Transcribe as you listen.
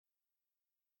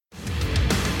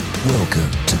Welcome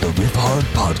to the Riff Hard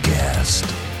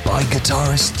Podcast by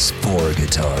guitarists for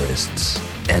guitarists.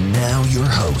 And now your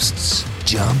hosts,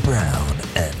 John Brown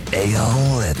and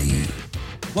Eyal Levy.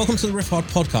 Welcome to the Riff Hard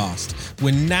Podcast.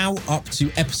 We're now up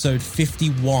to episode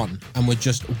 51 and we're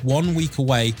just 1 week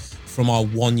away from our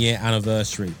 1 year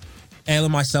anniversary. Eyal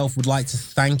and myself would like to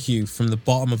thank you from the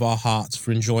bottom of our hearts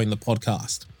for enjoying the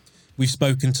podcast. We've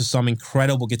spoken to some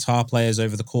incredible guitar players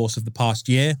over the course of the past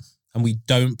year, and we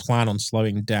don't plan on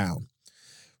slowing down.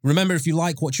 Remember, if you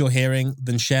like what you're hearing,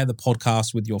 then share the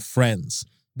podcast with your friends.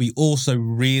 We also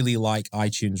really like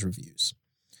iTunes reviews.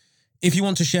 If you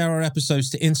want to share our episodes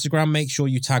to Instagram, make sure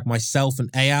you tag myself and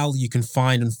Eyal. You can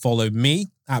find and follow me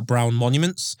at Brown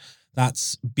Monuments.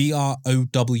 That's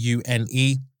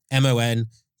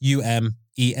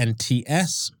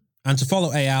BROWNEMONUMENTS. And to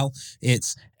follow Eyal,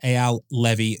 it's Eyal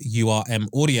Levy URM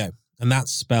Audio. And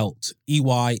that's spelt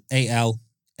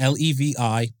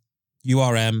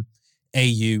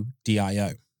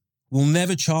EYALLEVIURMAUDIO. We'll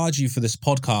never charge you for this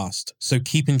podcast, so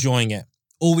keep enjoying it.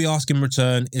 All we ask in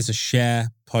return is a share,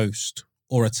 post,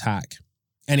 or a tag.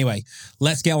 Anyway,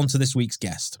 let's get on to this week's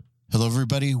guest. Hello,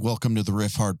 everybody. Welcome to the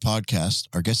Riff Hard Podcast.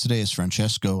 Our guest today is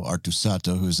Francesco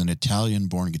Artusato, who is an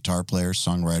Italian-born guitar player,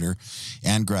 songwriter,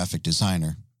 and graphic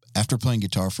designer. After playing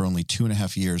guitar for only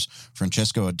 2.5 years,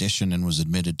 Francesco auditioned and was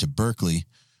admitted to Berklee,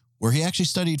 where he actually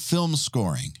studied film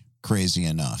scoring, crazy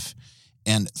enough.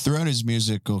 And throughout his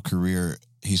musical career,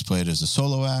 he's played as a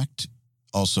solo act,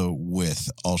 also with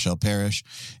All Shall Perish,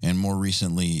 and more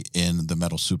recently in the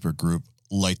metal supergroup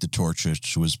Light the Torch,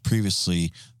 which was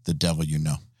previously The Devil You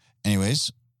Know.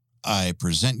 Anyways, I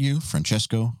present you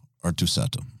Francesco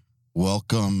Artusato.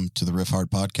 Welcome to the Riff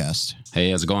Hard Podcast. Hey,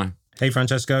 how's it going? Hey,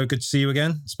 Francesco. Good to see you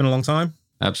again. It's been a long time.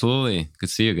 Absolutely. Good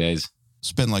to see you guys.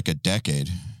 It's been like a decade.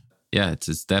 Yeah,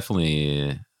 it's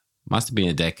definitely, must have been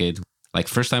a decade. Like,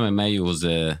 first time I met you was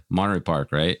Monterey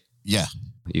Park, right? Yeah.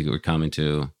 You were coming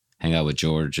to hang out with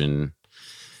George and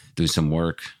do some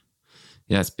work.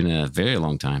 Yeah, it's been a very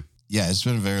long time. Yeah, it's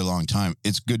been a very long time.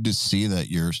 It's good to see that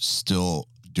you're still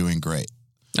doing great.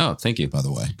 Oh, thank you. By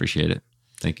the way. Appreciate it.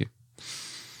 Thank you.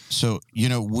 So,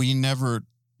 we never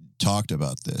talked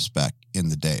about this back in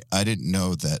the day. I didn't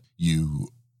know that you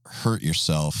hurt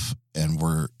yourself and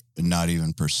were not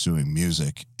even pursuing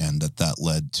music, and that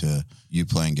led to you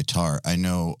playing guitar. I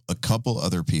know a couple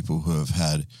other people who have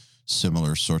had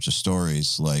similar sorts of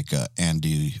stories, like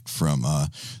Andy from The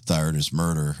Art Is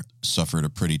Murder suffered a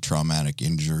pretty traumatic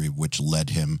injury, which led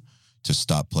him to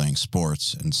stop playing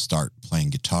sports and start playing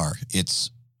guitar. It's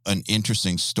an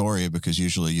interesting story because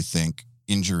usually you think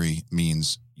injury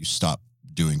means you stop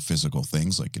doing physical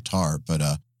things like guitar, but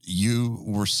you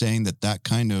were saying that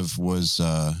kind of was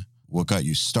what got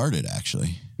you started,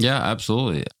 actually. Yeah,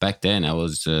 absolutely. Back then, I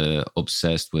was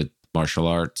obsessed with martial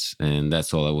arts, and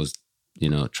that's all I was,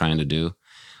 trying to do.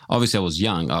 Obviously, I was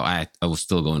young. I was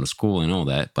still going to school and all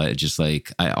that, but just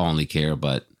like I only care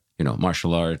about,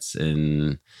 martial arts,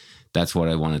 and that's what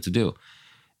I wanted to do.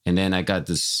 And then I got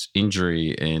this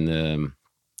injury, and I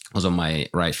was on my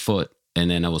right foot,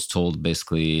 and then I was told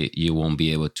basically you won't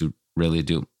be able to really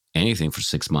do anything for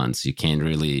 6 months. You can't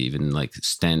really even like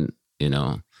stand,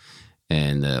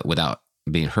 and without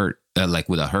being hurt,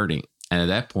 without hurting. And at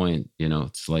that point,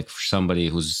 it's like for somebody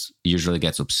who's usually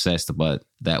gets obsessed about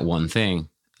that one thing,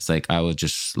 it's like I was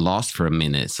just lost for a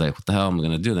minute. It's like, what the hell am I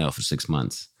going to do now for 6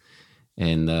 months?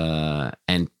 And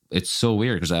it's so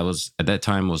weird because I was, at that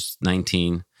time, was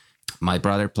 19. My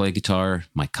brother played guitar.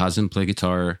 My cousin played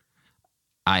guitar.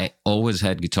 I always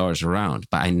had guitars around,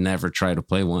 but I never tried to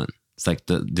play one. It's like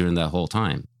during that whole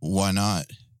time. Why not?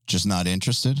 Just not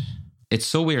interested? It's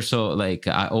so weird. So like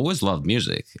I always loved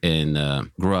music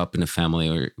and grew up in a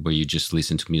family where you just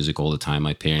listen to music all the time.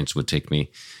 My parents would take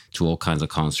me to all kinds of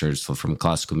concerts, from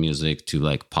classical music to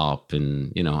like pop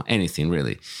and, anything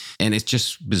really. And it's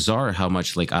just bizarre how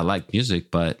much like I like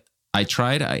music, but I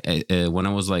tried, when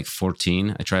I was like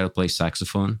 14, I tried to play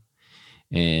saxophone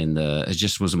and it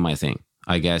just wasn't my thing.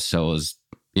 I guess I was,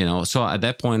 so at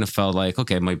that point I felt like,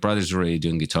 okay, my brother's already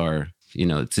doing guitar,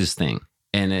 it's his thing.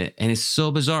 And it's so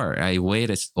bizarre. I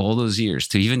waited all those years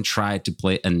to even try to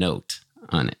play a note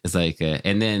on it. It's like,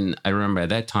 and then I remember at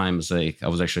that time, it's like, I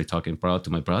was actually talking proud to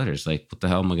my brother. It's like, what the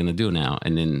hell am I going to do now?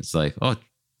 And then it's like, oh,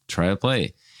 try to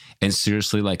play. And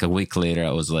seriously, like a week later,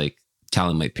 I was like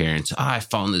telling my parents, I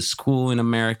found this school in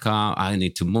America. I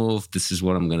need to move. This is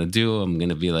what I'm going to do. I'm going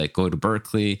to be like, go to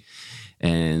Berklee.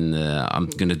 And I'm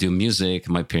going to do music.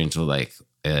 My parents were like,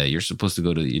 you're supposed to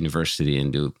go to university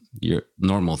and do your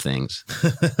normal things.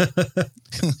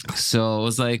 So it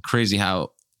was like crazy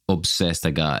how obsessed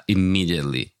I got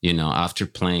immediately, after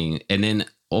playing. And then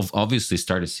obviously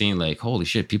started seeing like, holy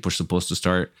shit, people are supposed to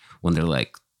start when they're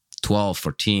like 12,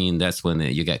 14. That's when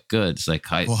you get good. It's like,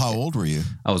 Well, how old were you?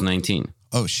 I was 19.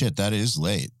 Oh shit, that is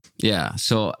late. Yeah.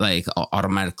 So like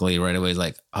automatically right away,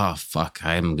 like, oh fuck,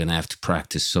 I'm going to have to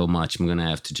practice so much. I'm going to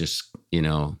have to just,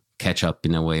 catch up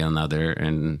in a way or another.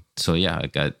 And so, yeah,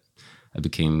 I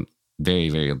became very,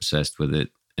 very obsessed with it.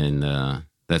 And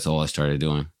that's all I started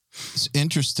doing. It's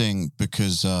interesting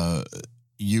because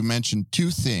you mentioned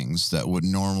two things that would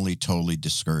normally totally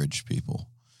discourage people.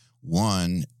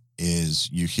 One is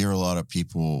you hear a lot of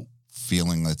people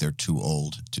feeling like they're too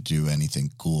old to do anything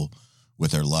cool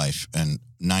with their life. And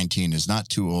 19 is not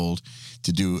too old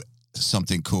to do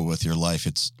something cool with your life.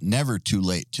 It's never too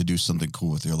late to do something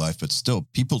cool with your life. But still,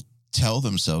 people tell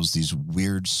themselves these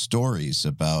weird stories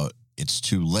about it's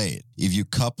too late. If you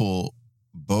couple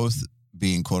both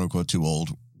being quote unquote too old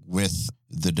with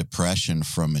the depression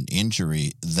from an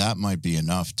injury, that might be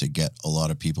enough to get a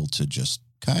lot of people to just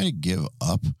kind of give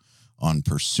up on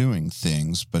pursuing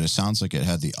things. But it sounds like it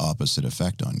had the opposite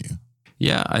effect on you.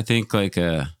 Yeah, I think like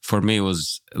for me, it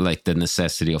was like the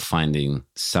necessity of finding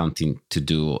something to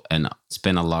do and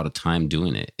spend a lot of time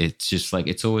doing it. It's just like,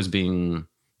 it's always been,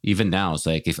 even now, it's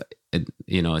like, if,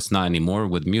 it's not anymore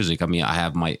with music. I mean, I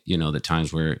have my, the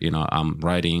times where, I'm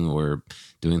writing or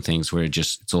doing things where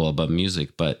it's all about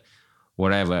music. But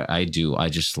whatever I do, I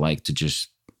just like to just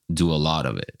do a lot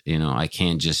of it. I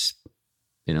can't just,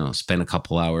 spend a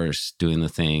couple hours doing the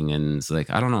thing. And it's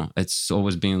like, I don't know, it's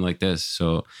always been like this.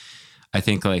 So I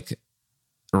think like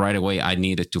right away, I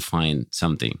needed to find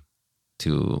something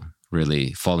to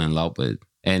really fall in love with.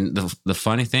 And the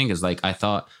funny thing is like, I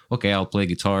thought, okay, I'll play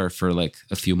guitar for like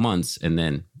a few months and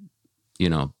then,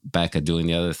 back at doing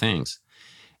the other things.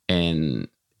 And,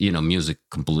 music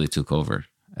completely took over.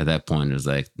 At that point, it was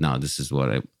like, no, this is what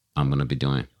I'm going to be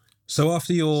doing. So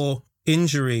after your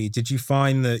injury, did you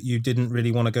find that you didn't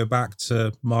really want to go back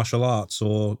to martial arts,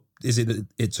 or is it that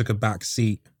it took a back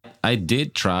seat? I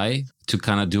did try to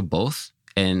kind of do both.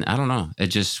 And I don't know, it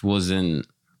just wasn't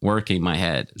working in my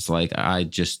head. It's like, I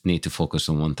just need to focus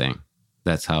on one thing.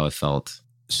 That's how I felt.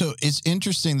 So it's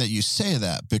interesting that you say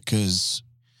that, because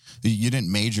you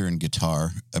didn't major in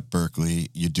guitar at Berklee.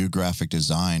 You do graphic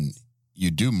design.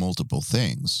 You do multiple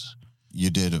things. You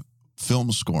did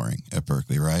film scoring at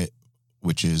Berklee, right?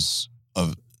 Which is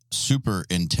a super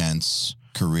intense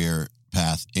career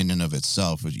path in and of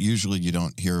itself. But usually you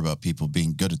don't hear about people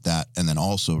being good at that and then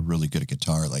also really good at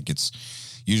guitar. Like, it's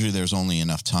usually there's only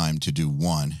enough time to do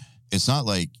one. It's not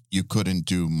like you couldn't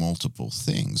do multiple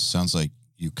things. Sounds like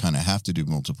you kind of have to do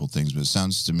multiple things, but it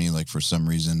sounds to me like for some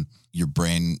reason your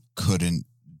brain couldn't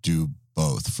do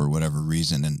both for whatever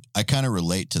reason. And I kind of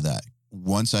relate to that.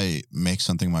 Once I make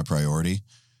something my priority,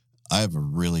 I have a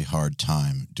really hard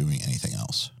time doing anything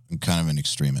else. I'm kind of an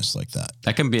extremist like that.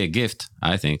 That can be a gift,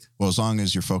 I think. Well, as long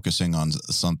as you're focusing on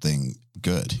something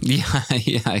good. Yeah,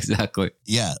 exactly.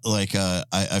 Yeah, like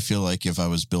I feel like if I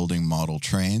was building model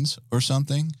trains or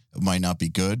something, it might not be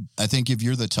good. I think if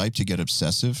you're the type to get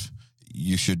obsessive,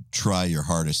 you should try your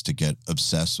hardest to get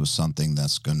obsessed with something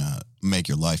that's going to make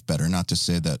your life better. Not to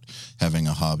say that having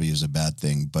a hobby is a bad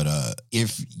thing, but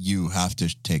if you have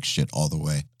to take shit all the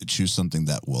way, choose something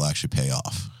that will actually pay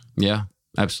off. Yeah,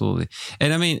 absolutely.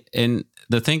 And I mean, and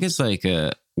the thing is like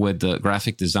with the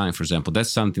graphic design, for example,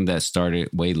 that's something that started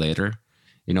way later.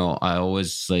 I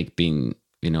always like being,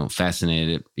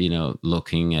 fascinated,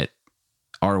 looking at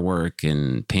artwork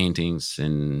and paintings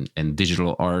and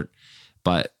digital art.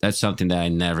 But that's something that I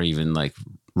never even like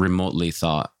remotely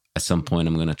thought at some point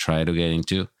I'm going to try to get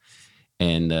into.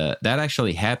 And that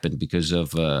actually happened because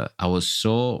of, I was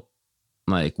so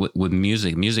like with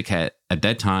music. Music had, at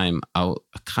that time, I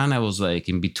kind of was like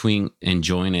in between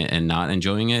enjoying it and not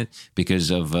enjoying it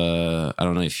because of, I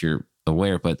don't know if you're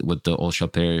aware, but with the All Shall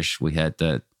Perish, we had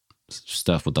that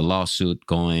stuff with the lawsuit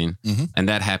going. Mm-hmm. And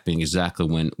that happened exactly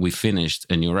when we finished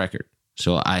a new record.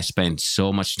 So I spent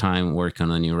so much time working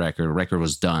on a new record. Record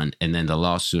was done, and then the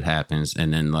lawsuit happens,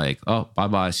 and then like, oh,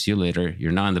 bye-bye, see you later.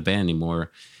 You're not in the band anymore.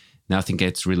 Nothing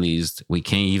gets released. We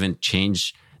can't even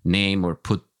change name or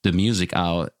put the music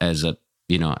out as a,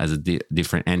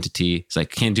 different entity. It's like,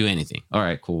 can't do anything. All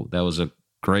right, cool. That was a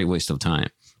great waste of time.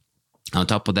 On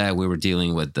top of that, we were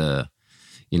dealing with the,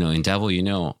 in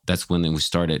Devil, that's when we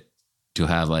started to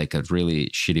have like a really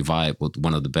shitty vibe with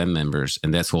one of the band members,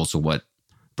 and that's also what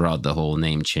brought the whole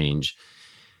name change.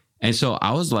 And so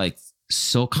I was like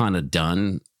so kind of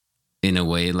done in a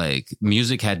way. Like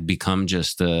music had become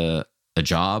just a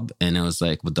job, and it was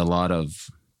like with a lot of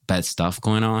bad stuff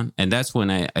going on. And that's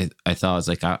when I thought, I was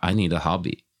like, I need a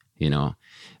hobby,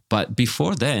 But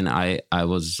before then, I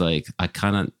was like, I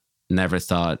kind of never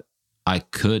thought I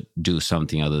could do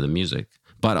something other than music.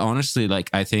 But honestly, like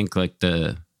I think like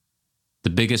the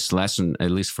biggest lesson,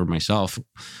 at least for myself,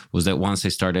 was that once I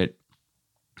started,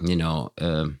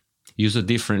 use a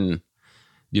different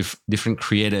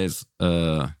creative,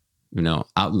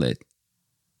 outlet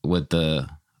with the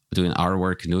doing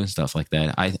artwork and doing stuff like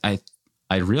that,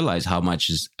 I realized how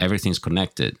much everything's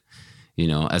connected.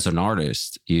 As an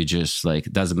artist, you just like,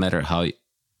 it doesn't matter how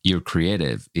you're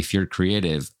creative. If you're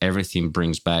creative, everything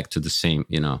brings back to the same,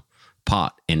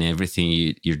 pot, and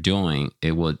everything you're doing,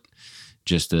 it would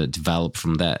just develop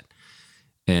from that.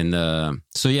 And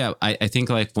so, yeah, I think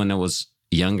like when I was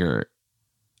younger,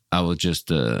 I would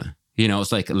just,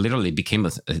 it's like literally became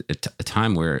a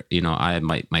time where, I had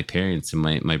my parents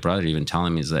and my brother even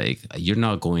telling me, is like, you're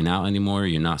not going out anymore.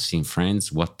 You're not seeing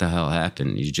friends. What the hell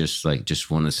happened? You just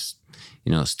want to,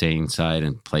 stay inside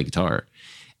and play guitar.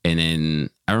 And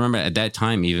then I remember at that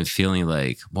time even feeling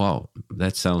like, wow,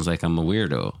 that sounds like I'm a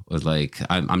weirdo. Or like,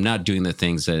 I'm not doing the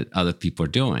things that other people are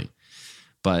doing.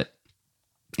 But,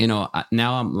 now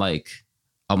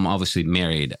I'm obviously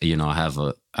married.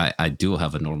 I do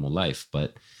have a normal life,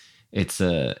 but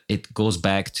it goes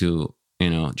back to,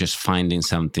 just finding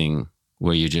something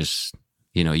where you just,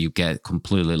 you get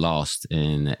completely lost.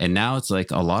 And now it's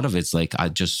like, a lot of it's like, I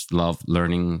just love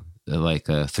learning like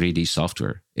a 3D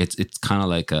software. It's kind of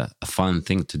like a fun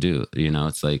thing to do.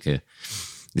 It's like,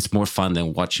 it's more fun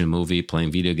than watching a movie,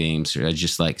 playing video games, or I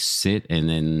just like sit and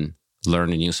then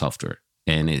learn a new software.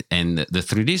 And the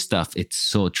 3D stuff, it's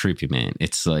so trippy, man.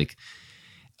 It's like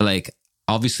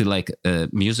obviously like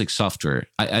music software.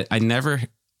 I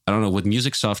don't know, with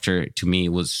music software to me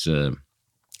was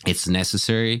it's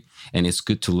necessary and it's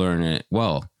good to learn it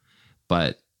well,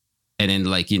 but and then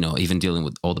like even dealing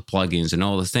with all the plugins and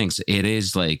all the things, it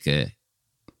is like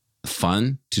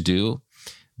fun to do.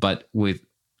 But with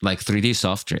like 3D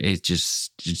software, it's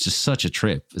just such a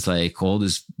trip. It's like all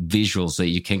these visuals that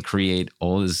you can create,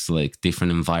 all these like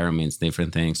different environments,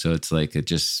 different things. So it's like it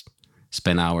just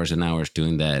spend hours and hours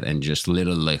doing that, and just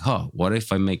literally like, what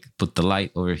if I put the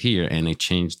light over here and I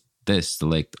change this to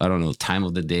like, I don't know, time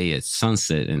of the day at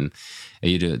sunset, and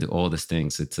you do all these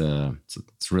things. It's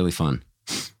really fun.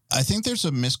 I think there's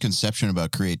a misconception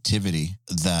about creativity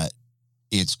that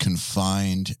it's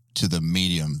confined to the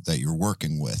medium that you're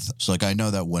working with. So like, I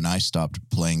know that when I stopped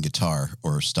playing guitar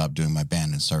or stopped doing my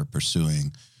band and started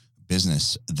pursuing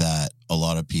business, that a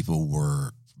lot of people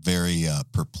were very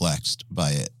perplexed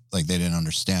by it. Like they didn't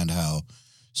understand how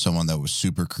someone that was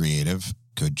super creative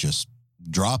could just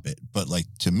drop it. But like,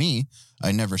 to me,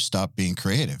 I never stopped being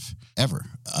creative ever.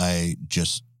 I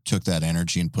just took that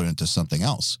energy and put it into something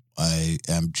else. I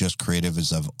am just creative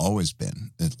as I've always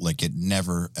been. It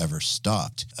never, ever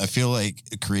stopped. I feel like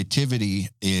creativity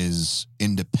is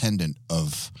independent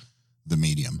of the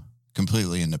medium,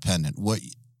 completely independent. What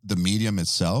the medium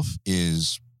itself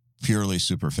is purely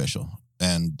superficial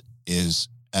and is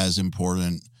as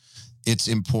important. It's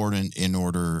important in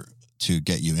order to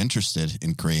get you interested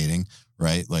in creating,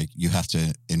 right? Like you have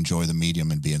to enjoy the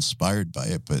medium and be inspired by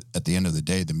it. But at the end of the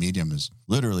day, the medium is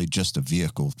literally just a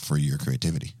vehicle for your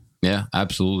creativity. Yeah,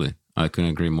 absolutely. I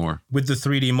couldn't agree more. With the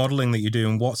 3D modeling that you're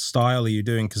doing, what style are you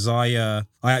doing? Because I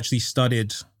actually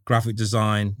studied graphic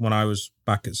design when I was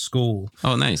back at school.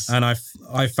 Oh, nice. And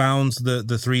I found that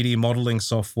the 3D modeling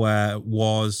software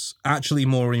was actually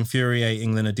more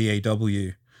infuriating than a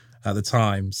DAW at the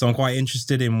time. So I'm quite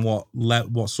interested in what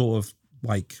sort of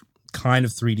like kind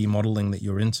of 3D modeling that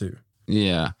you're into.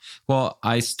 Yeah. Well,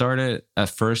 I started at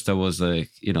first, I was like,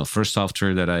 first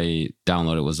software that I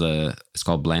downloaded was it's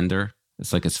called Blender.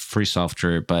 It's like, it's free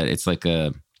software, but it's like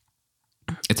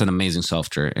it's an amazing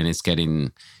software, and it's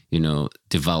getting,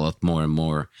 developed more and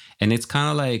more. And it's kind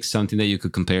of like something that you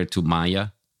could compare to Maya.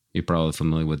 You're probably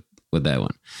familiar with that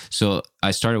one. So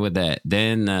I started with that.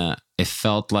 Then it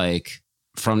felt like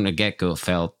from the get-go,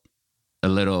 felt a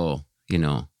little, I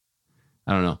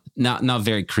don't know, not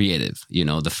very creative.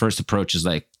 The first approach is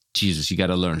like, Jesus, you got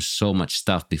to learn so much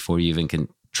stuff before you even can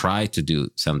try to do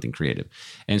something creative.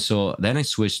 And so then I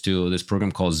switched to this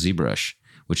program called ZBrush,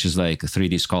 which is like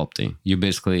 3D sculpting. You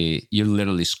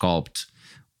literally sculpt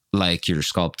like you're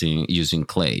sculpting using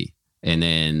clay. And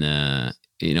then,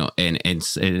 and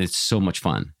it's so much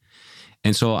fun.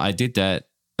 And so I did that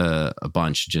a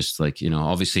bunch, just like,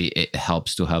 obviously it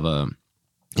helps to have a,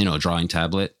 drawing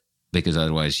tablet, because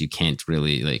otherwise you can't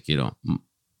really like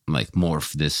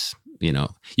morph this,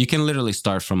 you can literally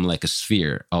start from like a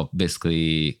sphere of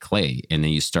basically clay, and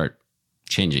then you start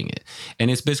changing it.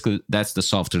 And it's basically, that's the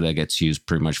software that gets used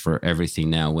pretty much for everything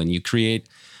now. When you create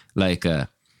like a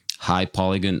high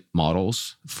polygon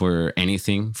models for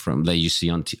anything from that you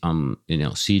see on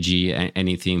CG,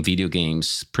 anything, video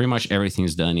games. Pretty much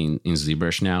everything's done in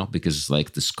ZBrush now, because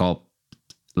like the sculpt,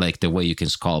 like the way you can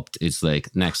sculpt, it's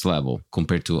like next level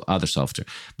compared to other software.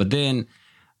 But then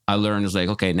I learned, it's like,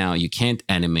 okay, now you can't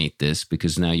animate this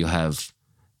because now you have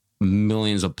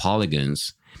millions of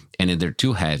polygons and they're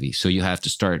too heavy. So you have to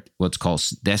start what's called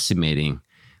decimating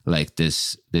like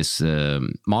this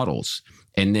models.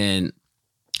 And then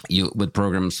you, with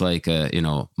programs like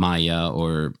Maya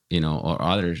or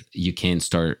others, you can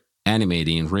start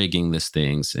animating and rigging these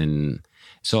things. And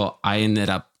so I ended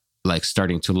up like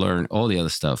starting to learn all the other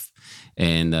stuff.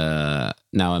 And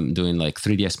now I'm doing like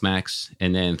 3ds Max.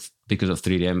 And then because of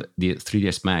the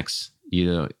 3ds Max,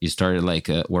 you started like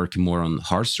working more on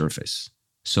hard surface.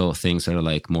 So things that are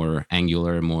like more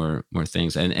angular, more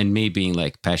things. And me being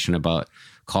like passionate about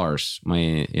cars,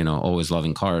 always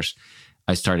loving cars,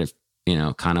 I started,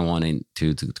 kind of wanting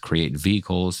to create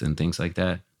vehicles and things like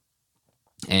that.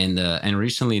 And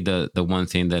recently the one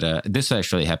thing that this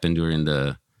actually happened during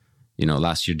the,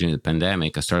 last year during the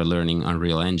pandemic, I started learning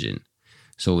Unreal Engine.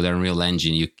 So with Unreal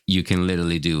Engine, you can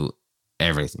literally do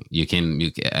everything. You can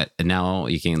now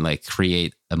you can like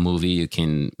create a movie, you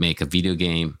can make a video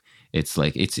game. It's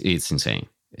like it's insane.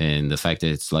 And the fact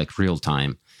that it's like real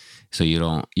time, so you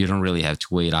don't really have to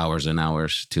wait hours and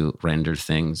hours to render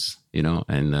things,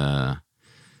 and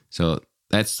so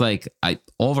that's like, I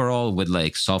overall with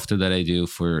like software that I do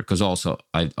because also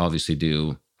I obviously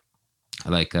do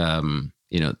like for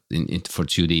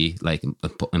 2D, like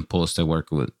in post I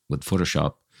work with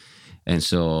Photoshop. And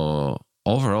so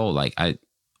overall, like I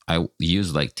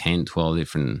use like 10, 12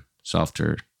 different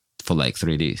software for like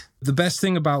 3D. The best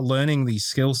thing about learning these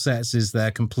skill sets is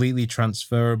they're completely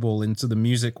transferable into the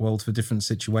music world for different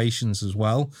situations as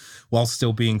well, while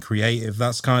still being creative.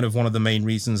 That's kind of one of the main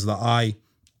reasons that I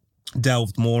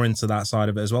delved more into that side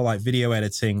of it as well, like video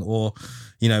editing or,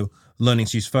 learning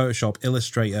to use Photoshop,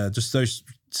 Illustrator. Just those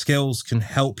skills can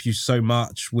help you so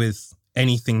much with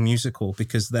anything musical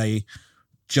because they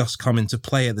just come into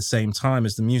play at the same time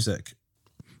as the music.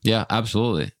 Yeah,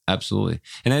 absolutely.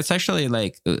 And it's actually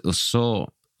like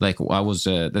so like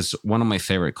that's one of my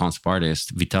favorite concept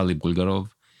artists, Vitaly Bulgarov.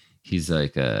 He's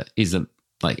like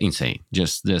like insane,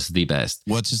 just the best.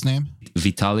 What's his name?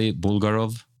 Vitaly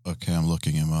Bulgarov. Okay, I'm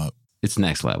looking him up. It's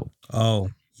next level.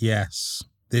 Oh yes,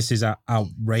 this is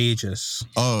outrageous.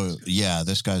 Oh yeah,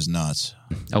 this guy's nuts.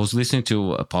 I was listening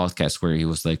to a podcast where he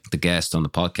was like the guest on the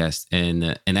podcast,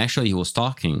 and actually he was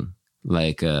talking.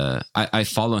 Like I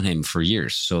followed him for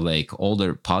years, so like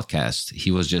older podcasts,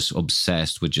 he was just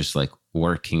obsessed with just like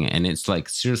working, and it's like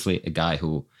seriously a guy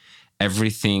who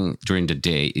everything during the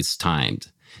day is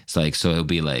timed. It's like, so it'll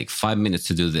be like 5 minutes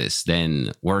to do this,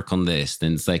 then work on this,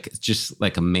 then it's like just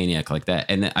like a maniac like that.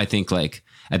 And I think like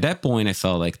at that point I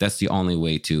felt like that's the only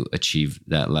way to achieve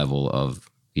that level of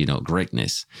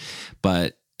greatness.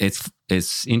 But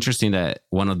it's interesting that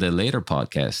one of the later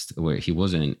podcasts where he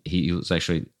was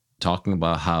actually talking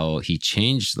about how he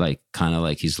changed like kind of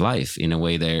like his life in a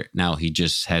way there. Now he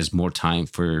just has more time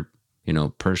for,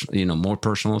 more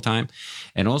personal time.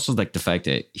 And also like the fact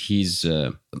that his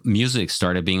music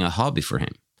started being a hobby for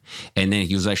him. And then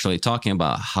he was actually talking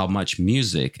about how much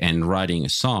music and writing a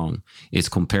song is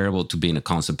comparable to being a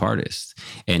concept artist.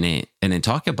 And then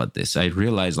talking about this, I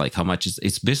realized like how much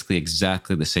it's basically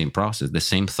exactly the same process, the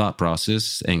same thought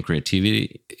process and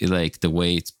creativity, like the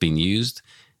way it's been used.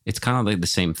 It's kind of like the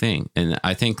same thing. And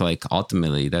I think like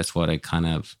ultimately that's what I kind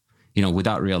of,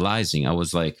 without realizing, I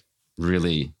was like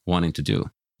really wanting to do.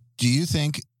 Do you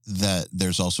think that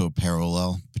there's also a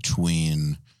parallel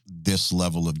between this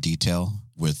level of detail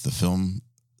with the film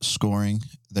scoring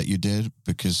that you did?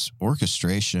 Because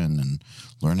orchestration and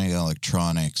learning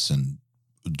electronics and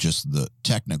just the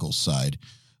technical side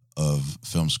of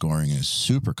film scoring is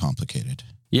super complicated.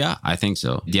 Yeah, I think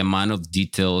so. The amount of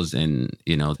details and,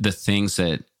 the things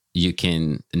that you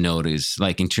can notice,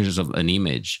 like in terms of an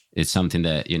image, it's something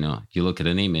that, you look at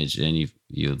an image and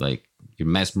you're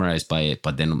mesmerized by it.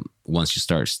 But then once you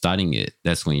start studying it,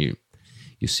 that's when you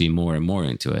see more and more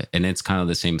into it. And it's kind of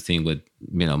the same thing with,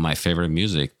 my favorite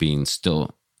music being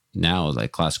still now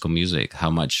like classical music, how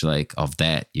much like of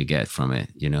that you get from it.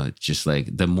 Just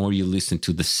like the more you listen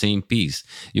to the same piece,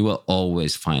 you will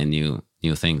always find new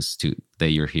things that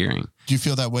you're hearing. Do you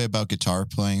feel that way about guitar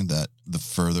playing, that the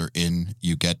further in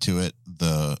you get to it,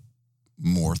 the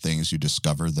more things you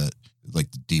discover, that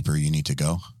like the deeper you need to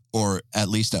go? Or at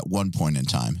least at one point in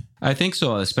time? I think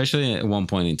so, especially at one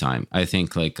point in time. I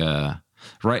think like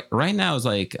right now is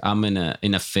like I'm in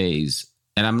a phase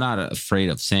and I'm not afraid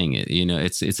of saying it. You know,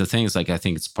 it's a thing. It's like, I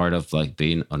think it's part of like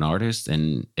being an artist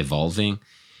and evolving.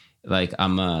 Like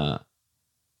I'm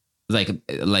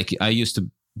like I used to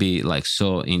be like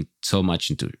so much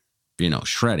into, you know,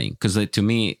 shredding, because like, to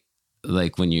me,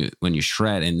 like when you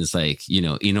shred, and it's like, you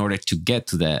know, in order to get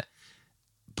to that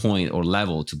point or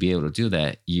level to be able to do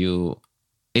that,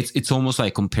 it's almost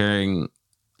like comparing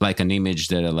like an image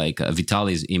that like a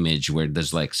Vitali's image, where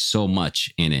there's like so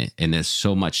much in it, and there's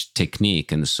so much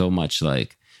technique and so much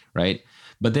like, right?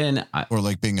 But then or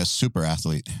like being a super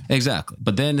athlete. Exactly.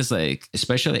 But then it's like,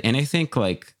 especially, and I think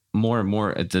like more and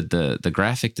more the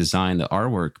graphic design, the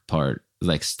artwork part,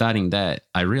 like studying that,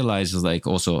 I realized is like,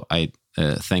 also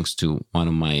thanks to one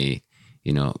of my,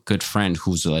 you know, good friend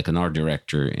who's like an art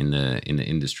director in the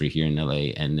industry here in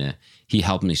LA, and he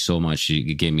helped me so much.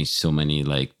 He gave me so many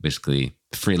like basically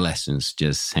free lessons,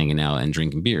 just hanging out and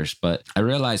drinking beers. But I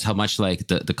realized how much like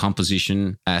the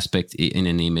composition aspect in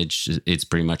an image, it's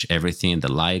pretty much everything,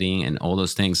 the lighting and all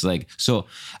those things. Like, so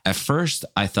at first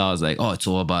I thought it was like, oh, it's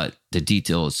all about the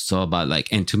details. It's all about like,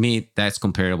 and to me that's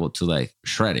comparable to like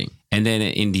shredding. And then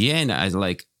in the end, I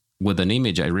like, with an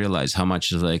image, I realized how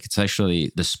much is like, it's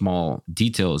actually the small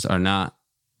details are not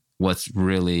what's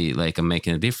really like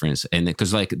making a difference. And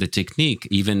because like the technique,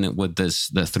 even with the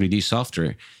 3D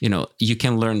software, you know, you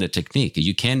can learn the technique.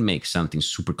 You can make something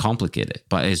super complicated,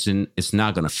 but it's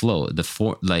not going to flow.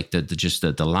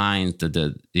 The lines,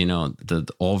 the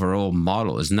overall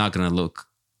model is not going to look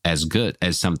as good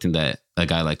as something that a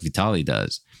guy like Vitali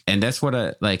does. And that's what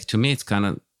to me, it's kind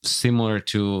of similar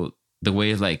to the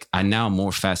way like I'm now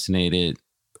more fascinated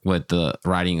with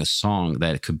writing a song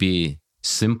that could be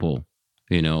simple.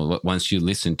 You know, once you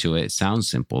listen to it, it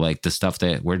sounds simple. Like the stuff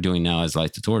that we're doing now as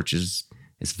Light the Torch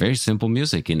it's very simple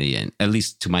music in the end, at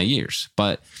least to my ears.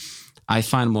 But I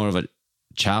find more of a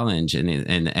challenge,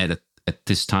 and at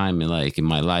this time in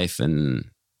my life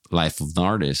and life of an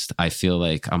artist, I feel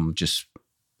like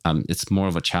it's more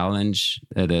of a challenge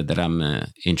that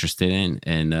I'm interested in,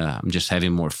 and I'm just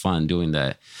having more fun doing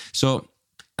that. So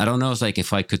I don't know, it's like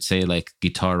if I could say like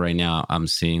guitar right now, I'm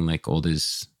seeing like all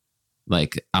this,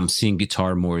 like I'm seeing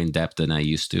guitar more in depth than I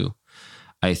used to.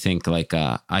 I think like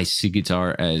I see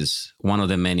guitar as one of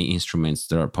the many instruments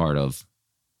that are part of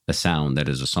a sound that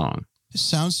is a song. It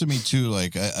sounds to me too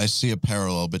like I see a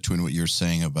parallel between what you're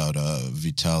saying about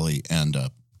Vitali and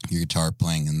your guitar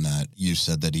playing, in that you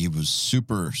said that he was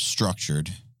super structured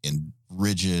and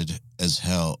rigid as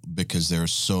hell because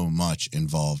there's so much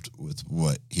involved with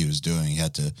what he was doing. He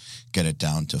had to get it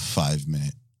down to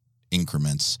 5-minute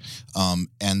increments.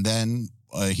 And then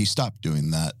he stopped doing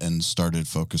that and started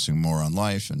focusing more on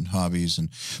life and hobbies.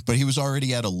 But he was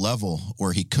already at a level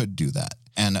where he could do that.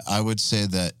 And I would say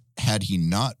that had he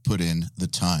not put in the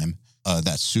time,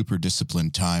 that super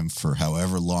disciplined time for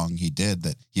however long he did,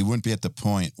 that he wouldn't be at the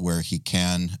point where he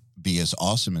can be as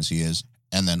awesome as he is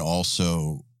and then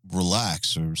also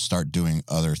relax or start doing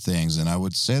other things. And I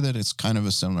would say that it's kind of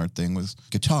a similar thing with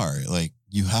guitar. Like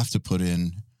you have to put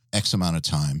in X amount of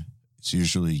time. It's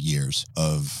usually years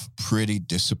of pretty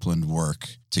disciplined work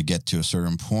to get to a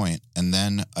certain point. And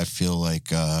then I feel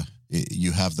like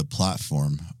you have the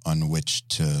platform on which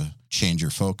to change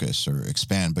your focus or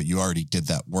expand, but you already did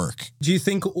that work. Do you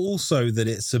think also that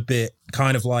it's a bit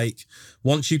kind of like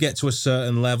once you get to a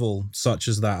certain level, such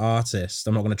as that artist,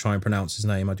 I'm not going to try and pronounce his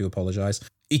name, I do apologize.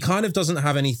 He kind of doesn't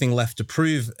have anything left to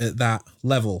prove at that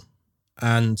level.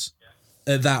 And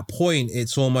at that point,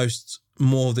 it's almost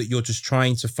more that you're just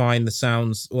trying to find the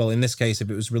sounds. Well, in this case, if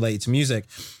it was related to music,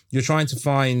 you're trying to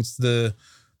find the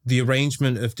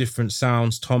arrangement of different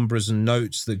sounds, timbres and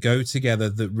notes that go together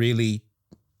that really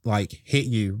like hit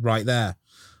you right there.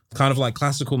 Kind of like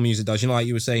classical music does. You know, like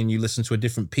you were saying, you listen to a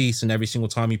different piece and every single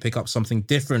time you pick up something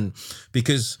different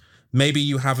because maybe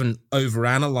you haven't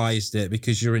overanalyzed it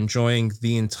because you're enjoying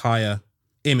the entire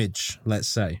image, let's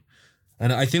say.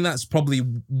 And I think that's probably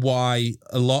why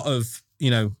a lot of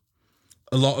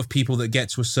people that get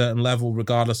to a certain level,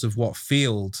 regardless of what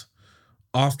field,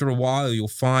 after a while, you'll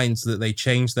find that they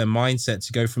change their mindset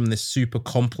to go from this super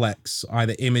complex,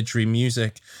 either imagery,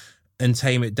 music, and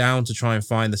tame it down to try and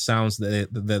find the sounds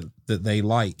that they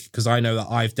like. Because I know that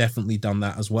I've definitely done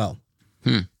that as well.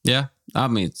 Yeah. I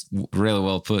mean, it's really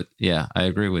well put. Yeah, I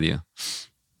agree with you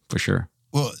for sure.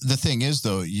 Well, the thing is,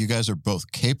 though, you guys are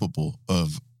both capable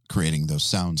of creating those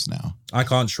sounds now. I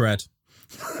can't shred.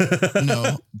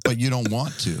 No, but you don't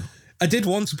want to. I did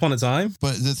once upon a time.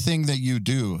 But the thing that you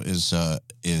do is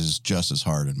just as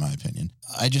hard, in my opinion.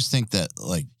 I just think that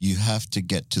like you have to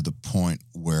get to the point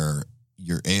where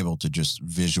you're able to just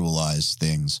visualize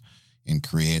things and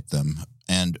create them.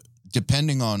 And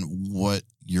depending on what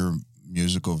your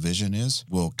musical vision is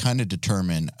will kind of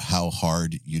determine how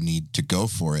hard you need to go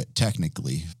for it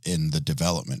technically in the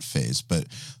development phase. But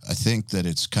I think that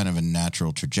it's kind of a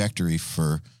natural trajectory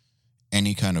for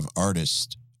any kind of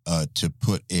artist to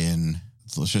put in,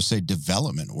 let's just say,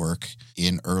 development work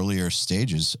in earlier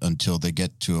stages until they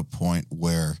get to a point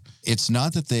where it's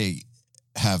not that they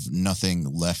have nothing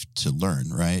left to learn,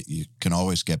 right? You can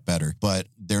always get better, but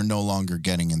they're no longer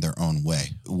getting in their own way.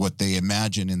 What they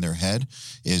imagine in their head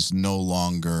is no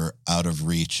longer out of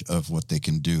reach of what they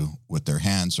can do with their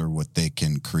hands or what they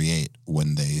can create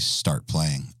when they start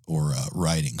playing or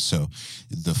writing. So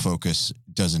the focus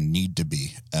doesn't need to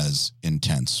be as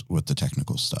intense with the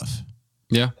technical stuff.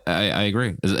 Yeah, I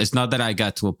agree. It's not that I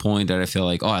got to a point that I feel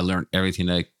like, oh, I learned everything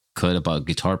that I could about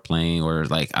guitar playing, or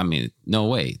like, I mean, no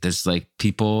way. There's like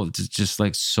people just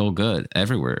like so good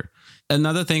everywhere.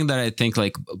 Another thing that I think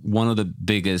like one of the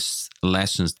biggest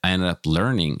lessons I ended up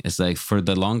learning is like for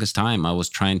the longest time, I was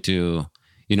trying to,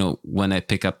 you know, when I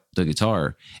pick up the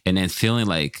guitar and then feeling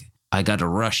like I got to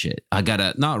rush it. I got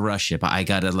to not rush it, but I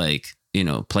got to like, you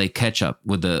know, play catch up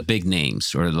with the big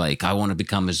names, or like, I want to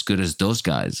become as good as those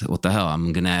guys. What the hell?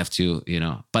 I'm going to have to, you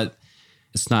know, but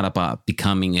it's not about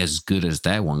becoming as good as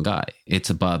that one guy. It's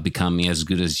about becoming as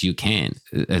good as you can,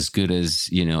 as good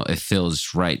as, you know, it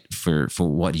feels right for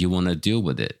what you want to do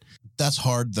with it. That's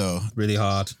hard though. Really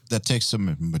hard. That takes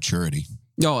some maturity.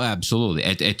 No, absolutely.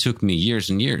 It took me years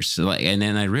and years. Like, and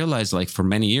then I realized like for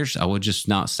many years, I was just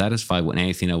not satisfied with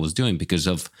anything I was doing because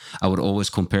I would always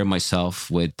compare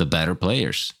myself with the better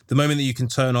players. The moment that you can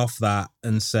turn off that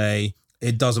and say,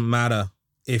 it doesn't matter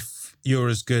if you're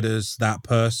as good as that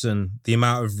person, the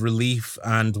amount of relief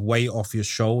and weight off your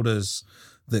shoulders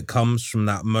that comes from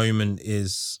that moment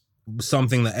is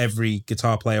something that every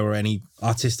guitar player or any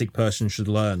artistic person should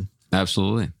learn.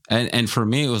 Absolutely. And for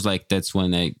me, it was like, that's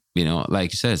when I, you know,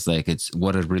 like you said, it's like, it's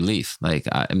what a relief. Like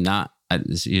I'm not,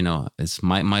 you know, it's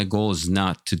my goal is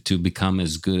not to become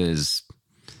as good as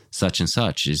such and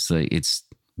such. It's like, it's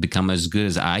become as good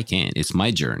as I can. It's my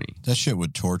journey. That shit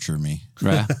would torture me.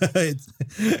 Right.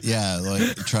 Yeah.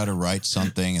 Like try to write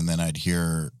something and then I'd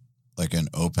hear like an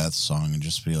Opeth song and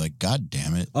just be like, God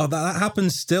damn it. Oh, that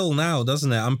happens still now,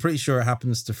 doesn't it? I'm pretty sure it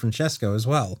happens to Francesco as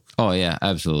well. Oh, yeah,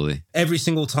 absolutely. Every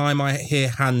single time I hear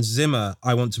Hans Zimmer,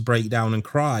 I want to break down and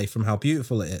cry from how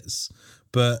beautiful it is.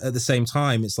 But at the same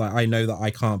time, it's like, I know that I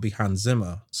can't be Hans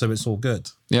Zimmer, so it's all good.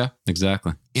 Yeah,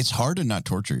 exactly. It's hard to not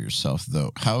torture yourself,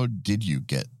 though. How did you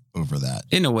get over that?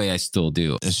 In a way, I still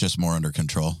do. It's just more under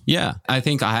control. Yeah, I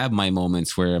think I have my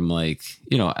moments where I'm like,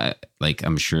 you know,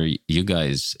 I'm sure you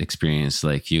guys experience,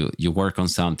 like you work on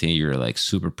something, you're like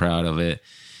super proud of it.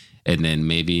 And then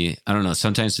maybe, I don't know,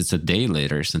 sometimes it's a day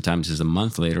later, sometimes it's a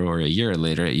month later or a year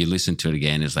later, you listen to it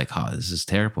again. It's like, oh, this is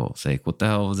terrible. It's like, what the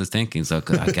hell was I thinking? It's like,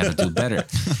 I got to do better.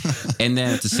 And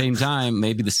then at the same time,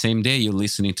 maybe the same day you're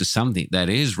listening to something that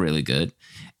is really good.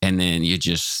 And then you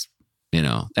just, you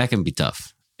know, that can be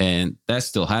tough. And that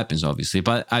still happens, obviously.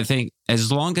 But I think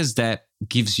as long as that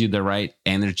gives you the right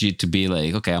energy to be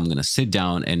like, okay, I'm going to sit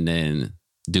down and then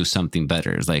do something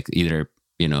better. It's like either,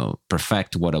 you know,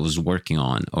 perfect what I was working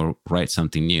on or write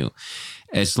something new.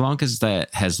 As long as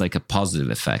that has like a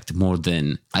positive effect, more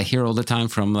than I hear all the time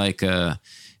from like,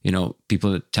 you know,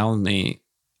 people that tell me,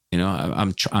 you know,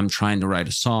 I'm trying to write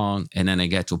a song and then I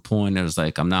get to a point that it's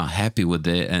like, I'm not happy with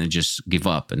it and I just give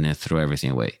up and then throw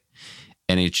everything away.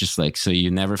 And it's just like, so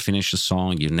you never finish a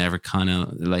song. You never kind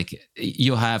of like,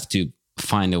 you have to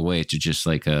find a way to just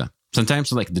like,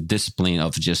 sometimes like the discipline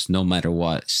of just no matter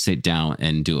what, sit down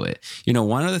and do it. You know,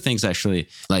 one of the things actually,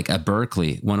 like at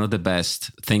Berkeley, one of the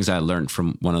best things I learned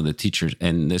from one of the teachers,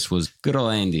 and this was good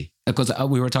old Andy, because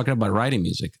we were talking about writing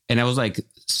music. And I was like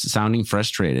sounding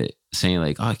frustrated, saying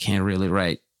like, oh, I can't really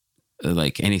write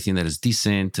like anything that is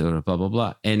decent or blah, blah,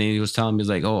 blah. And then he was telling me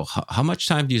like, oh, how much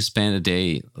time do you spend a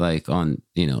day like on,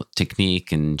 you know,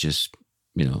 technique and just,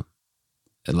 you know,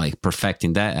 like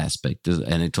perfecting that aspect?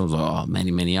 And it told me, oh,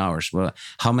 many hours. Well,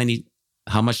 how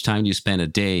much time do you spend a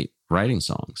day writing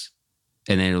songs?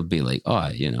 And then it'll be like, oh,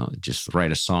 you know, just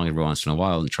write a song every once in a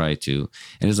while and try to,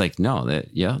 and it's like, no,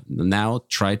 now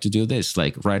try to do this,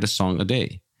 like write a song a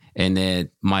day. And then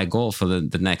my goal for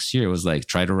the next year was like,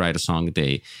 try to write a song a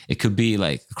day. It could be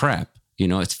like crap, you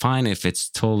know, it's fine if it's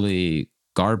totally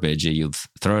garbage and you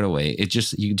throw it away. You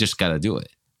just got to do it,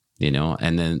 you know?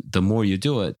 And then the more you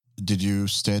do it. Did you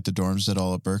stay at the dorms at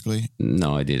all at Berkeley?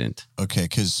 No, I didn't. Okay,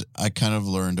 because I kind of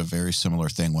learned a very similar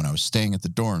thing when I was staying at the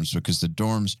dorms, because the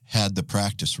dorms had the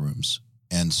practice rooms.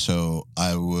 And so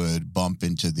I would bump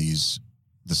into the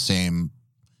same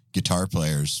guitar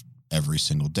players every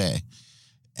single day.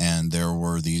 And there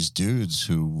were these dudes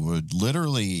who would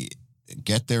literally,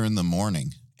 get there in the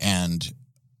morning and,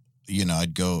 you know,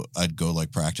 I'd go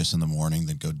like practice in the morning,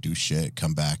 then go do shit,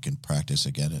 come back and practice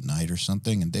again at night or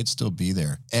something. And they'd still be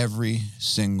there every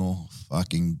single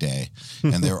fucking day.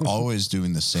 And they're always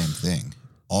doing the same thing,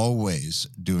 always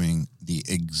doing the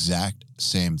exact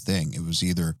same thing. It was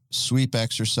either sweep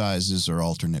exercises or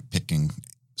alternate picking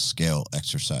scale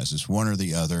exercises, one or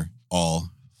the other,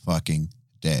 all fucking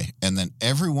day. And then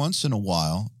every once in a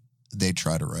while, they'd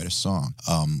try to write a song.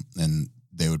 And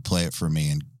they would play it for me,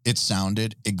 and it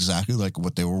sounded exactly like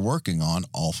what they were working on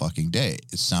all fucking day.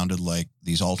 It sounded like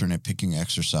these alternate picking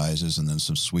exercises and then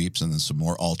some sweeps and then some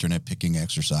more alternate picking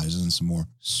exercises and some more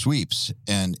sweeps.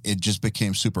 And it just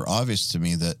became super obvious to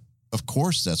me that, of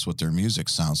course, that's what their music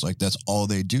sounds like. That's all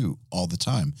they do all the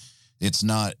time. It's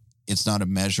not a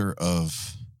measure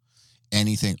of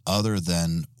anything other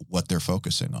than what they're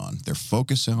focusing on. They're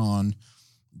focusing on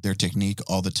their technique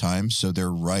all the time. So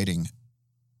their writing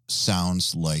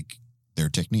sounds like their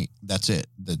technique. That's it.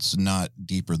 That's not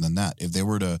deeper than that. If they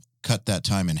were to cut that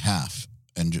time in half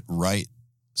and write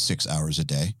 6 hours a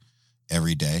day,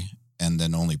 every day, and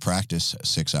then only practice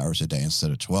 6 hours a day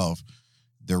instead of 12,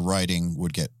 their writing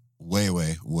would get way,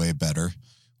 way, way better,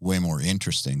 way more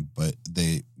interesting. But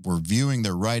they were viewing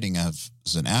their writing as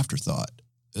an afterthought.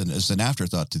 And as an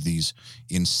afterthought to these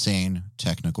insane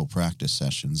technical practice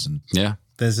sessions. And yeah,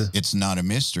 it's not a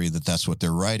mystery that that's what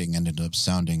they're writing ended up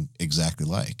sounding exactly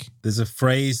like. There's a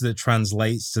phrase that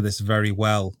translates to this very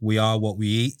well. We are what we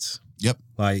eat. Yep.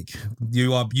 Like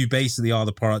you basically are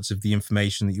the products of the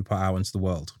information that you put out into the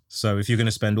world. So if you're going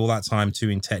to spend all that time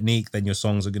doing technique, then your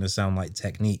songs are going to sound like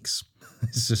techniques.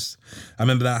 It's just, I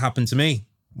remember that happened to me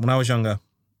when I was younger.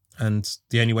 And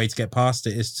the only way to get past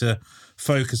it is to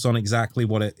focus on exactly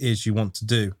what it is you want to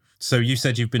do. So you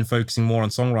said you've been focusing more on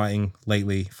songwriting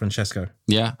lately, Francesco.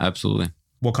 Yeah, absolutely.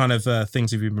 What kind of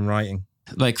things have you been writing?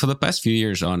 Like for the past few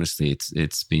years, honestly,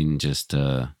 it's been just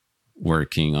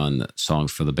working on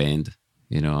songs for the band.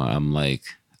 You know,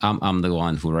 I'm the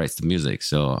one who writes the music.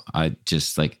 So I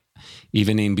just like,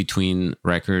 even in between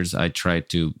records, I try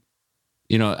to,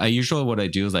 you know, what I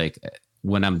do is like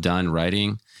when I'm done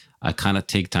writing, I kind of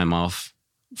take time off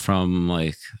from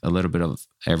like a little bit of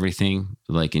everything,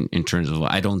 like in terms of,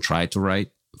 I don't try to write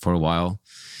for a while.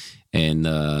 And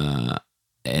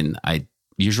I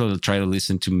usually try to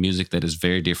listen to music that is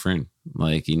very different,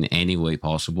 like in any way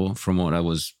possible from what I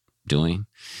was doing.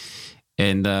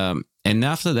 And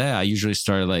after that, I usually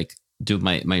start like do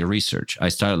my research. I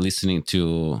start listening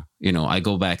to, you know, I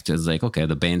go back to like, okay,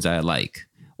 the bands I like,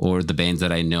 or the bands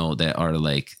that I know that are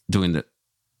like doing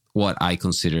what I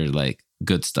consider like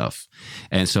good stuff.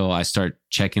 And so I start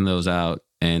checking those out,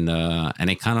 and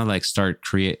I kind of like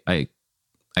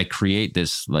I create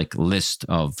this like list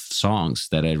of songs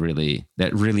that really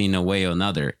in a way or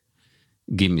another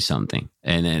give me something.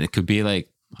 And then it could be like,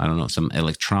 I don't know, some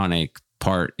electronic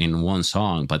part in one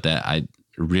song, but that I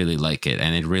really like it.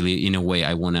 And it really, in a way,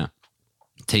 I want to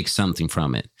take something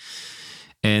from it.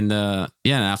 And and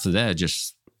after that,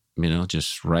 just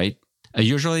write. I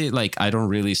usually like, I don't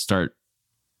really start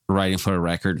writing for a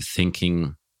record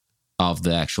thinking of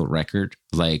the actual record.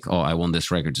 Like, oh, I want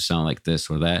this record to sound like this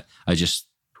or that. I just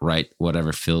write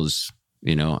whatever feels,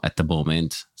 you know, at the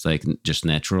moment. It's like just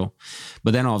natural.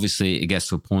 But then obviously it gets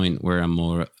to a point where I'm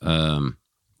more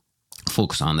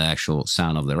focused on the actual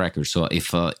sound of the record. So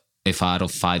if out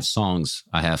of 5 songs,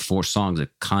 I have 4 songs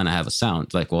that kind of have a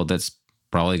sound, like, well, that's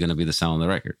probably going to be the sound of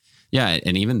the record. Yeah.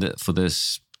 And even for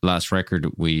this last record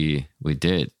we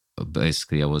did,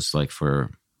 basically I was like for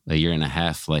a year and a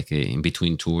half, like in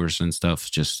between tours and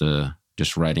stuff, just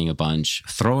writing a bunch,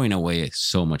 throwing away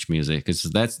so much music. Because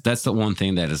that's the one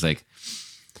thing that is like,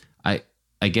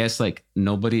 I guess like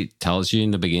nobody tells you in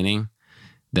the beginning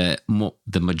that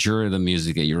the majority of the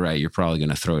music that you write, you're probably going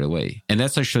to throw it away. And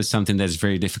that's actually something that's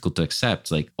very difficult to accept.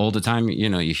 Like all the time, you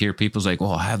know, you hear people's like,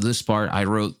 oh, I have this part I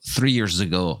wrote 3 years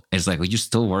ago. It's like, are you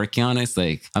still working on it? It's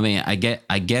like, I mean, I get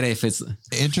it if it's...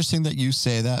 Interesting that you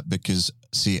say that, because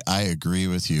see, I agree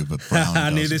with you, but Brown I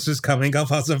knew this was coming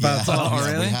up. I was about to.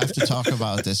 Oh, really? We have to talk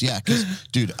about this. Yeah, because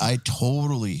dude, I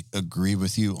totally agree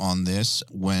with you on this.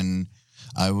 When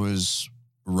I was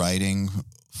writing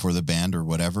for the band or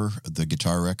whatever, the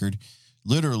guitar record,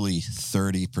 literally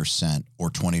 30% or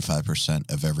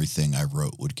 25% of everything I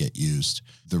wrote would get used.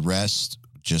 The rest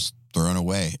just thrown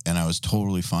away. And I was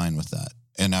totally fine with that.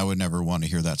 And I would never want to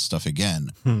hear that stuff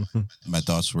again. My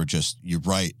thoughts were just, you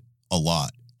write a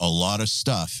lot of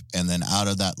stuff. And then out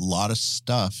of that lot of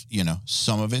stuff, you know,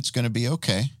 some of it's going to be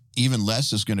okay. Even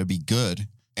less is going to be good.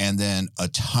 And then a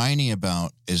tiny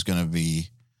amount is going to be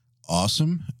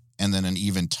awesome. and then an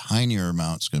even tinier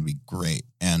amount is going to be great.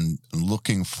 And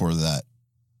looking for that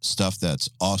stuff that's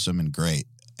awesome and great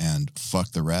and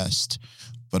fuck the rest.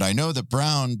 But I know that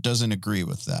Brown doesn't agree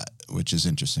with that, which is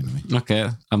interesting to me. Okay,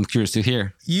 I'm curious to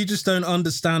hear. You just don't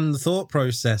understand the thought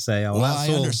process, AL. Well, I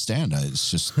understand.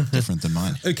 It's just different than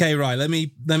mine. Okay, right. Let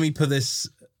me put this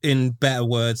in better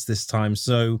words this time.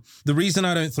 So the reason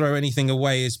I don't throw anything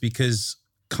away is because,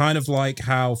 kind of like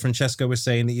how Francesco was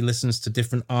saying that he listens to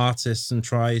different artists and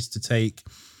tries to take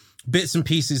bits and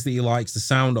pieces that he likes the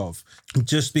sound of.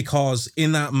 Just because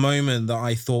in that moment that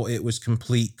I thought it was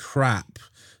complete crap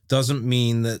doesn't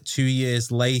mean that 2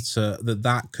 years later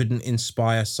that couldn't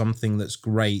inspire something that's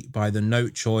great by the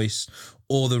note choice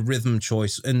or the rhythm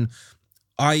choice. And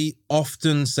I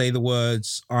often say the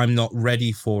words, I'm not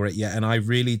ready for it yet. And I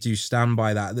really do stand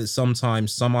by that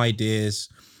sometimes some ideas,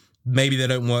 maybe they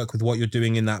don't work with what you're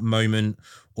doing in that moment,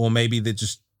 or maybe they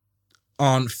just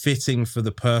aren't fitting for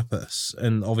the purpose.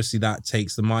 And obviously that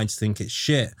takes the mind to think it's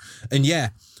shit. And yeah,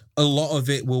 a lot of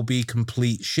it will be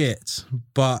complete shit.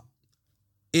 But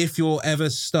if you're ever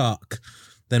stuck,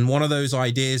 then one of those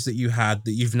ideas that you had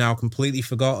that you've now completely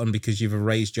forgotten because you've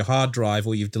erased your hard drive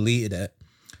or you've deleted it,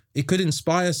 it could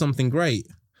inspire something great.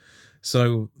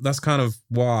 So that's kind of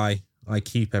why I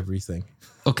keep everything.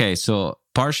 Okay, so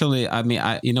partially, I mean,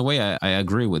 in a way, I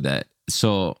agree with that.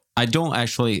 So I don't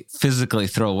actually physically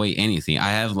throw away anything. I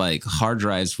have like hard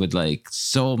drives with like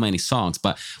so many songs.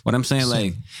 But what I'm saying,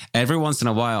 like every once in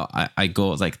a while, I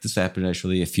go like, this happened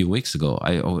actually a few weeks ago.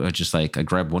 I just like, I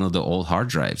grabbed one of the old hard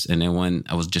drives, and then when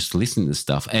I was just listening to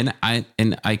stuff, and I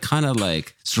kind of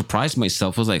like surprised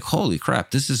myself. I was like, holy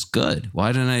crap, this is good.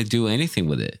 Why didn't I do anything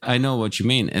with it? I know what you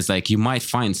mean. It's like you might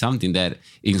find something that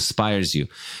inspires you,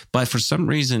 but for some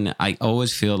reason, I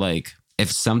always feel like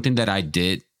if something that I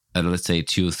did, let's say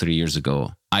 2 or 3 years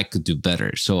ago, I could do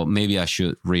better. So maybe I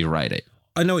should rewrite it.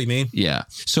 I know what you mean. Yeah.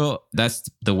 So that's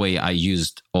the way I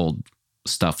used old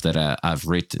stuff that I've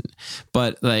written.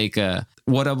 But like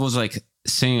what I was like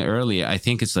saying earlier, I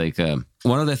think it's like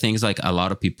one of the things like a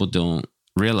lot of people don't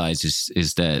realize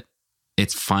is that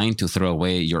it's fine to throw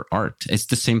away your art. It's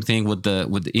the same thing with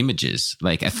the images.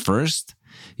 Like at first,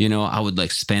 you know, I would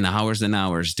like spend hours and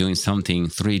hours doing something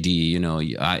 3D, you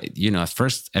know, at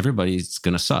first everybody's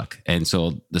going to suck. And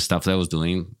so the stuff that I was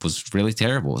doing was really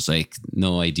terrible. It's like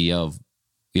no idea of,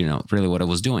 you know, really what I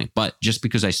was doing. But just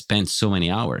because I spent so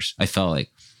many hours, I felt like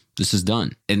this is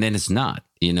done. And then it's not,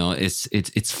 you know,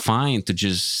 it's fine to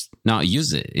just not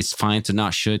use it. It's fine to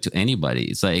not show it to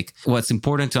anybody. It's like, what's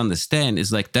important to understand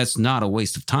is like, that's not a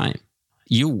waste of time.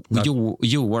 You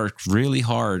work really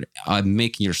hard on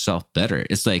making yourself better.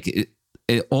 It's like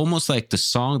it almost like the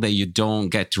song that you don't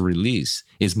get to release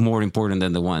is more important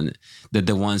than the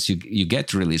ones you get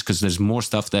to release, because there's more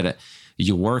stuff that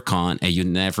you work on and you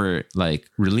never like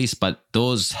release, but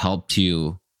those helped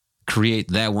you create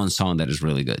that one song that is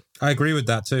really good. I agree with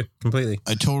that too, completely.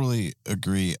 I totally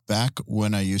agree. Back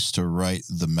when I used to write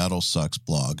the Metal Sucks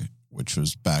blog, which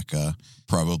was back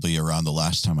probably around the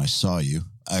last time I saw you,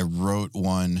 I wrote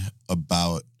one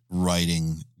about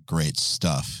writing great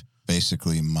stuff.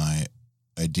 Basically, my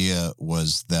idea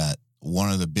was that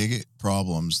one of the big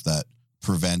problems that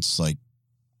prevents like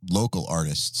local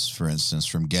artists, for instance,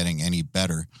 from getting any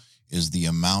better is the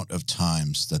amount of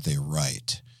times that they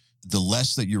write. The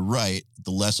less that you write,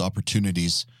 the less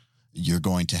opportunities you're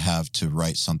going to have to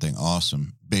write something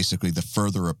awesome. Basically, the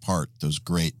further apart those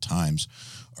great times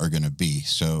are going to be.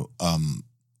 So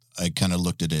I kind of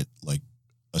looked at it like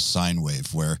a sine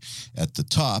wave, where at the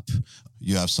top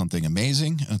you have something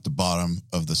amazing, and at the bottom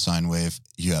of the sine wave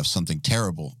you have something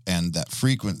terrible, and the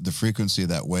frequency of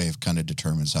that wave kind of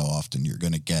determines how often you're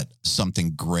going to get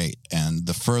something great. And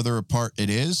the further apart it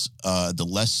is, the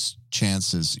less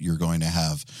chances you're going to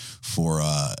have for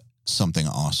something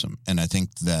awesome. And I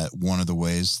think that one of the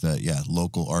ways that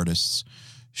local artists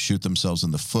shoot themselves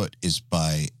in the foot is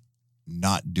by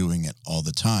not doing it all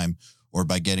the time, or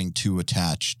by getting too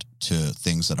attached to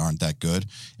things that aren't that good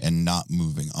and not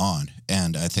moving on.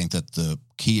 And I think that the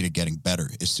key to getting better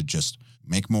is to just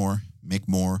make more, make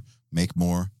more, make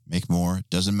more, make more.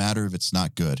 Doesn't matter if it's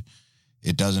not good.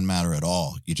 It doesn't matter at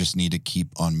all. You just need to keep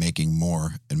on making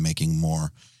more and making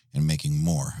more and making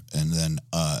more. And then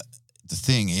the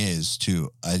thing is,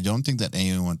 too, I don't think that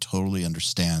anyone totally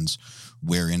understands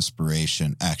where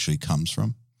inspiration actually comes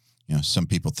from. You know, some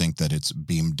people think that it's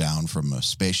beamed down from a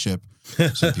spaceship.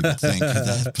 Some people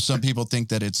think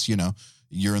that it's, you know,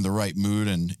 you're in the right mood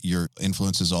and your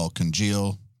influences all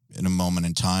congeal in a moment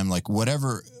in time. Like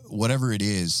whatever it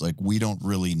is, like we don't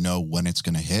really know when it's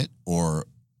going to hit or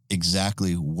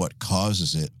exactly what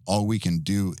causes it. All we can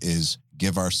do is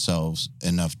give ourselves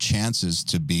enough chances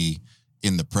to be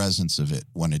in the presence of it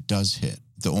when it does hit.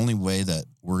 The only way that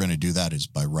we're going to do that is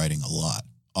by writing a lot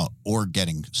or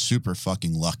getting super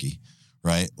fucking lucky,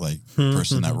 right? Like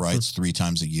person that writes 3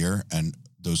 times a year and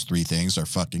those 3 things are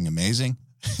fucking amazing.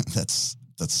 That's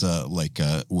like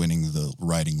winning the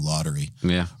writing lottery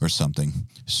or something.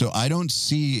 So I don't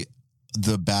see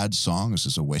the bad songs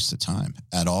as a waste of time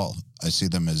at all. I see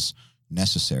them as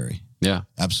necessary. Yeah.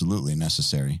 Absolutely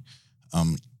necessary.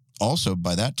 Also,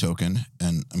 by that token,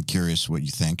 and I'm curious what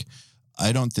you think,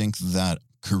 I don't think that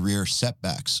career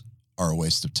setbacks are a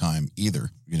waste of time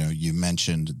either. You know, you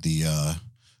mentioned the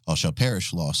All Shall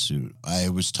Perish lawsuit. I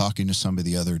was talking to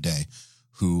somebody the other day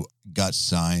who got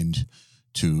signed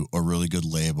to a really good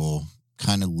label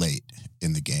kind of late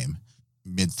in the game,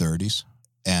 mid-30s,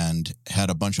 and had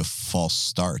a bunch of false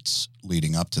starts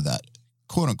leading up to that,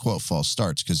 quote-unquote false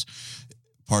starts, because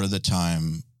part of the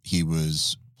time he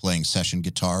was playing session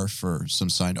guitar for some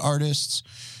signed artists,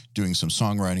 doing some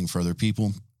songwriting for other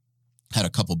people, had a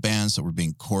couple bands that were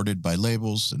being courted by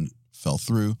labels and fell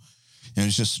through. And it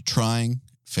was just trying,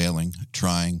 failing,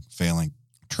 trying, failing,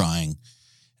 trying.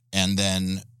 And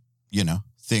then, you know,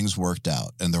 things worked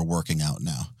out and they're working out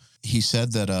now. He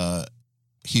said that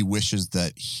he wishes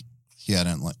that he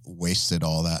hadn't wasted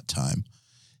all that time.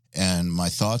 And my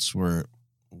thoughts were,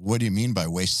 what do you mean by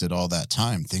wasted all that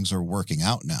time? Things are working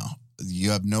out now.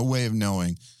 You have no way of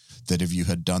knowing that if you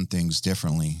had done things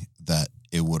differently, that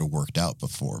it would have worked out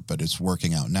before, but it's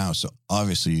working out now. So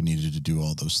obviously you needed to do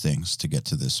all those things to get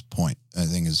to this point. I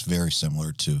think it's very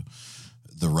similar to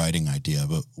the writing idea.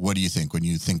 But what do you think when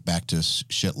you think back to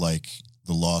shit like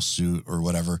the lawsuit or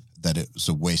whatever, that it was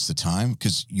a waste of time?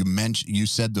 Because you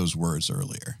said those words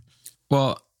earlier.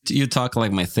 Well, you talk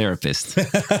like my therapist.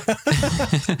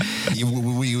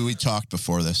 we talked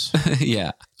before this.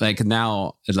 Yeah. Like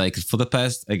now, like for the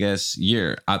past, I guess,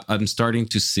 year, I'm starting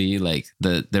to see like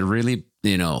the really,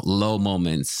 you know, low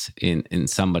moments in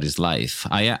somebody's life.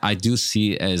 I do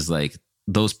see as like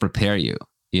those prepare you,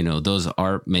 you know, those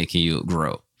are making you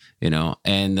grow, you know,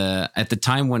 and at the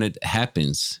time when it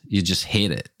happens, you just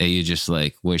hate it. And you just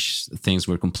like wish things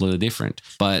were completely different.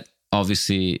 But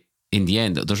obviously, in the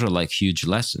end, those are like huge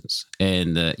lessons.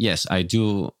 And yes, I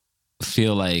do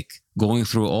feel like going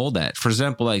through all that, for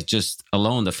example, like just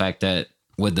alone the fact that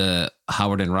with the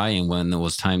Howard and Ryan, when it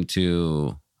was time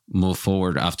to move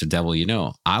forward after Devil, you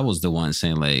know, I was the one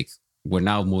saying like, we're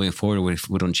now moving forward if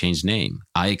we don't change name.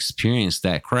 I experienced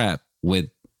that crap with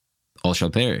All Shall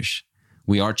Perish.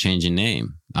 We are changing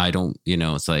name. I don't, you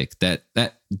know, it's like that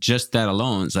just that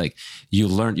alone, it's like you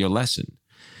learned your lesson.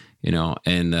 You know,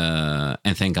 and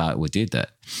thank God we did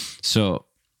that. So,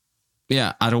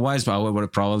 yeah, otherwise I would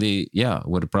have probably,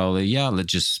 let's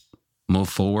just move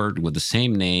forward with the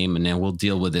same name and then we'll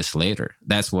deal with this later.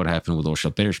 That's what happened with All Shall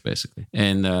Perish, basically.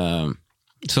 And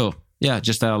so, yeah,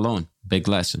 just that alone, big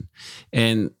lesson.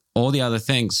 And all the other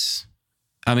things,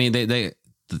 I mean, they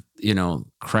you know,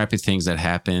 crappy things that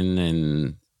happen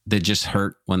and they just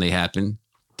hurt when they happen.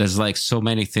 There's like so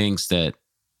many things that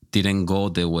didn't go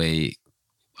the way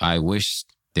I wish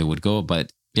they would go.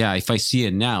 But yeah, if I see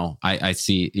it now, I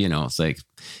see, you know, it's like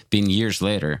being years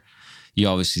later, you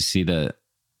obviously see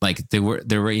like they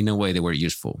were in a way they were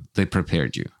useful. They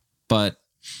prepared you. But,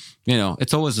 you know,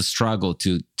 it's always a struggle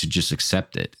to just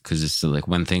accept it because it's like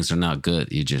when things are not good,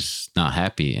 you're just not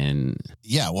happy. And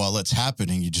yeah, while it's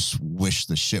happening, you just wish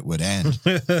the shit would end.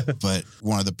 But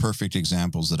one of the perfect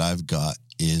examples that I've got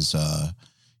is,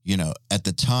 you know, at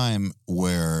the time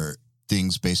where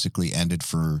things basically ended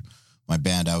for my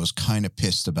band, I was kind of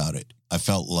pissed about it. I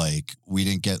felt like we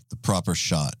didn't get the proper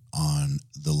shot on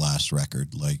the last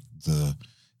record. Like it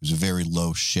was a very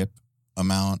low ship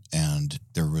amount and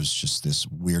there was just this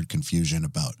weird confusion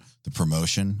about the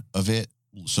promotion of it.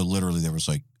 So literally there was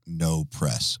like no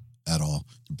press at all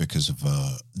because of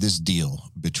this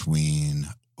deal between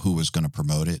who was going to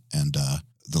promote it and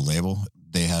the label.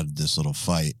 They had this little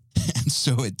fight. And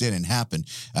so it didn't happen.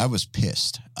 I was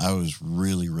pissed. I was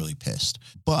really, really pissed.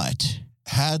 But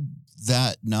had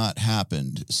that not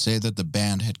happened, say that the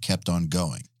band had kept on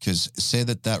going, because say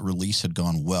that release had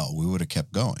gone well, we would have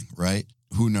kept going, right?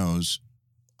 Who knows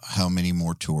how many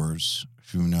more tours,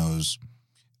 who knows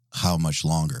how much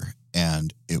longer.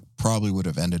 And it probably would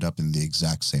have ended up in the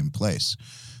exact same place,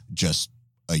 just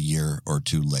a year or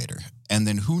two later. And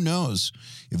then who knows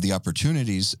if the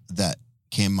opportunities that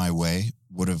came my way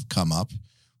would have come up,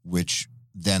 which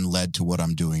then led to what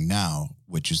I'm doing now,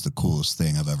 which is the coolest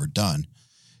thing I've ever done.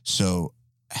 So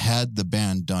had the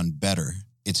band done better,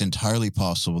 it's entirely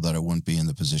possible that I wouldn't be in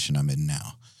the position I'm in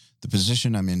now. The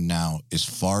position I'm in now is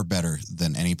far better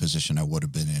than any position I would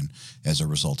have been in as a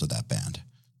result of that band.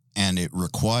 And it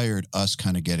required us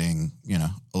kind of getting, a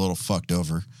little fucked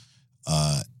over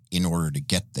in order to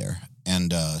get there.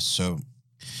 And so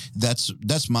that's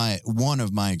one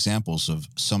of my examples of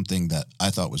something that I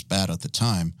thought was bad at the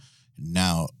time.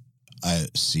 Now I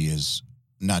see as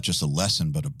not just a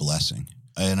lesson, but a blessing.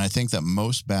 And I think that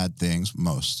most bad things,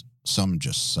 some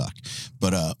just suck,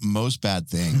 but most bad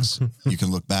things you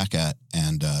can look back at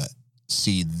and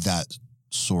see that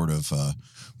sort of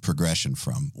progression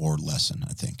from, or lesson,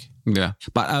 I think. Yeah.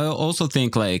 But I also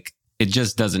think like it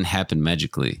just doesn't happen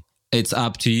magically. It's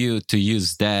up to you to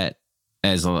use that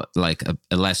as a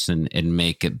lesson and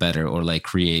make it better, or like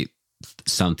create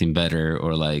something better,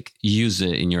 or like use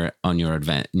it in your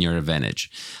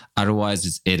advantage.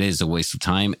 Otherwise it is a waste of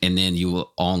time, and then you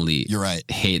will only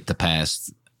hate the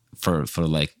past for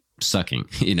like sucking,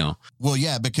 Well,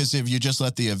 yeah, because if you just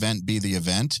let the event be the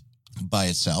event by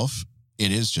itself,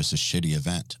 it is just a shitty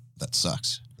event that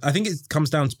sucks. I think it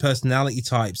comes down to personality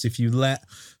types. If you let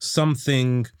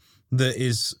something that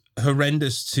is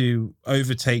horrendous to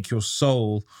overtake your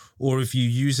soul, or if you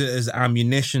use it as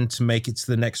ammunition to make it to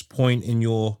the next point in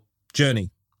your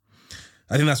journey,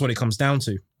 I think that's what it comes down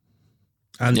to.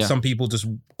 And some people just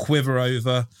quiver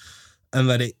over and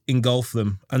let it engulf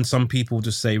them. And some people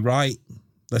just say, right,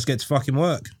 let's get to fucking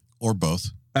work. Or both.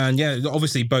 And yeah,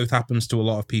 obviously both happens to a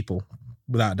lot of people,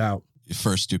 without doubt.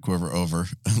 First you quiver over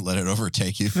and let it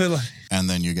overtake you. And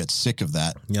then you get sick of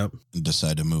that and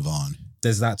decide to move on.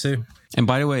 There's that too. And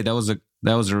by the way, that was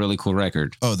a really cool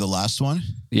record. Oh, the last one?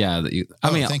 Yeah.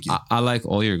 Thank you. I like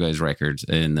all your guys' records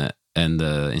and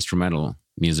the instrumental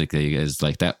music that you guys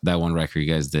like. That one record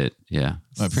you guys did. Yeah.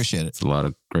 I appreciate it. It's a lot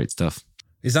of great stuff.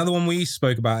 Is that the one we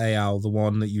spoke about, Al? The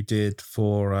one that you did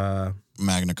for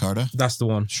Magna Carta? That's the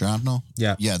one. Shrapnel?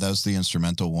 Yeah. Yeah, that was the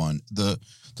instrumental one. The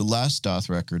last Doth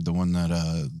record, the one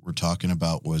that we're talking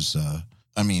about, was a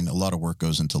lot of work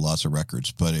goes into lots of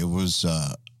records, but it was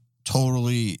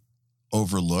totally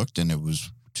overlooked, and it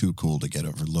was too cool to get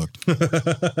overlooked. Did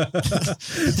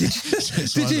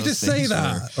you just say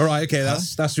that? All right, okay,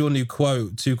 that's your new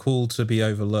quote. Too cool to be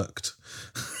overlooked.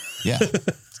 Yeah.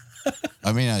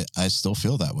 I still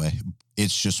feel that way.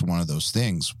 It's just one of those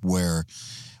things where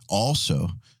also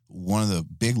one of the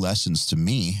big lessons to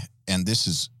me, and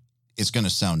it's going to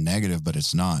sound negative, but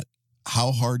it's not.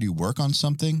 How hard you work on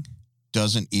something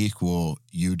doesn't equal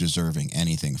you deserving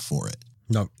anything for it.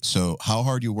 No. So how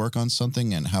hard you work on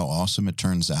something and how awesome it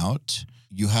turns out,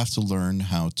 you have to learn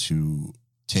how to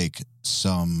take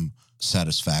some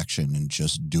satisfaction in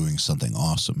just doing something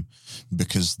awesome,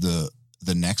 because the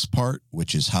next part,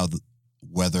 which is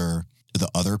whether the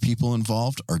other people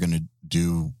involved are going to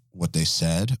do what they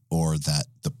said, or that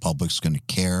the public's going to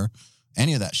care,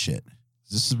 any of that shit.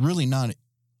 This is really not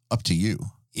up to you.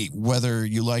 Whether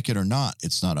you like it or not,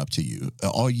 it's not up to you.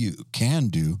 All you can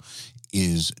do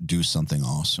is do something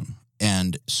awesome.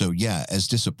 And so, yeah, as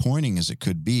disappointing as it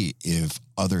could be if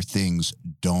other things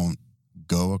don't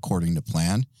go according to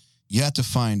plan, you have to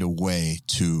find a way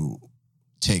to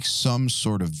take some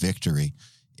sort of victory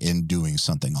in doing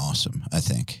something awesome, I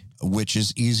think, which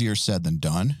is easier said than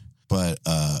done, but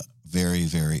a very,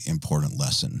 very important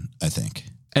lesson, I think.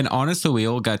 And honestly, we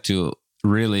all got to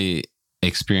really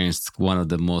experience one of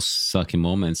the most sucky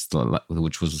moments,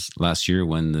 which was last year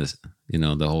when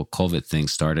the whole COVID thing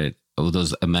started. It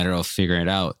was a matter of figuring it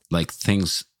out. Like,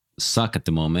 things suck at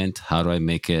the moment. How do I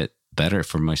make it better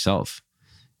for myself?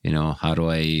 How do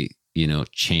I,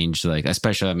 change, like,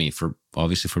 especially, for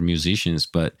musicians,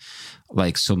 but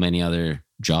like so many other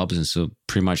jobs. And so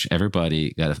pretty much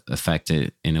everybody got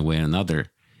affected in a way or another.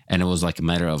 And it was like a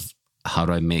matter of, how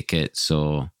do I make it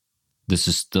so this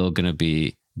is still going to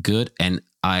be good? And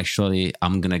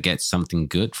I'm going to get something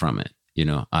good from it,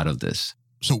 out of this.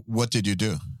 So what did you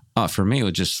do? For me, it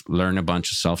was just learn a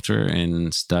bunch of software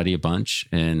and study a bunch.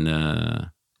 And,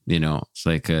 it's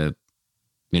like,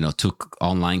 took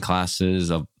online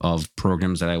classes of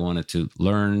programs that I wanted to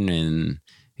learn. And,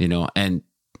 and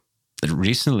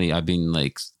recently I've been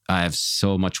like, I have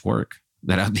so much work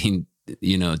that I've been,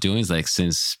 doing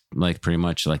since like pretty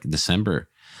much like December.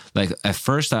 Like at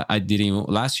first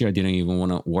last year I didn't even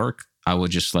want to work. I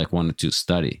would just like wanted to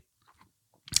study.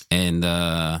 And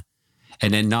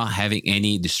then not having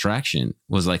any distraction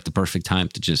was like the perfect time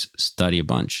to just study a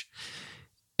bunch.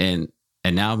 And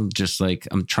now I'm just like,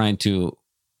 I'm trying to,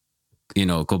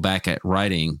 go back at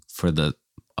writing for the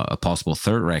possible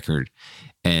third record.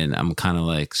 And I'm kind of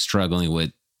like struggling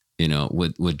with,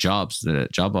 with job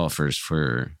offers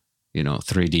for,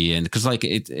 3D. And cause like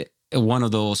one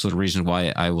of those sort of reasons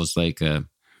why I was like,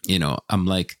 I'm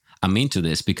like, I'm into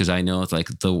this because I know it's like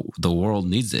the world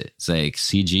needs it. It's like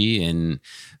CG and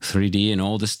 3D and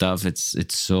all this stuff.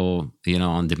 It's so,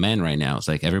 on demand right now. It's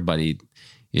like everybody,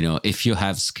 if you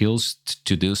have skills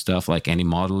to do stuff like any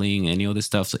modeling, any of this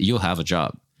stuff, you'll have a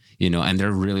job, and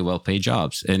they're really well paid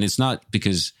jobs. And it's not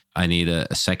because I need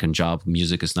a second job.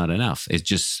 Music is not enough.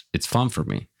 It's fun for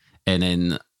me. And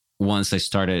then once I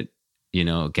started,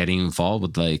 getting involved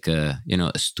with like, a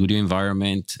studio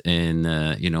environment and,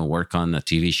 work on a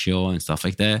TV show and stuff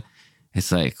like that.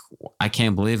 It's like, I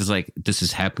can't believe it's like, this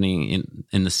is happening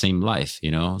in the same life,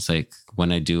 It's like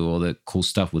when I do all the cool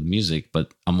stuff with music,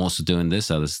 but I'm also doing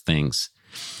this other things.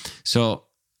 So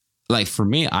like for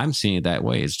me, I'm seeing it that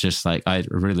way. It's just like, I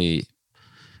really,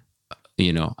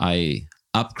 I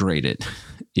upgraded,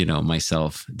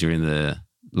 myself during the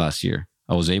last year.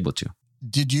 I was able to.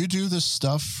 Did you do the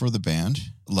stuff for the band?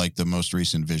 Like the most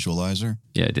recent visualizer?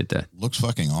 Yeah, I did that. Looks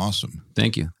fucking awesome.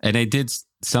 Thank you. And I did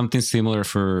something similar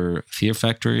for Fear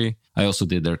Factory. I also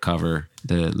did their cover,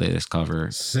 the latest cover.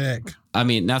 Sick. I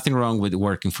mean, nothing wrong with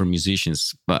working for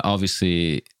musicians, but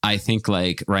obviously I think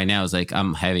like right now it's like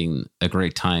I'm having a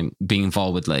great time being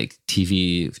involved with like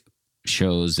TV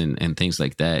shows and things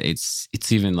like that. It's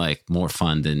even like more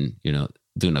fun than,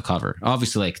 doing a cover.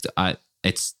 Obviously like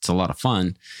it's a lot of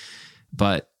fun.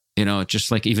 But,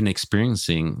 just like even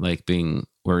experiencing, like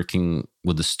working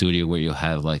with the studio where you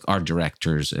have like art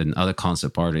directors and other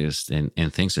concept artists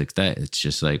and things like that. It's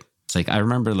just like, I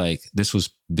remember like this was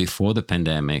before the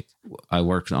pandemic. I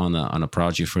worked on a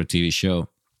project for a TV show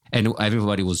and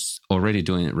everybody was already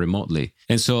doing it remotely.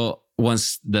 And so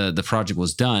once the project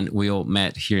was done, we all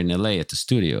met here in LA at the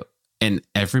studio and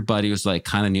everybody was like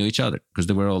kind of knew each other because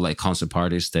they were all like concept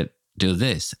artists that do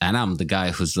this. And I'm the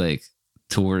guy who's like,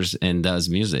 tours and does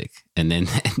music, and then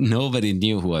nobody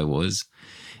knew who I was,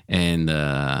 and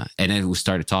then we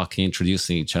started talking,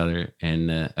 introducing each other,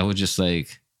 and I was just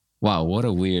like, wow, what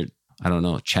a weird, I don't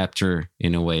know, chapter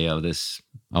in a way of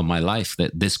my life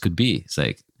that this could be. It's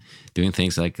like doing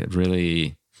things like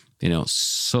really,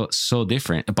 so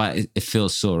different, but it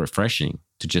feels so refreshing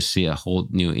to just see a whole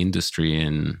new industry.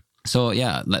 And so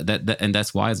yeah, that and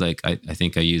that's why it's like I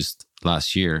think I used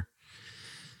last year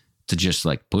to just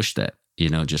like push that.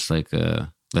 Just like,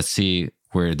 let's see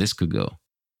where this could go.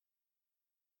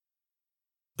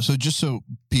 So just so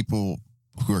people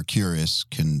who are curious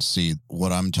can see,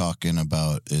 what I'm talking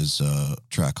about is a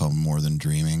track called More Than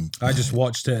Dreaming. I just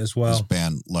watched it as well. This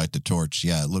band, Light the Torch.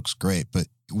 Yeah, it looks great. But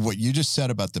what you just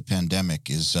said about the pandemic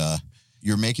is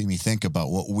you're making me think about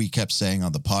what we kept saying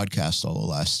on the podcast all the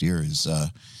last year is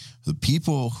the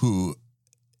people who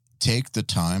take the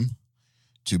time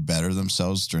to better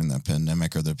themselves during the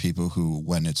pandemic are the people who,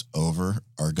 when it's over,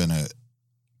 are going to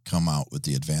come out with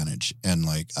the advantage. And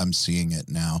like, I'm seeing it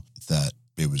now that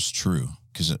it was true,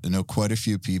 because I know quite a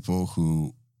few people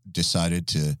who decided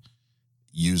to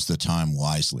use the time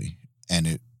wisely, and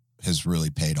it has really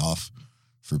paid off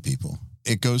for people.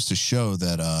 It goes to show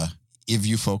that if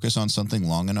you focus on something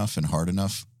long enough and hard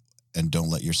enough and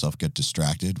don't let yourself get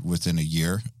distracted, within a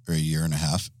year or a year and a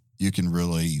half, you can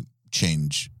really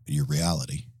change your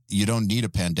reality. You don't need a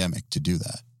pandemic to do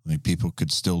that. I mean, people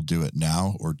could still do it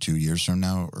now or 2 years from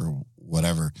now or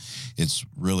whatever. It's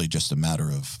really just a matter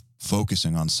of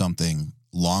focusing on something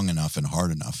long enough and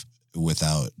hard enough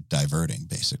without diverting,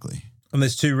 basically. And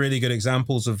there's two really good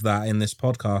examples of that in this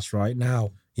podcast right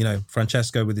now.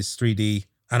 Francesco with his 3D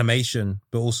animation,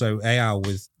 but also Eyal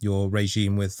with your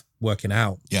regime with working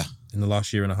out. Yeah. In the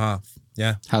last year and a half.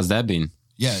 Yeah. How's that been?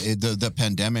 Yeah, the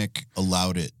pandemic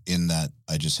allowed it in that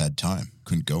I just had time,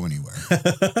 couldn't go anywhere,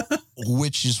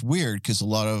 which is weird because a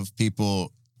lot of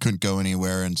people couldn't go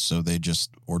anywhere, and so they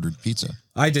just ordered pizza.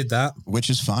 I did that. Which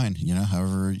is fine,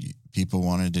 however people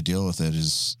wanted to deal with it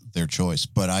is their choice.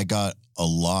 But I got a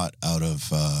lot out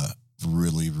of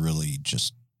really, really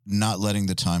just not letting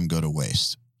the time go to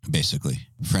waste, basically.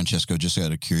 Francesco, just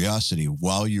out of curiosity,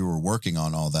 while you were working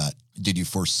on all that, did you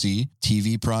foresee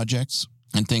TV projects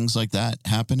and things like that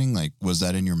happening? Like, was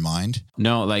that in your mind?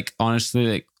 No, like, honestly,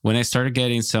 like when I started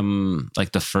getting some,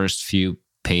 like the first few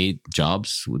paid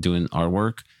jobs doing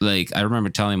artwork, like I remember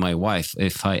telling my wife,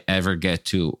 if I ever get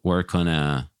to work on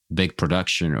a big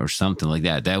production or something like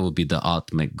that, that would be the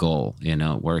ultimate goal,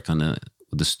 work on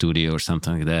the studio or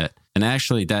something like that. And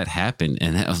actually that happened.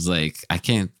 And I was like, I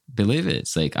can't believe it.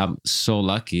 It's like, I'm so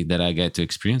lucky that I get to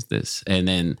experience this. And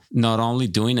then not only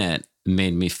doing it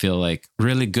made me feel like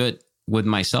really good with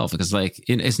myself, because like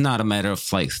it's not a matter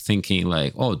of like thinking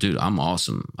like, oh dude, I'm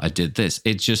awesome, I did this.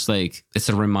 It's just like, it's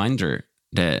a reminder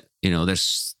that there's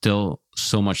still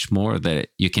so much more that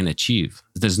you can achieve.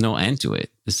 There's no end to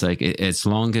it. It's like, as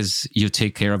long as you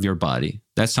take care of your body.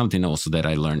 That's something also that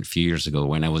I learned a few years ago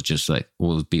when I was just like,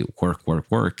 well, it would be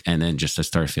work. And then just I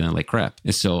started feeling like crap.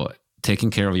 And so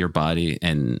taking care of your body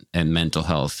and mental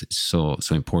health is so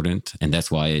important. And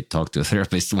that's why I talk to a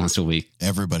therapist once a week.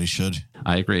 Everybody should.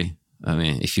 I agree. I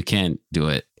mean, if you can't do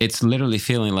it, it's literally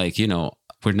feeling like,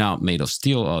 we're not made of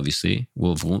steel, obviously.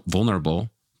 We're vulnerable,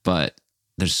 but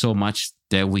there's so much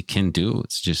that we can do.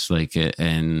 It's just like,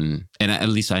 and at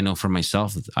least I know for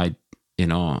myself, I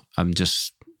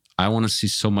want to see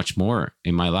so much more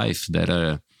in my life,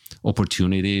 that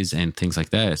opportunities and things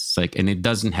like that. It's like, and it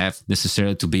doesn't have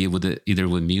necessarily to be either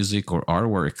with music or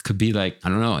artwork. It could be like, I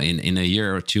don't know, in a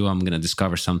year or two, I'm going to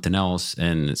discover something else,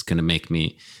 and it's going to make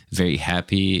me very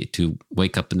happy to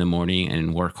wake up in the morning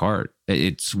and work hard.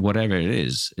 It's whatever it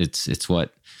is. It's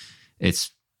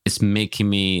making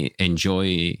me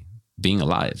enjoy being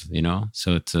alive,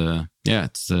 So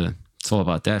it's all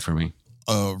about that for me.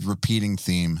 A repeating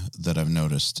theme that I've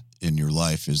noticed in your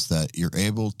life is that you're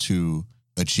able to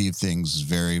achieve things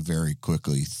very, very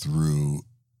quickly through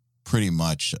pretty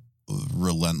much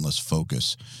relentless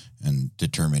focus and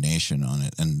determination on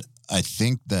it. And I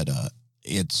think that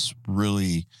it's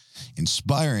really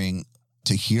inspiring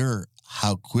to hear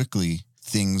how quickly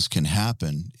things can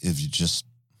happen if you just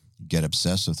get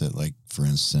obsessed with it. Like, for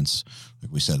instance,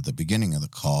 like we said at the beginning of the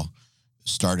call,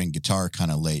 starting guitar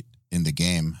kind of late in the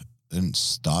game didn't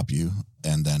stop you.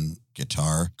 And then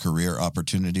guitar career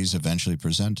opportunities eventually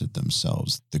presented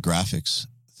themselves. The graphics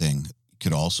thing, you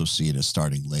could also see it as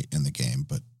starting late in the game,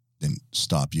 but didn't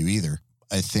stop you either.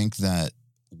 I think that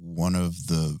one of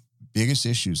the biggest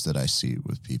issues that I see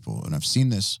with people, and I've seen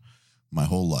this my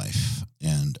whole life,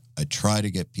 and I try to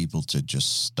get people to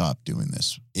just stop doing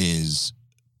this, is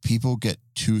people get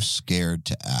too scared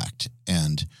to act.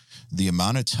 And the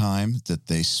amount of time that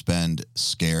they spend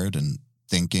scared and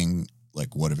thinking,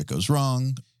 like, what if it goes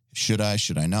wrong? Should I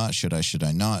not? Should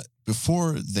I not?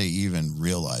 Before they even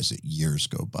realize it, years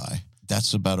go by.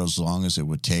 That's about as long as it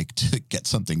would take to get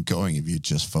something going if you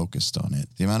just focused on it.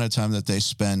 The amount of time that they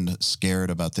spend scared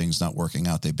about things not working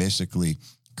out, they basically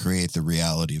create the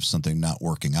reality of something not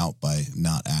working out by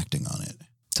not acting on it.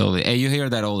 Totally. And you hear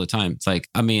that all the time. It's like,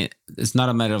 I mean, it's not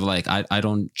a matter of like, I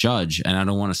don't judge, and I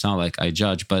don't want to sound like I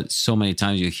judge, but so many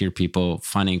times you hear people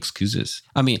finding excuses.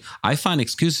 I mean, I find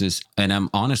excuses, and I'm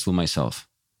honest with myself.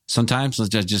 Sometimes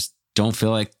I just don't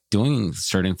feel like doing a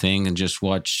certain thing and just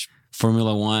watch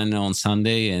Formula One on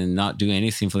Sunday and not do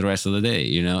anything for the rest of the day.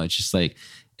 It's just like,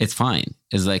 it's fine.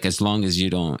 It's like, as long as you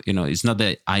don't, it's not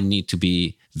that I need to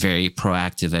be very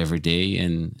proactive every day,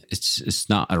 and it's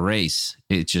not a race.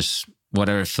 It's just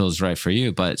whatever feels right for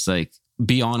you. But it's like,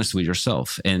 be honest with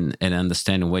yourself and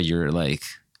understand where you're like,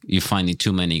 you're finding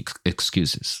too many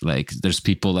excuses. Like, there's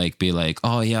people like be like,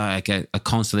 oh yeah, I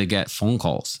constantly get phone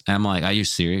calls. And I'm like, are you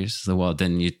serious? So, well,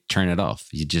 then you turn it off.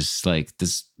 You just like,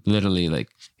 this literally like,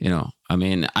 I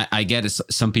mean, I get it.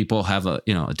 Some people have a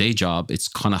day job. It's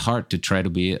kind of hard to try to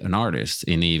be an artist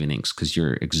in the evenings because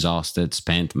you're exhausted,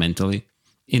 spent mentally.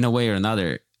 In a way or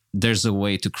another, there's a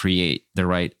way to create the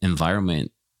right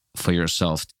environment for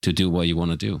yourself to do what you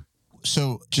want to do.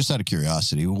 So just out of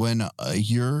curiosity, when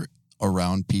you're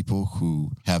around people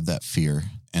who have that fear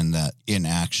and that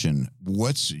inaction,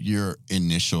 what's your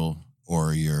initial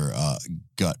or your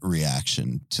gut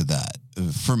reaction to that?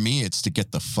 For me, it's to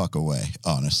get the fuck away,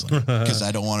 honestly, because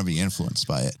I don't want to be influenced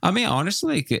by it. I mean,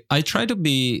 honestly, I try to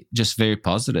be just very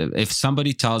positive. If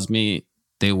somebody tells me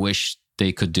they wish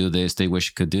they could do this, they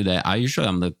wish could do that,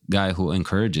 I'm the guy who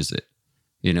encourages it,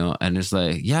 and it's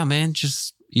like, yeah, man,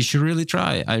 you should really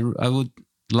try. I would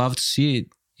love to see it.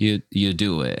 You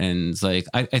do it. And it's like,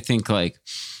 I think like,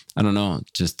 I don't know,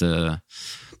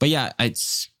 but yeah,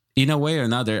 it's in a way or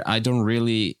another, I don't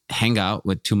really hang out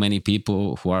with too many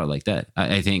people who are like that.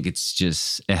 I think it's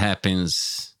just, it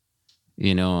happens,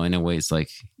 in a way. It's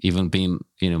like, even being,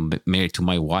 married to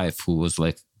my wife, who was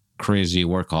like crazy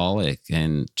workaholic,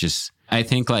 and just, I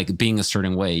think like being a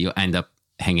certain way, you end up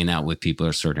hanging out with people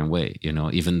a certain way,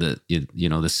 even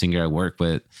the singer I work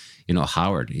with,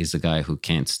 Howard, he's the guy who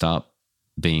can't stop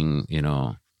being,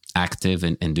 active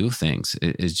and do things.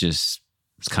 It's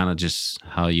kind of just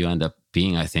how you end up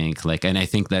being, I think. Like, and I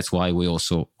think that's why we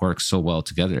also work so well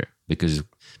together because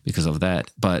of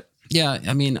that. But yeah,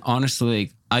 I mean,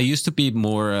 honestly, I used to be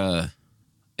more,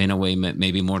 in a way,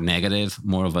 maybe more negative,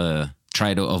 more of a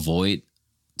try to avoid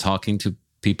talking to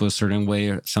people a certain way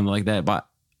or something like that. But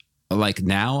like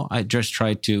now, I just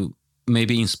try to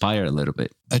maybe inspire a little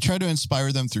bit. I try to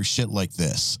inspire them through shit like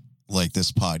this. like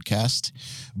this podcast,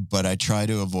 but I try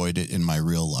to avoid it in my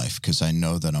real life because I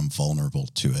know that I'm vulnerable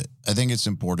to it. I think it's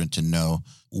important to know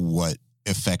what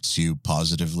affects you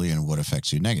positively and what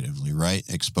affects you negatively, right?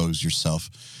 Expose yourself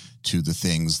to the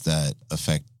things that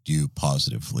affect you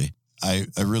positively. I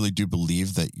really do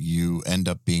believe that you end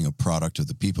up being a product of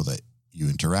the people that you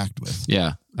interact with.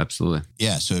 Yeah, absolutely.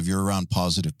 Yeah. So if you're around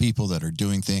positive people that are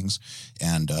doing things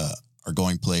and are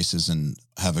going places and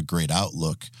have a great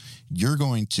outlook, you're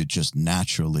going to just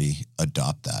naturally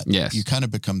adopt that. Yes. You kind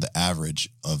of become the average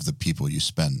of the people you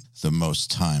spend the most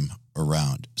time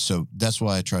around. So that's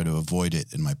why I try to avoid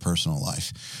it in my personal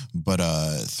life. But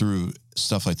through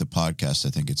stuff like the podcast, I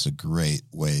think it's a great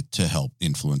way to help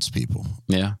influence people.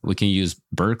 Yeah, we can use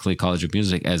Berklee College of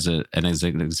Music as an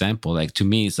example. Like, to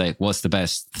me, it's like, what's the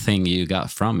best thing you got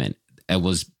from it? It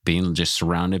was being just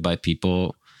surrounded by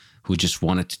people who just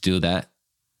wanted to do that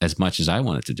as much as I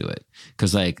wanted to do it.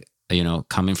 Because, like, you know,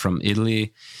 coming from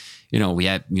Italy, you know, we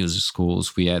had music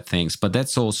schools, we had things, but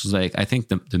that's also like, I think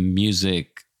the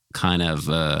music kind of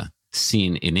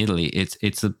scene in Italy,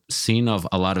 it's a scene of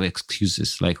a lot of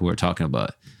excuses, like we were talking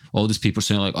about. All these people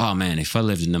saying like, oh man, if I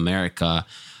lived in America,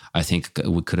 I think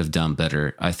we could have done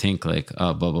better. I think like,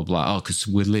 blah, blah, blah. Oh, because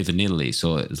we live in Italy,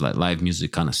 so it's like live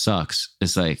music kind of sucks.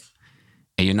 It's like,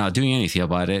 and you're not doing anything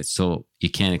about it, so you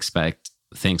can't expect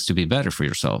things to be better for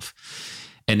yourself.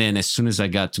 And then as soon as I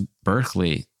got to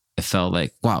Berklee, it felt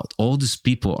like, wow, all these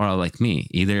people are like me,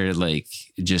 either like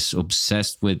just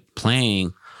obsessed with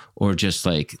playing or just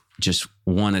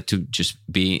wanted to just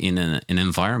be in an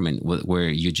environment where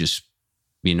you just,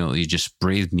 you know, you just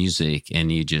breathe music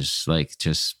and you just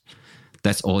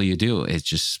that's all you do. It's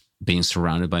just being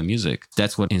surrounded by music.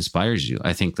 That's what inspires you.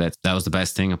 I think that was the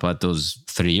best thing about those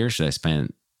 3 years that I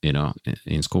spent, you know,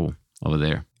 in school over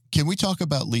there. Can we talk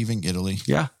about leaving Italy?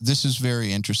 Yeah. This is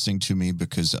very interesting to me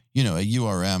because, you know, at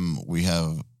URM, we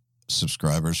have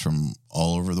subscribers from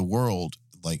all over the world,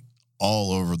 like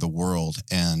all over the world.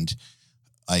 And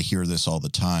I hear this all the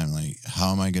time, like,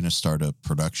 how am I going to start a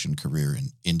production career in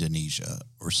Indonesia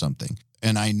or something?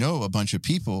 And I know a bunch of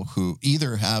people who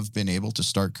either have been able to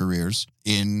start careers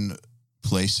in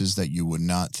places that you would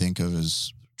not think of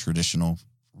as traditional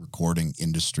recording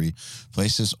industry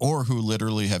places, or who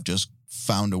literally have just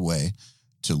found a way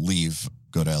to leave,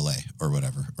 go to LA or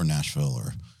whatever, or Nashville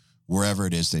or wherever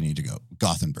it is they need to go.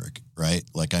 Gothenburg, right?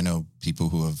 Like, I know people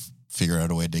who have figured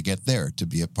out a way to get there, to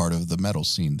be a part of the metal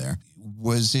scene there.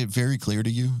 Was it very clear to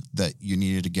you that you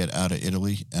needed to get out of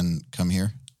Italy and come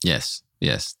here? Yes.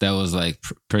 That was like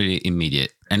pretty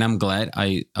immediate. And I'm glad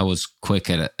I was quick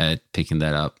at picking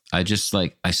that up. I just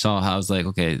like, I saw how I was like,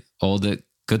 okay, all the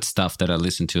good stuff that I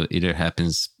listen to either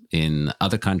happens in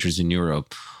other countries in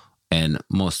Europe, and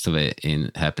most of it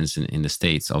happens in the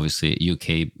States. Obviously,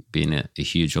 UK being a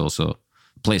huge also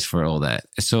place for all that.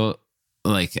 So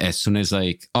like, as soon as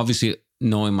like, obviously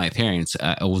knowing my parents,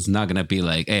 I was not going to be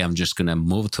like, hey, I'm just going to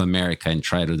move to America and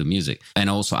try to do the music.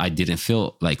 And also I didn't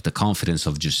feel like the confidence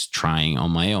of just trying on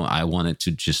my own. I wanted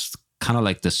to just kind of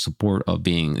like the support of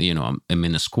being, you know, I'm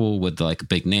in a school with like a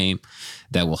big name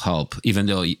that will help, even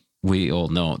though we all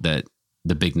know that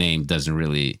the big name doesn't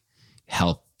really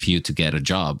help you to get a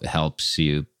job. It helps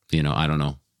you, you know, I don't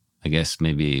know, I guess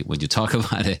maybe when you talk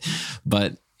about it,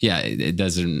 but yeah, it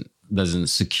doesn't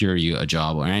secure you a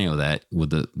job or any of that with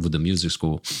the music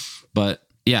school. But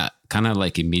yeah, kind of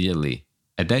like immediately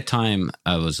at that time,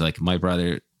 I was like, my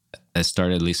brother has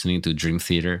started listening to Dream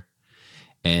Theater,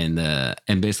 and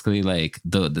basically like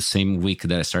the same week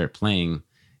that I started playing,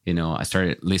 you know, I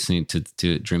started listening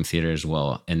to Dream Theater as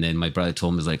well. And then my brother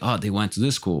told me, like, oh, they went to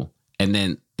this school. And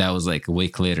then that was like a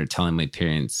week later, telling my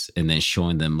parents and then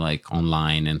showing them like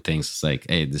online and things. It's like,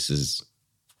 hey, this is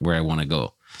where I want to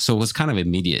go. So it was kind of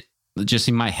immediate. Just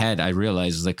in my head, I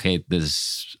realized like, hey,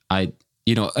 and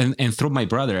through my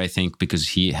brother, I think, because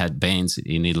he had bands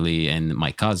in Italy, and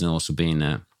my cousin also being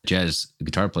a jazz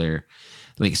guitar player,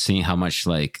 like seeing how much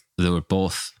like they were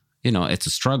both, you know, it's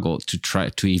a struggle to try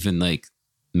to even like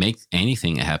make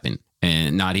anything happen,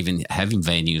 and not even having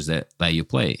venues that you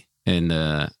play. And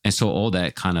so all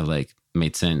that kind of like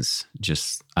made sense.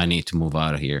 Just, I need to move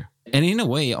out of here. And in a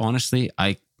way, honestly,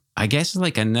 I guess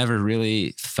like I never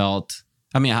really felt,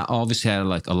 I mean, I obviously had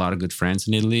like a lot of good friends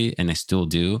in Italy, and I still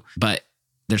do, but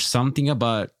there's something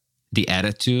about the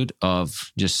attitude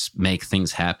of just make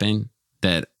things happen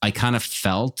that I kind of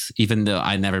felt, even though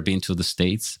I'd never been to the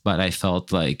States, but I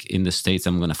felt like in the States,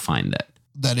 I'm going to find that.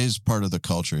 That is part of the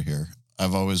culture here.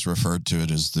 I've always referred to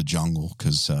it as the jungle,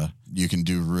 because you can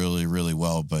do really, really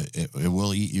well, but it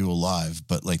will eat you alive.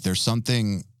 But like, there's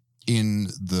something in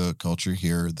the culture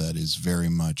here that is very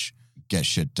much get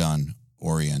shit done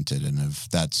oriented. And if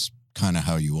that's kind of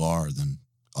how you are, then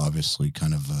obviously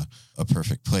kind of a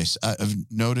perfect place. I've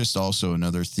noticed also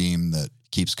another theme that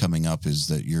keeps coming up is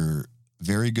that you're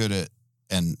very good at,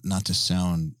 and not to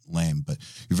sound lame, but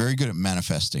you're very good at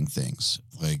manifesting things,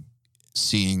 like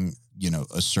seeing,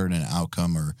 a certain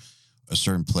outcome or a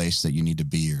certain place that you need to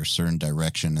be or a certain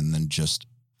direction, and then just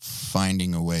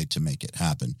finding a way to make it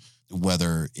happen,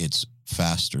 whether it's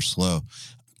fast or slow.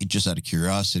 Just out of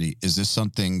curiosity, is this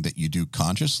something that you do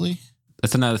consciously?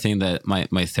 That's another thing that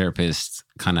my therapist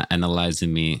kind of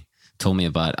analyzing me told me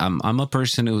about. I'm a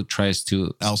person who tries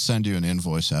to... I'll send you an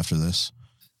invoice after this.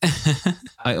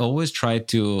 I always try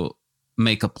to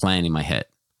make a plan in my head.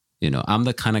 I'm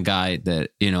the kind of guy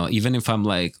that, even if I'm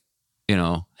like,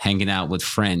 hanging out with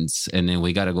friends and then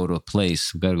we got to go to a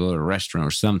place, we got to go to a restaurant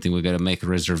or something, we got to make a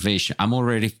reservation. I'm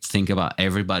already thinking about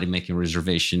everybody making a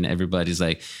reservation. Everybody's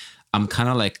like, I'm kind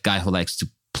of like a guy who likes to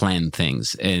plan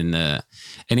things. And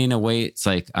in a way, it's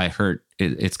like I heard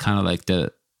it's kind of like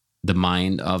the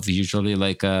mind of usually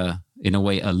like in a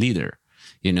way, a leader,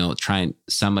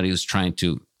 somebody who's trying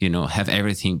to, have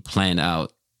everything planned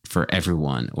out for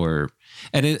everyone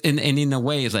and in a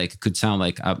way, it's like, it could sound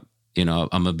like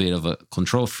I'm a bit of a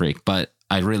control freak, but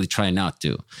I really try not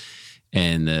to.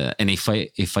 And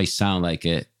if I sound like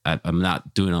it, I'm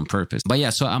not doing it on purpose. But yeah,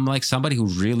 so I'm like somebody who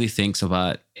really thinks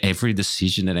about every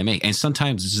decision that I make. And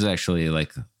sometimes this is actually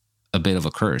like a bit of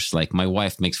a curse. Like my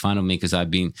wife makes fun of me because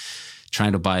I've been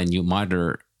trying to buy a new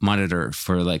monitor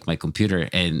for like my computer,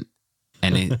 and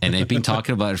I've been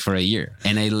talking about it for a year.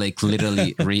 And I like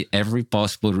literally read every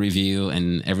possible review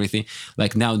and everything.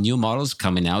 Like now new models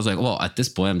coming out. I was like, well, at this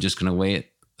point, I'm just going to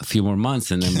wait a few more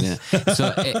months. And then,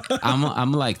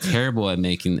 I'm like terrible at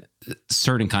making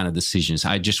certain kind of decisions.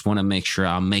 I just want to make sure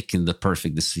I'm making the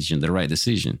perfect decision, the right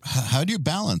decision. How do you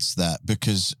balance that?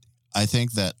 Because I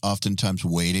think that oftentimes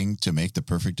waiting to make the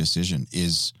perfect decision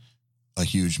is a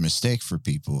huge mistake for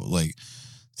people.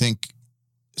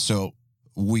 So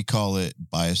we call it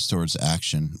bias towards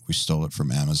action. We stole it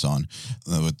from Amazon,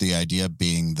 with the idea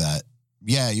being that,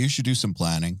 yeah, you should do some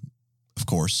planning, of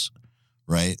course,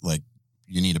 right? Like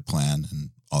you need a plan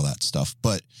and all that stuff.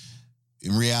 But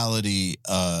in reality,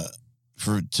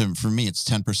 for me, it's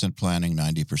 10% planning,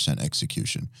 90%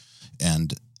 execution.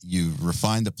 And you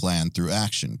refine the plan through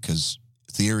action, because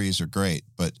theories are great,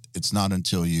 but it's not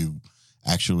until you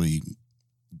actually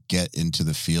get into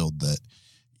the field that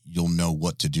you'll know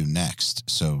what to do next.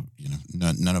 So,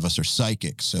 none of us are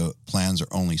psychic, so plans are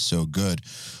only so good.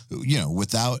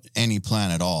 Without any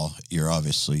plan at all, you're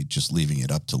obviously just leaving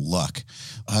it up to luck.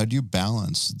 How do you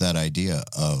balance that idea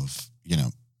of,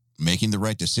 making the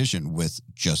right decision with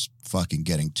just fucking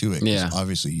getting to it? Yeah.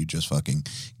 Obviously, you just fucking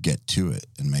get to it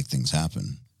and make things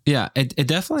happen. Yeah, it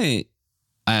definitely...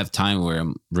 I have time where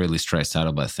I'm really stressed out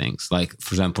about things. Like,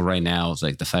 for example, right now, it's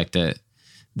like the fact that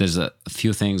there's a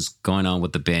few things going on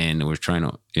with the band. We're trying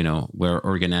to, we're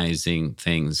organizing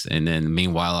things. And then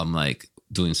meanwhile, I'm like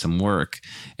doing some work.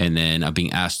 And then I'm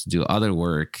being asked to do other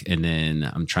work. And then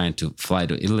I'm trying to fly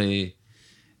to Italy.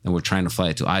 And we're trying to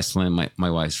fly to Iceland. My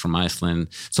wife's from Iceland.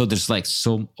 So there's like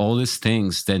all these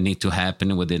things that need to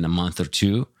happen within a month or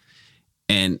two.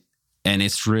 And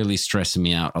it's really stressing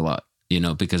me out a lot,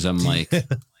 because I'm like,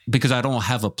 because I don't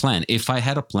have a plan. If I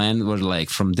had a plan where like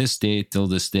from this day till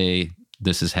this day,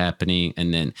 this is happening.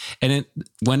 And then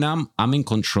when I'm in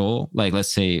control, like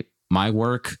let's say my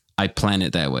work, I plan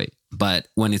it that way. But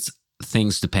when it's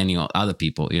things depending on other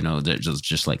people, they're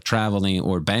just like traveling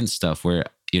or band stuff where,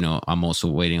 I'm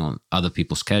also waiting on other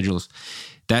people's schedules.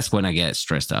 That's when I get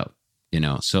stressed out,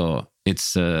 so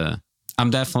it's, I'm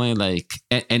definitely like,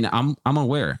 and I'm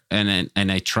aware, and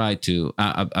I try to.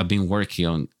 I've been working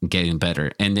on getting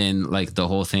better, and then like the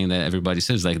whole thing that everybody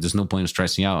says, like, there's no point in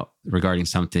stressing out regarding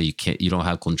something you don't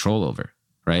have control over,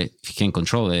 right? If you can't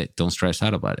control it, don't stress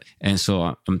out about it. And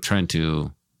so I'm trying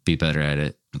to be better at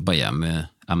it. But yeah,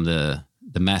 I'm the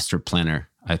master planner.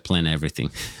 I plan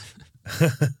everything.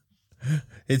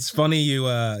 It's funny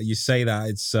you say that.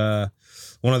 It's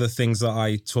one of the things that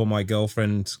I taught my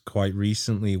girlfriend quite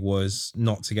recently was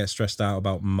not to get stressed out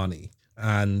about money.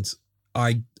 And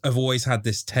I've always had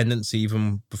this tendency,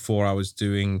 even before I was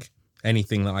doing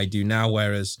anything that I do now,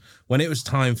 whereas when it was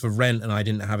time for rent and I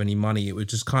didn't have any money, it would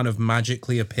just kind of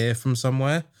magically appear from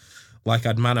somewhere. Like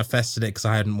I'd manifested it because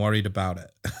I hadn't worried about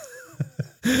it.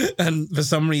 And for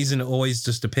some reason, it always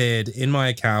just appeared in my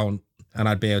account and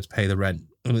I'd be able to pay the rent.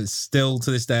 And it's still to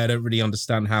this day, I don't really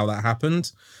understand how that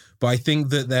happened. But I think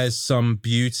that there's some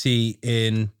beauty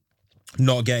in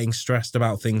not getting stressed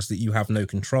about things that you have no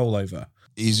control over.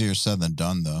 Easier said than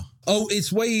done, though. Oh,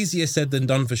 it's way easier said than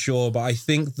done for sure. But I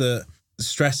think that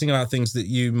stressing about things that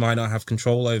you might not have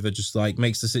control over just like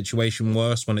makes the situation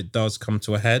worse when it does come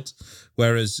to a head,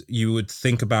 whereas you would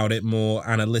think about it more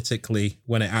analytically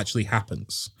when it actually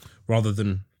happens rather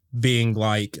than being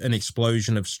like an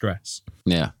explosion of stress.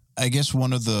 Yeah. I guess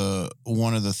one of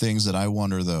the things that I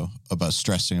wonder though about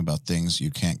stressing about things you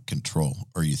can't control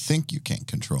or you think you can't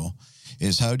control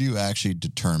is how do you actually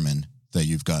determine that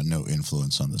you've got no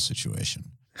influence on the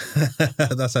situation?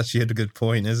 That's actually a good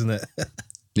point, isn't it?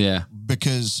 Yeah.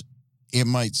 Because it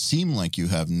might seem like you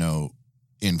have no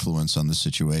influence on the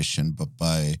situation, but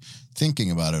by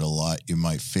thinking about it a lot, you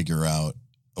might figure out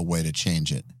a way to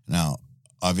change it. Now,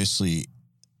 obviously,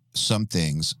 some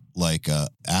things like an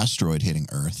asteroid hitting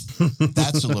Earth,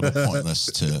 that's a little pointless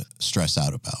to stress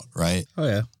out about, right? Oh,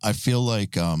 yeah. I feel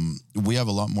like we have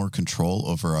a lot more control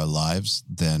over our lives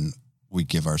than we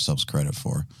give ourselves credit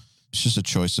for. It's just a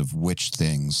choice of which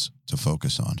things to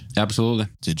focus on. Absolutely.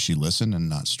 Did she listen and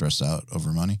not stress out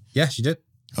over money? Yeah, she did.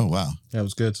 Oh, wow. Yeah, it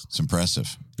was good. It's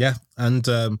impressive. Yeah. And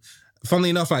funnily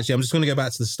enough, actually, I'm just going to go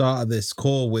back to the start of this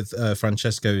call with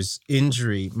Francesco's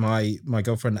injury. My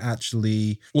girlfriend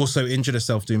actually also injured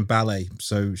herself doing ballet.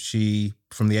 So she,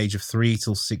 from the age of 3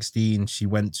 till 16, she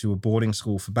went to a boarding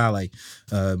school for ballet,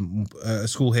 a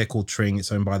school here called Tring.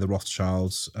 It's owned by the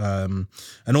Rothschilds, and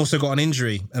also got an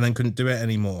injury and then couldn't do it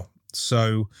anymore.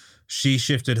 So she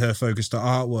shifted her focus to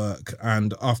artwork.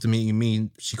 And after meeting me,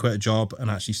 she quit a job and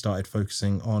actually started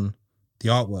focusing on the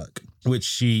artwork, which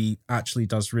she actually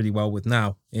does really well with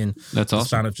now in That's the awesome.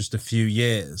 span of just a few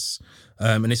years.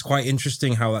 And it's quite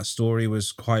interesting how that story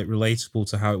was quite relatable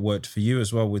to how it worked for you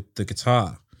as well with the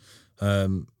guitar.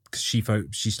 Because she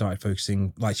started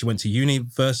focusing, like she went to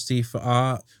university for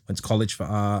art, went to college for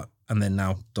art, and then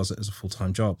now does it as a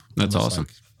full-time job. That's Almost awesome.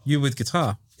 like you with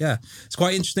guitar. Yeah. It's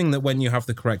quite interesting that when you have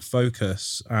the correct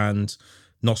focus and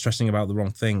not stressing about the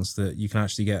wrong things, that you can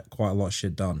actually get quite a lot of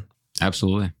shit done.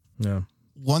 Absolutely. Yeah.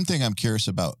 One thing I'm curious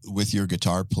about with your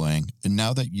guitar playing, and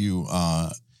now that you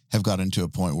have gotten to a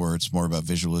point where it's more about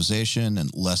visualization and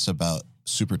less about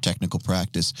super technical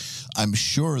practice, I'm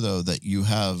sure, though, that you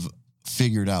have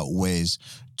figured out ways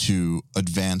to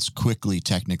advance quickly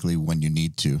technically when you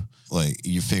need to. Like,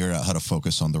 you figured out how to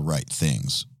focus on the right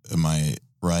things. Am I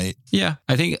right? Yeah.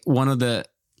 I think one of the,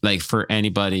 like for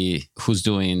anybody who's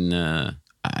doing,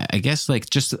 I guess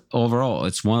like just overall,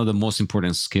 it's one of the most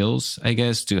important skills, I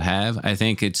guess, to have. I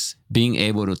think it's being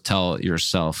able to tell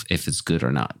yourself if it's good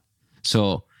or not.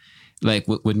 So like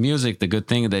with music, the good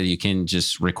thing that you can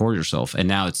just record yourself, and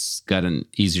now it's gotten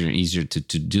easier and easier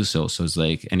to do so. So it's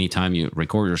like anytime you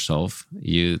record yourself,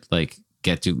 you like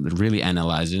get to really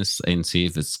analyze it and see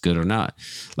if it's good or not.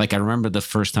 Like I remember the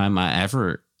first time I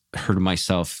ever heard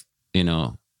myself,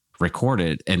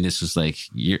 recorded, and this was like,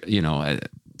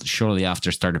 shortly after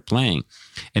I started playing.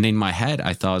 And in my head,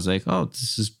 I thought, I was like, oh,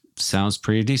 sounds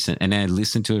pretty decent. And then I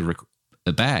listened to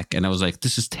it back and I was like,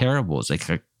 this is terrible. It's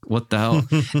like what the hell?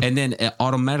 And then it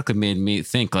automatically made me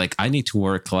think like, I need to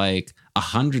work like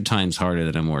 100 times harder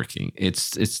than I'm working.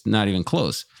 It's not even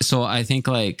close. So I think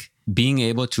like being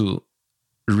able to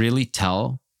really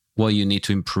tell what you need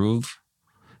to improve,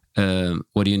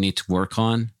 what do you need to work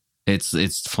on,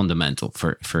 it's fundamental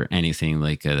for anything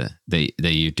like that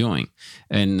you're doing.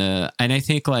 And I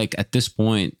think like at this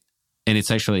point, and it's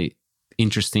actually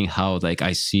interesting how like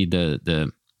I see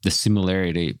the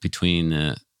similarity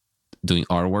between doing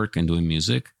artwork and doing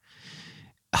music,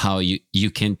 how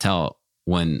you can tell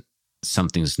when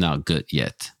something's not good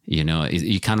yet.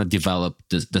 You kind of develop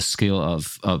the skill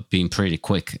of being pretty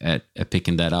quick at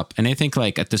picking that up. And I think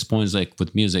like at this point, it's like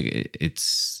with music,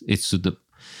 it's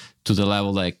to the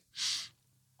level like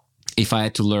if I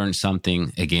had to learn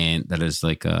something again that is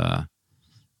like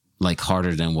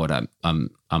harder than what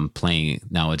I'm playing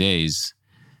nowadays,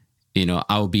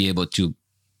 I'll be able to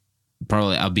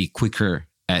I'll be quicker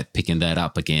at picking that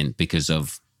up again because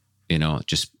of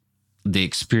just the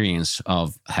experience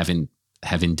of having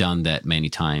done that many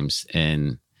times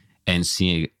and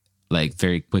seeing like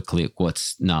very quickly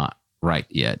what's not right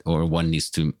yet or what needs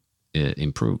to be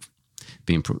improved.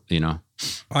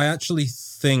 I actually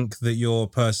think that your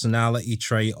personality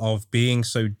trait of being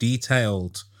so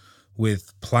detailed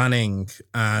with planning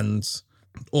and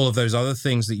all of those other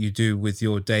things that you do with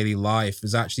your daily life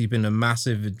has actually been a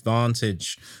massive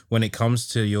advantage when it comes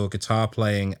to your guitar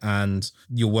playing and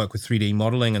your work with 3D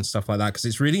modeling and stuff like that, because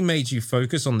it's really made you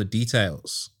focus on the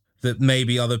details that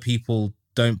maybe other people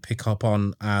don't pick up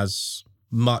on as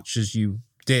much as you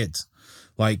did.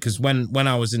 Like, because when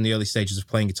I was in the early stages of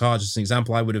playing guitar, just an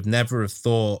example, I would have never have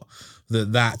thought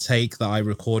that take that I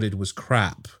recorded was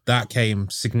crap. That came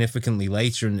significantly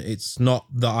later, and it's not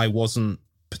that I wasn't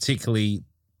particularly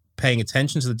paying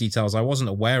attention to the details. I wasn't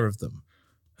aware of them.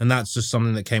 And that's just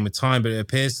something that came with time. But it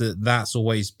appears that that's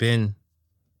always been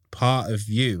part of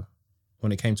you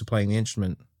when it came to playing the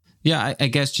instrument. Yeah, I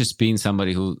guess just being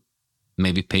somebody who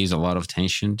maybe pays a lot of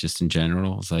attention just in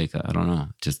general. It's like, I don't know,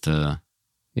 just,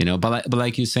 but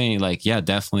like you're saying, like, yeah,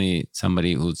 definitely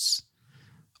somebody who's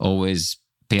always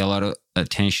pay a lot of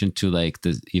attention to like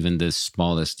even the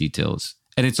smallest details.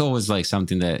 And it's always like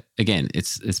something that, again,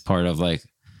 it's part of like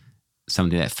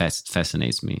something that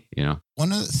fascinates me,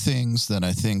 One of the things that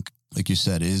I think, like you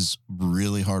said, is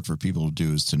really hard for people to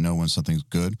do is to know when something's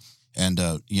good. And,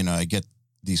 I get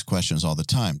these questions all the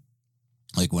time.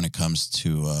 Like when it comes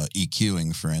to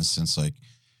EQing, for instance, like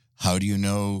how do you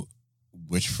know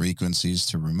which frequencies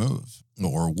to remove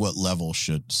or what level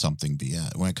should something be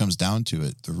at? When it comes down to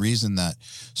it, the reason that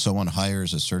someone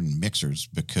hires a certain mixer is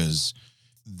because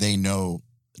they know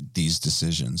these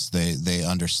decisions. They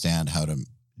understand how to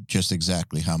just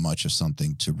exactly how much of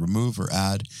something to remove or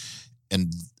add.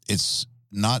 And it's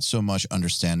not so much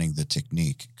understanding the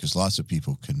technique, because lots of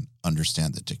people can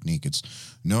understand the technique. It's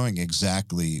knowing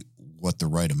exactly what the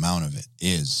right amount of it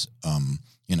is,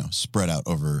 spread out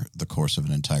over the course of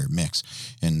an entire mix.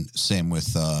 And same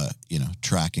with,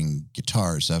 tracking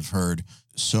guitars. I've heard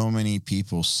so many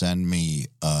people send me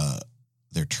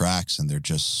their tracks and they're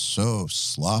just so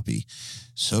sloppy,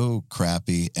 so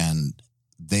crappy, and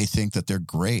they think that they're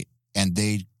great and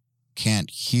they can't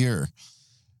hear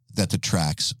that the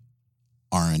tracks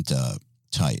aren't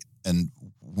tight. And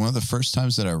one of the first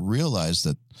times that I realized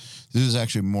that this is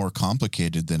actually more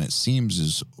complicated than it seems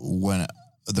is when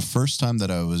the first time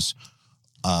that I was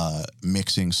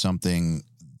mixing something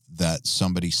that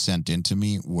somebody sent into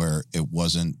me where it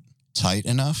wasn't tight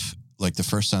enough. Like the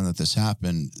first time that this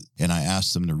happened, and I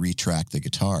asked them to retrack the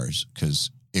guitars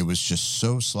because it was just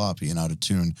so sloppy and out of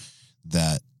tune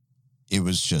that it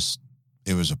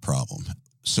was a problem.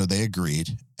 So they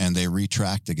agreed and they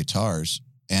retracked the guitars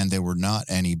and they were not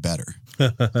any better.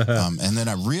 And then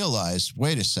I realized,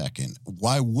 wait a second,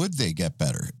 why would they get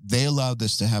better? They allowed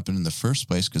this to happen in the first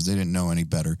place because they didn't know any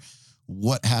better.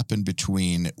 What happened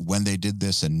between when they did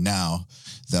this and now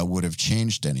that would have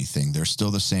changed anything? They're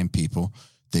still the same people.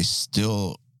 They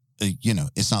still,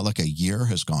 it's not like a year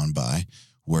has gone by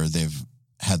where they've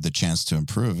had the chance to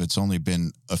improve. It's only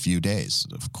been a few days.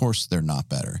 Of course, they're not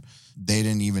better. They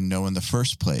didn't even know in the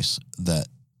first place that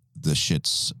the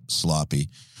shit's sloppy.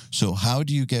 So how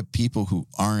do you get people who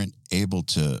aren't able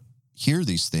to hear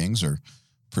these things or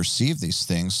perceive these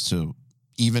things to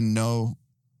even know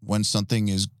when something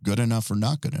is good enough or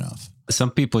not good enough?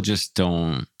 Some people just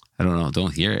don't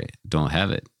hear it, don't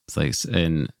have it. It's like,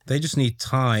 and they just need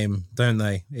time, don't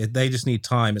they? They just need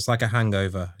time. It's like a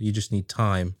hangover. You just need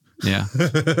time. Yeah.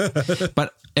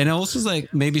 And also it's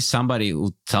like maybe somebody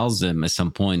who tells them at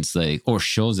some points, like, or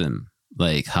shows them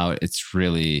like how it's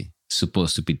really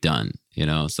supposed to be done.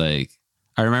 It's like,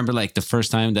 I remember like the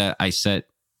first time that I sat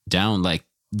down, like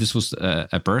this was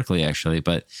at Berkeley actually,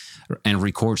 and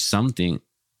record something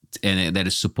and that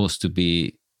is supposed to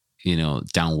be,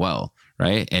 done well.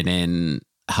 Right. And then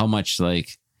how much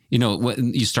like,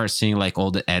 when you start seeing like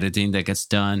all the editing that gets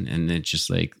done and it's just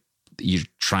like, you're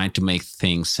trying to make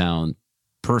things sound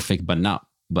perfect, but not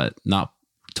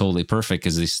totally perfect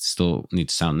because they still need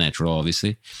to sound natural,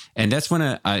 obviously. And that's when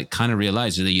I kind of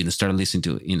realized that start listening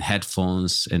to in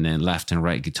headphones and then left and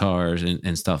right guitars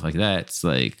and stuff like that. It's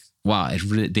like, wow,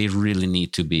 they really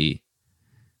need to be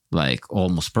like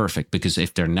almost perfect, because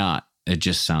if they're not, it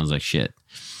just sounds like shit.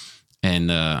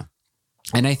 And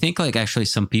I think like actually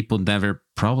some people never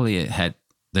probably had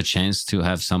the chance to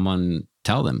have someone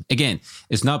tell them. Again,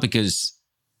 it's not because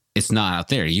it's not out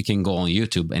there. You can go on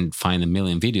YouTube and find a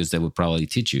million videos that would probably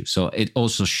teach you. So it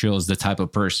also shows the type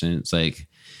of person. It's like,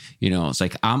 it's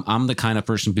like I'm the kind of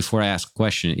person, before I ask a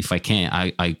question, if I can't,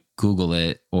 I Google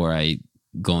it or I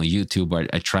go on YouTube or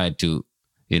I try to,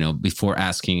 before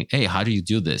asking, hey, how do you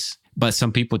do this? But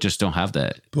some people just don't have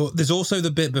that. But there's also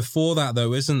the bit before that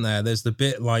though, isn't there? There's the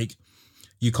bit like,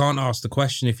 you can't ask the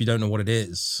question if you don't know what it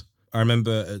is. I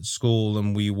remember at school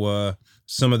and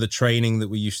some of the training that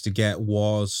we used to get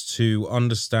was to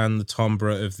understand the timbre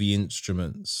of the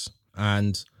instruments.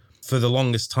 And for the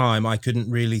longest time, I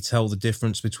couldn't really tell the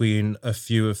difference between a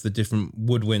few of the different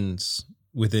woodwinds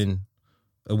within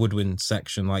a woodwind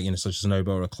section, like, such as an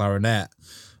oboe or a clarinet.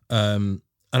 And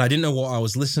I didn't know what I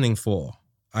was listening for.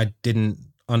 I didn't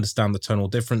understand the tonal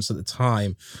difference at the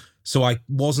time. So I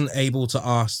wasn't able to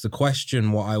ask the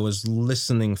question what I was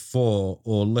listening for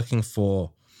or looking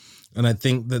for. And I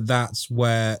think that that's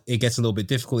where it gets a little bit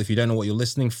difficult if you don't know what you're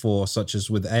listening for, such as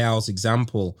with Eyal's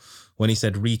example, when he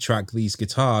said retrack these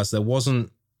guitars, there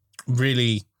wasn't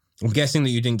really I'm guessing that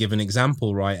you didn't give an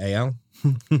example, right, AL?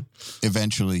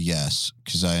 Eventually, yes,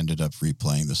 because I ended up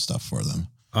replaying the stuff for them.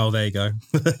 Oh, there you go.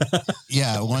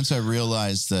 Yeah, once I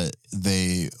realized that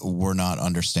they were not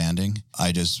understanding,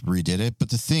 I just redid it. But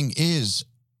the thing is,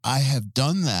 I have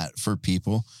done that for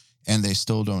people and they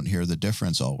still don't hear the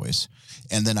difference always.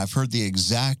 And then I've heard the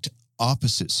exact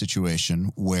opposite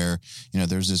situation where,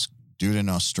 there's this dude in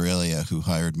Australia who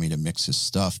hired me to mix his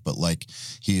stuff, but like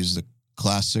he's the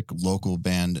classic local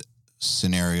band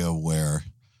scenario where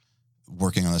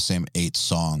working on the same 8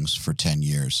 songs for 10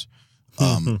 years.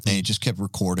 And he just kept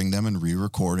recording them and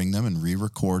re-recording them and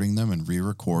re-recording them and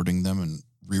re-recording them and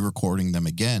re-recording them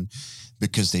again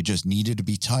because they just needed to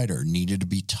be tighter.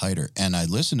 And I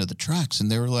listened to the tracks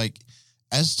and they were like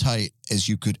as tight as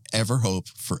you could ever hope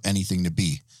for anything to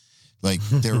be. Like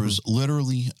there was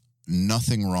literally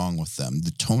nothing wrong with them.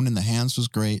 The tone in the hands was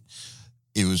great.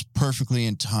 It was perfectly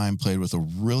in time, played with a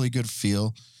really good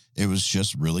feel. It was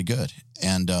just really good.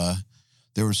 And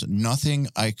there was nothing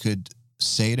I could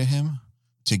say to him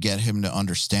to get him to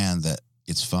understand that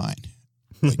it's fine.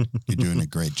 Like, you're doing a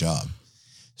great job.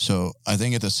 So I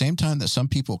think at the same time that some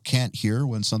people can't hear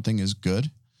when something is good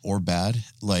or bad,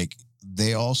 like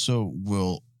they also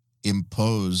will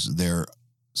impose their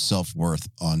self-worth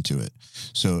onto it.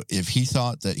 So if he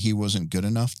thought that he wasn't good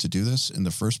enough to do this in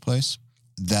the first place,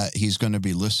 that he's going to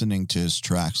be listening to his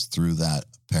tracks through that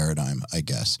paradigm, I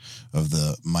guess, of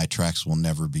my tracks will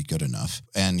never be good enough.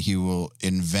 And he will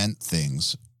invent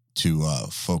things to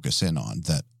focus in on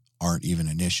that aren't even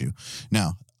an issue.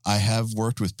 Now, I have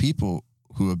worked with people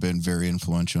who have been very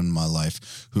influential in my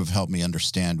life, who have helped me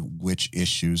understand which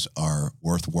issues are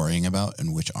worth worrying about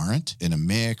and which aren't in a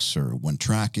mix or when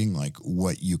tracking, like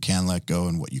what you can let go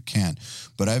and what you can't.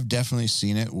 But I've definitely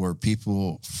seen it where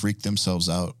people freak themselves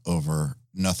out over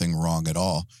nothing wrong at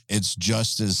all. It's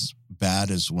just as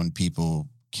bad as when people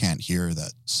can't hear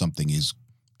that something is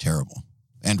terrible.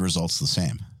 End result's the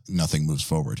same. Nothing moves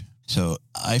forward. So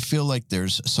I feel like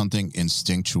there's something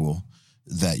instinctual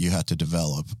that you have to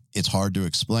develop. It's hard to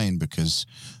explain because,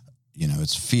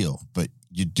 it's feel, but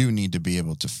you do need to be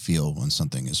able to feel when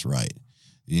something is right.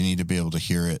 You need to be able to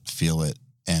hear it, feel it,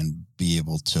 and be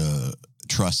able to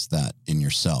trust that in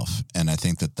yourself. And I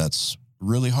think that that's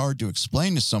really hard to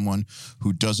explain to someone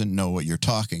who doesn't know what you're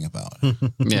talking about.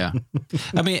 Yeah.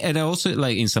 I mean, and also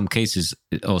like in some cases,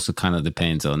 it also kind of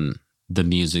depends on the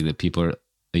music that people are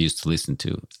used to listen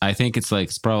to. I think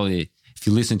it's probably, if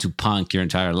you listen to punk your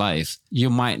entire life, you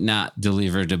might not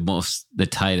deliver the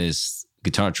tightest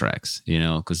guitar tracks,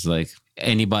 because like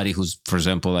anybody who's, for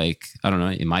example, like, I don't know,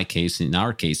 in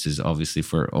our cases, obviously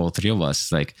for all three of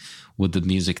us, like with the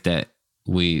music that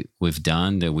we've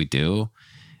done, that we do,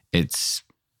 it's,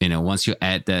 once you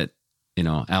add that,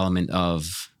 element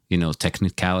of,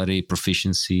 technicality,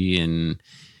 proficiency, and,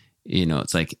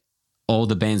 it's like all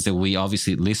the bands that we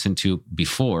obviously listened to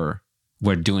before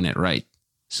were doing it right.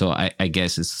 So I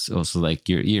guess it's also like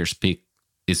your ears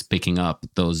is picking up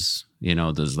those,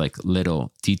 those like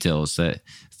little details that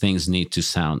things need to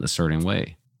sound a certain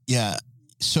way. Yeah.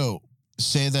 So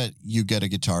say that you get a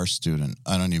guitar student.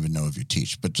 I don't even know if you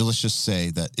teach, but let's just say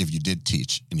that if you did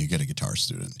teach and you get a guitar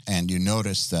student and you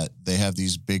notice that they have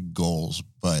these big goals,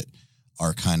 but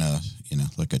are kind of,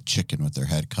 like a chicken with their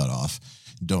head cut off,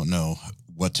 don't know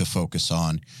what to focus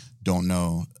on, don't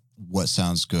know what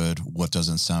sounds good, what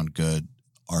doesn't sound good,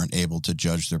 aren't able to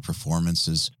judge their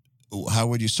performances. How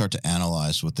would you start to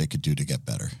analyze what they could do to get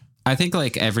better? I think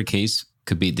like every case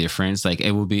could be different. Like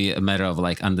it would be a matter of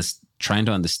like trying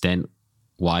to understand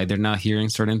why they're not hearing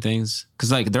certain things.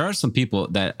 Because like there are some people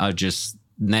that are just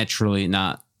naturally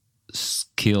not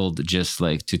skilled just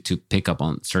like to pick up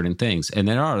on certain things. And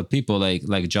there are people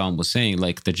like John was saying,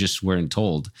 like they just weren't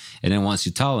told. And then once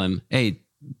you tell them, hey,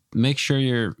 make sure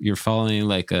you're following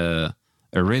like a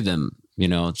rhythm,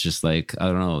 just like, I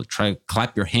don't know, try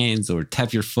clap your hands or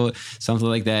tap your foot, something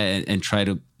like that, and try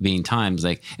to be in times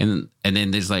like, and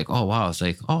then there's like, oh wow, it's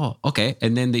like, oh okay,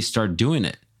 and then they start doing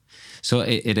it. So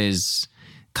it is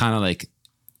kind of like,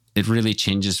 it really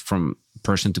changes from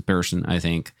person to person, I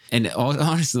think. And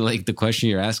honestly, like the question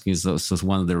you're asking is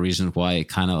one of the reasons why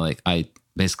I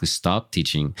basically stopped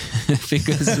teaching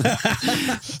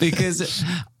because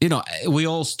we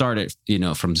all started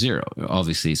from zero,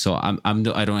 obviously. So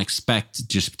I don't expect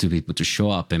just to people to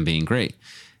show up and being great.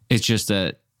 It's just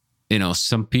that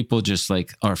some people just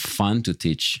like are fun to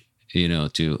teach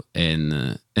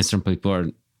and some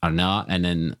people are not. And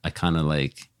then I kind of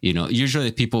like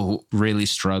usually people who really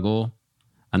struggle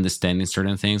understanding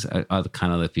certain things are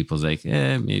kind of the people like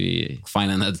maybe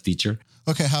find another teacher.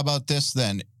 Okay, how about this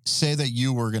then? Say that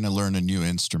you were going to learn a new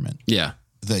instrument. Yeah.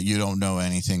 That you don't know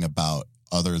anything about.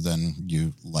 other than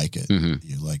you like it.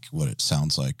 You like what it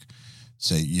sounds like.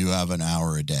 Say you have an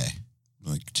hour a day.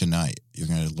 Like tonight, you're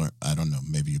going to learn, I don't know,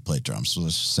 maybe you play drums. So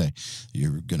let's just say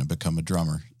you're going to become a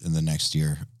drummer in the next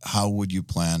year. How would you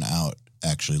plan out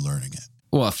actually learning it?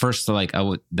 Well, first, like I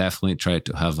would definitely try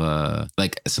to have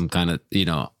some kind of,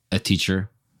 a teacher,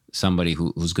 somebody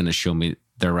who's going to show me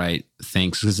the right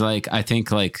things. Because like, I think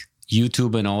like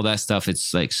YouTube and all that stuff,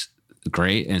 it's like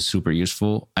great and super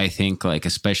useful. I think like,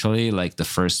 especially like the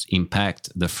first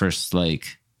impact, the first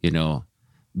like,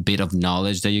 bit of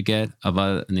knowledge that you get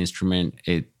about an instrument,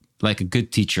 it like a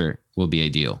good teacher will be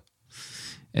ideal.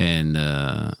 And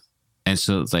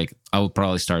so it's like I would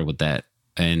probably start with that.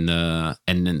 And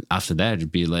then after that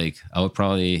it'd be like I would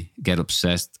probably get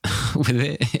obsessed with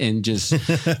it and just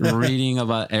reading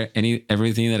about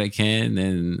everything that I can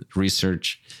and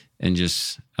research and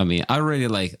just I already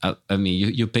like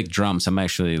you pick drums. I'm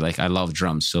actually like I love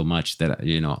drums so much that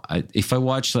if I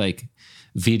watch like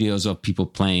videos of people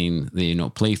playing the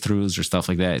playthroughs or stuff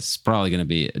like that, it's probably going to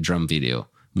be a drum video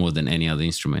more than any other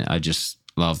instrument. I just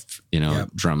love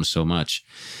drums so much.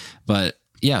 But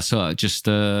yeah, so just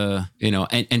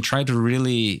and try to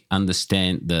really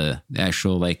understand the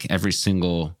actual like every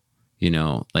single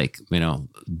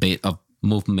bit of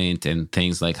movement and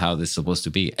things like how this is supposed to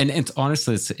be. And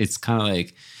honestly it's kind of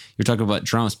like you're talking about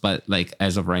drums, but like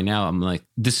as of right now, I'm like,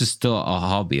 this is still a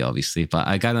hobby, obviously, but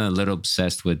I got a little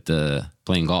obsessed with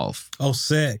playing golf. Oh,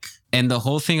 sick. And the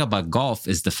whole thing about golf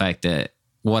is the fact that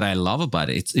what I love about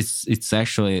it, it's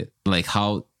actually like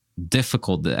how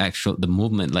difficult the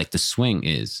movement, like the swing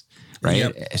is, right?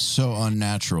 Yep. So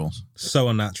unnatural.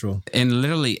 And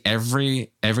literally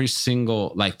every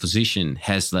single like position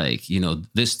has like,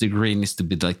 this degree needs to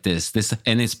be like this,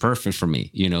 and it's perfect for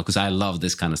me, because I love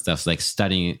this kind of stuff, like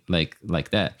studying like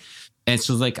that. And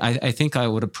so like, I think I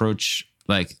would approach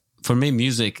like, for me,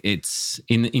 music, it's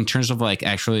in terms of like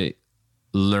actually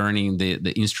learning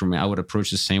the instrument, I would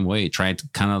approach the same way, try to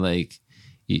kind of like,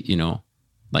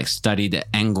 like study the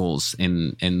angles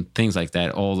and things like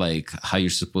that, all like how you're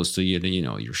supposed to,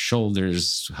 your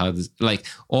shoulders, how this, like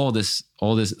all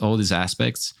these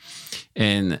aspects.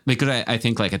 And because I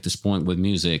think like at this point with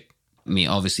music,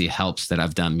 obviously it helps that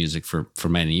I've done music for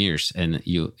many years, and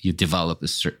you develop a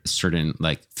certain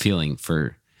like feeling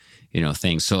for,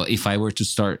 things. So if I were to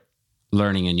start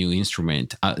learning a new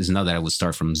instrument, it's not that I would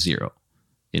start from zero.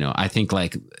 I think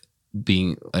like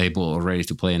being able already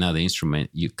to play another instrument,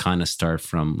 you kind of start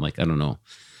from like, I don't know,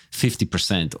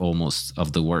 50% almost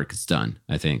of the work is done,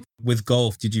 I think. With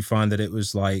golf, did you find that it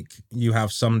was like you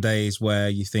have some days where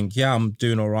you think, yeah, I'm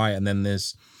doing all right, and then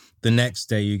there's the next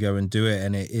day you go and do it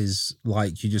and it is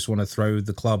like you just want to throw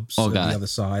the clubs at the other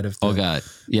side of the... Oh God.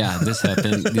 Yeah, this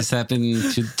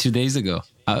happened 2 days ago.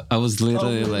 I was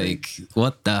literally like,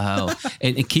 what the hell?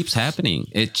 And it keeps happening.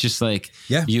 It's just like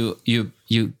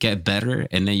you get better,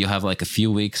 and then you have like a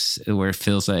few weeks where it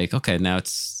feels like, okay, now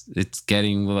it's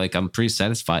getting like I'm pretty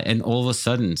satisfied. And all of a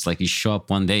sudden it's like you show up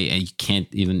one day and you can't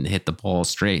even hit the ball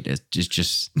straight. It's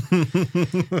just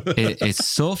it's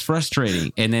so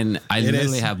frustrating. And then I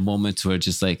literally have moments where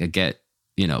just like I get,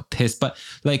 pissed. But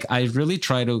like I really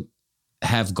try to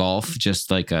have golf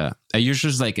just like I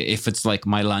usually like if it's like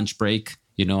my lunch break,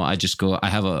 I just go, I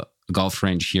have a golf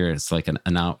range here. It's like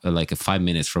an hour, like 5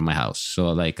 minutes from my house. So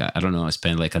like, I don't know, I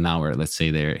spend like an hour, let's say,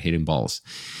 there hitting balls.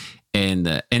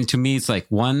 And to me, it's like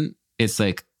it's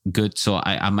like good. So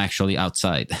I'm actually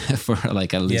outside for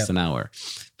like at least an hour,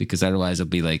 because otherwise I'll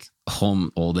be like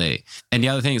home all day. And the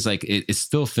other thing is like, it's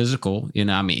still physical,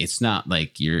 it's not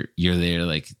like you're there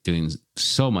like doing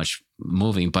so much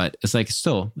moving, but it's like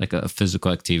still like a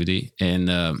physical activity. And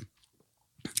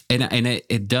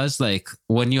it does, like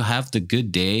when you have the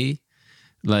good day,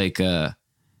 like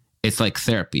it's like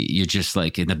therapy. You're just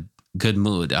like in a good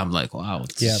mood. I'm like, wow,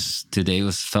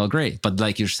 today felt great. But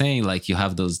like you're saying, like you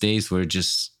have those days where it's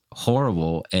just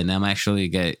horrible, and I'm actually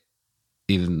get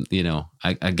even,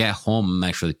 I get home, I'm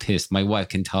actually pissed. My wife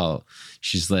can tell.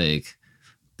 She's like,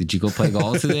 did you go play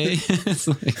golf today? It's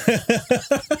like,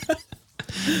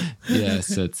 yeah,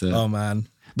 so it's oh man.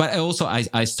 But also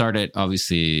I started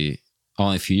obviously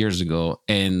only a few years ago,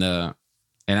 and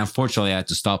unfortunately I had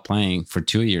to stop playing for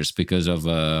 2 years because of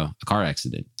a car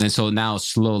accident. And so now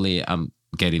slowly I'm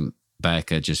getting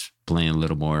back at just playing a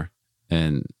little more.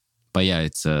 But yeah,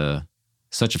 it's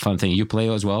such a fun thing. You play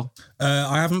as well?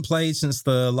 I haven't played since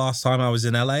the last time I was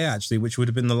in LA, actually, which would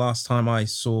have been the last time I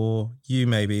saw you,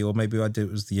 maybe, or maybe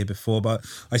it was the year before. But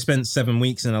I spent 7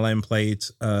 weeks in LA and played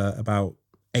about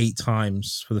 8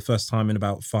 times for the first time in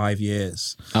about 5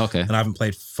 years. Okay. And I haven't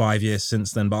played 5 years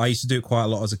since then, but I used to do it quite a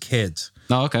lot as a kid.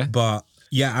 Oh, okay. But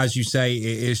Yeah, as you say,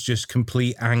 it is just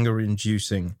complete anger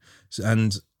inducing.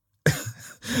 And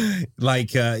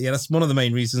that's one of the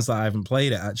main reasons that I haven't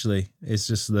played it, actually. It's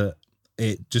just that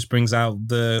it just brings out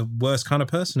the worst kind of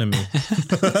person in me.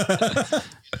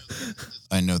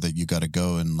 I know that you got to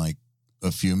go in like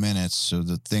a few minutes. So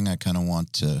the thing I kind of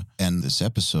want to end this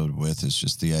episode with is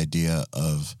just the idea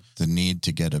of the need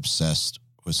to get obsessed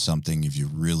with something if you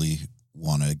really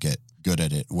want to get good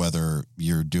at it, whether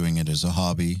you're doing it as a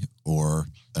hobby or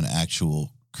an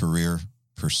actual career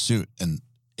pursuit. And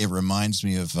it reminds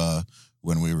me of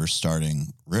when we were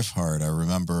starting Riff Hard. I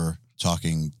remember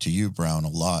talking to you, Brown, a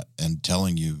lot and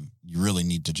telling you, you really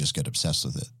need to just get obsessed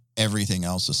with it. Everything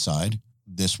else aside,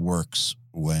 this works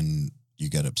when you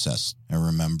get obsessed. I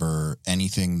remember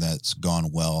anything that's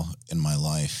gone well in my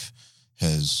life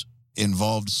has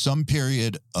involved some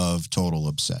period of total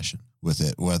obsession with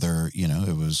it, whether,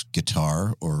 it was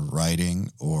guitar or writing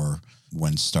or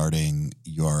when starting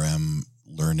URM,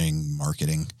 learning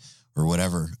marketing or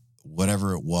whatever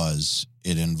it was,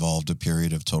 it involved a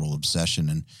period of total obsession.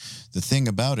 And the thing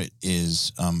about it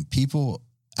is people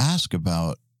ask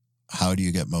about how do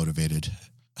you get motivated?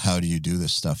 How do you do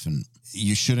this stuff? And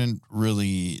you shouldn't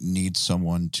really need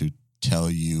someone to tell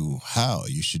you how.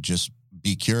 You should just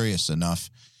be curious enough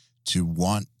to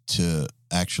want to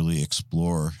actually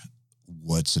explore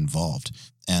what's involved.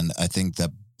 And I think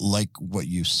that, like what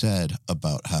you said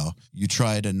about how you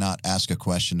try to not ask a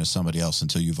question to somebody else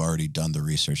until you've already done the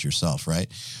research yourself, right?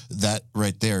 That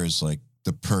right there is like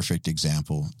the perfect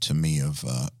example to me of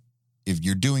if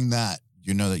you're doing that,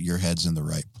 you know that your head's in the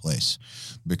right place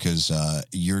because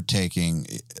you're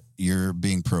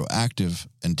being proactive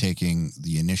and taking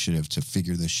the initiative to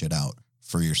figure this shit out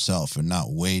for yourself and not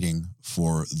waiting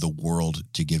for the world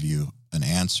to give you an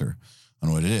answer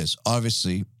on what it is.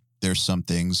 Obviously, there's some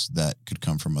things that could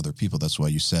come from other people. That's why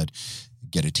you said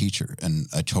get a teacher. And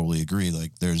I totally agree.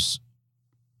 Like there's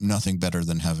nothing better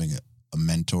than having a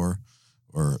mentor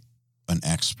or an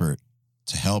expert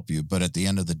to help you. But at the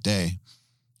end of the day,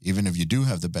 even if you do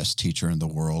have the best teacher in the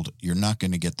world, you're not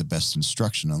going to get the best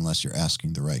instruction unless you're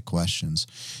asking the right questions.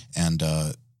 And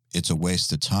it's a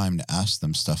waste of time to ask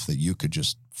them stuff that you could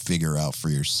just figure out for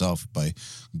yourself by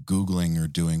Googling or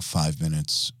doing 5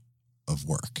 minutes of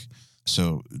work.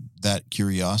 So that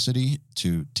curiosity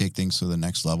to take things to the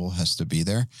next level has to be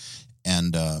there.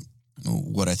 And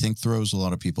what I think throws a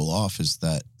lot of people off is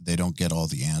that they don't get all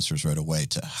the answers right away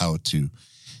to how to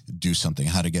do something,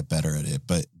 how to get better at it.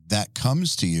 But that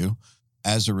comes to you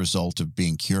as a result of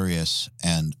being curious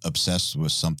and obsessed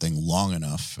with something long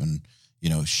enough and,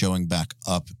 showing back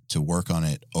up to work on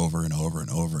it over and over and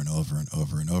over and over and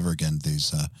over and over again.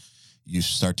 You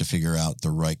start to figure out the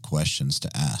right questions to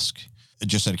ask.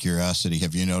 Just out of curiosity,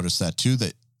 have you noticed that too,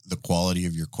 that the quality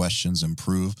of your questions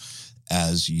improve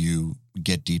as you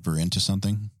get deeper into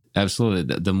something?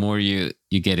 Absolutely. The more you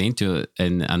get into it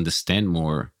and understand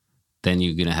more, then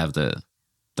you're going to have the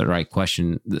right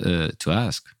question to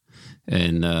ask.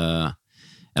 And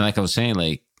like I was saying,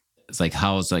 like, it's like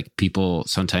how it's like people,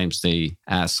 sometimes they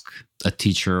ask a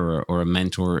teacher or a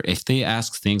mentor, if they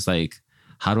ask things like,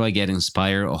 how do I get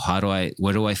inspired? Or how do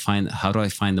I find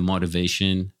the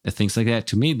motivation? Things like that.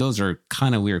 To me, those are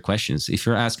kind of weird questions. If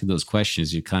you're asking those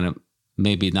questions, you're kind of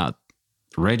maybe not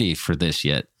ready for this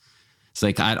yet. It's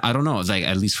like, I don't know. It's like,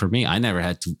 at least for me, I never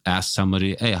had to ask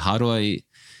somebody, hey, how do I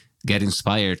get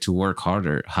inspired to work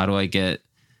harder? How do I get,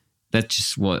 that's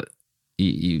just what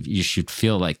you should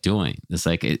feel like doing. It's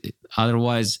like,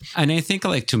 otherwise, and I think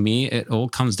like to me, it all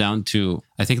comes down to,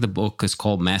 I think the book is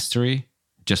called Mastery.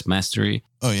 Just Mastery.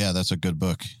 Oh, yeah, that's a good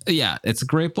book. Yeah, it's a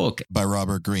great book. By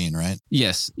Robert Greene, right?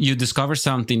 Yes. You discover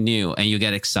something new and you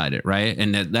get excited, right?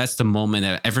 And that's the moment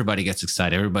that everybody gets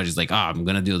excited. Everybody's like, I'm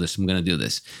going to do this. I'm going to do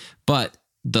this. But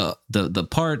the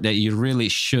part that you really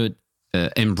should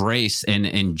embrace and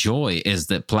enjoy is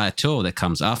the plateau that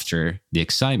comes after the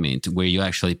excitement, where you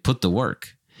actually put the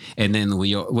work. And then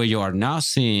where you are now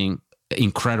seeing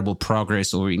incredible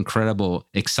progress or incredible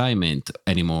excitement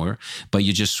anymore, but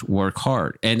you just work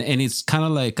hard. And it's kind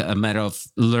of like a matter of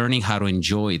learning how to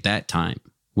enjoy that time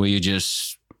where you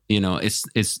just,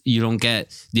 it's you don't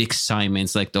get the excitement.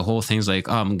 It's like the whole thing's like,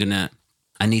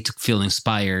 I need to feel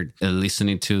inspired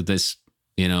listening to this,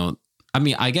 I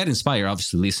mean, I get inspired,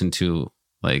 obviously, listen to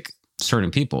like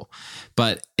certain people,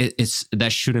 but it's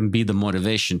that shouldn't be the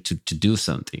motivation to do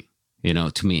something,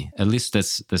 to me, at least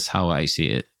that's how I see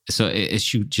it. So it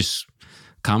should just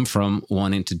come from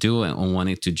wanting to do it and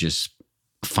wanting to just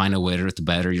find a way to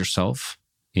better yourself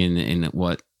in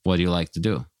what you like to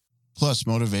do. Plus,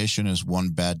 motivation is one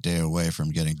bad day away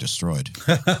from getting destroyed.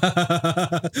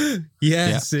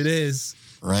 Yes, yeah. It is.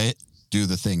 Right? do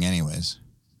the thing anyways.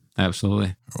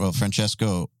 Absolutely. Well,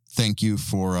 Francesco, thank you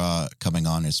for coming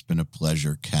on. It's been a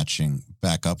pleasure catching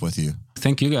back up with you.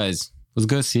 Thank you, guys. It was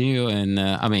good to see you. And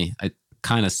I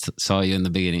kind of saw you in the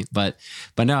beginning, but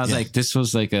no, I was like, this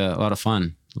was like a lot of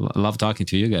fun. I love talking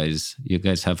to you guys. You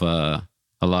guys have a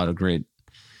lot of great,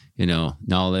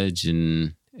 knowledge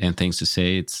and things to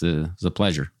say. It's a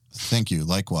pleasure. Thank you.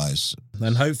 Likewise.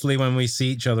 And hopefully when we see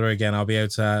each other again, I'll be able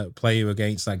to play you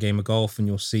against that game of golf and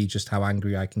you'll see just how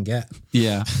angry I can get.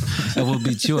 Yeah. It will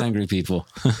be two angry people.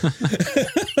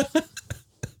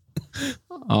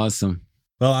 Awesome.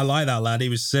 Well, I like that lad. He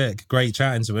was sick. Great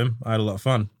chatting to him. I had a lot of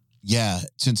fun. Yeah,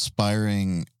 it's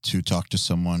inspiring to talk to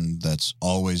someone that's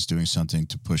always doing something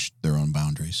to push their own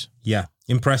boundaries. Yeah.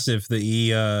 Impressive that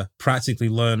he practically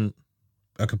learned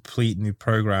a complete new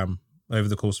program over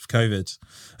the course of COVID.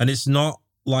 And it's not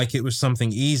like it was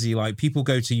something easy. Like people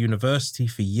go to university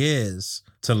for years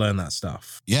to learn that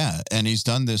stuff. Yeah. And he's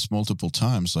done this multiple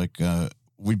times. Like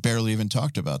we barely even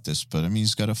talked about this, but I mean,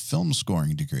 he's got a film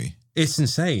scoring degree. It's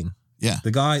insane. Yeah.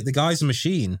 The guy's a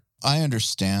machine. I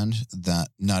understand that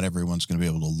not everyone's going to be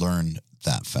able to learn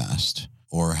that fast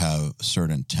or have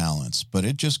certain talents, but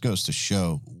it just goes to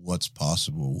show what's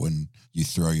possible when you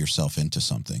throw yourself into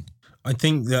something. I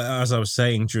think that, as I was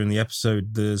saying during the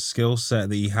episode, the skill set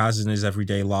that he has in his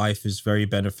everyday life is very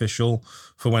beneficial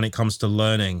for when it comes to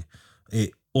learning.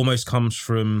 It almost comes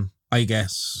from, I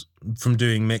guess, from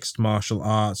doing mixed martial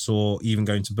arts or even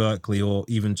going to Berkeley or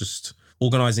even just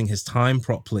organizing his time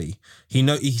properly.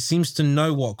 He seems to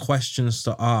know what questions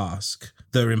to ask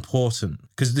that are important,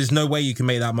 because there's no way you can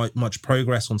make that much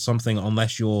progress on something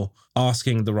unless you're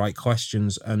asking the right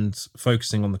questions and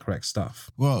focusing on the correct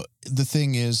stuff. Well, the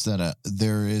thing is that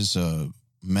there is a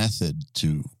method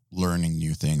to learning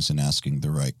new things and asking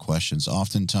the right questions.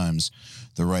 Oftentimes,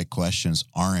 the right questions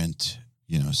aren't,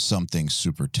 something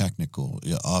super technical.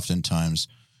 Oftentimes,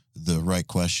 the right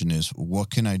question is, what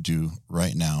can I do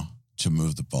right now to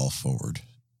move the ball forward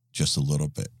just a little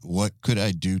bit? What could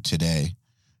I do today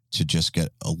to just get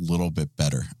a little bit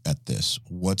better at this?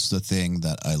 What's the thing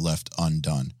that I left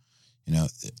undone?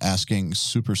 Asking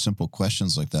super simple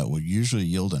questions like that will usually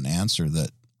yield an answer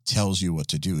that tells you what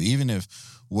to do. Even if,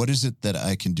 what is it that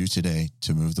I can do today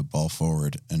to move the ball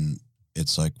forward? And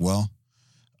it's like, well,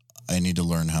 I need to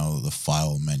learn how the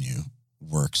file menu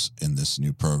works in this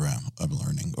new program I'm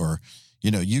learning. Or,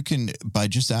 you can, by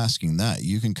just asking that,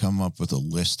 you can come up with a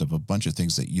list of a bunch of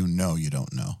things that you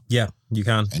don't know. Yeah, you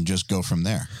can. And just go from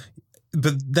there.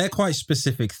 But they're quite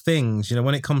specific things.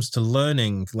 When it comes to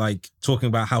learning, like talking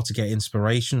about how to get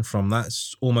inspiration from,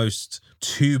 that's almost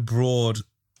too broad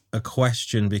a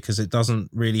question because it doesn't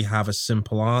really have a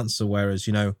simple answer. Whereas,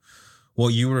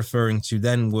 what you were referring to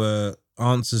then were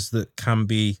answers that can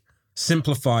be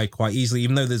simplified quite easily.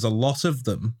 Even though there's a lot of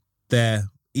them, they're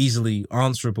easily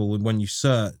answerable when you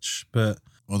search. But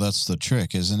well, that's the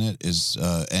trick, isn't it? Is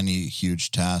any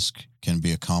huge task can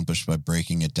be accomplished by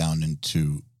breaking it down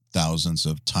into thousands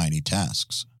of tiny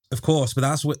tasks. Of course, but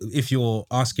that's what, if you're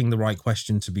asking the right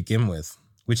question to begin with,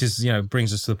 which is,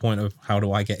 brings us to the point of how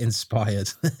do I get inspired?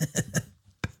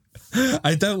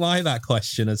 I don't like that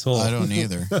question at all. I don't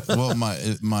either. Well,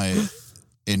 my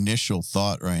initial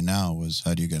thought right now was,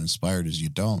 how do you get inspired? Is you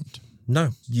don't.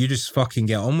 No, you just fucking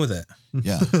get on with it.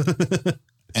 Yeah.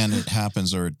 And it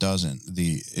happens or it doesn't,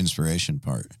 the inspiration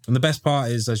part. And the best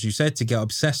part is, as you said, to get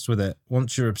obsessed with it.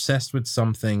 Once you're obsessed with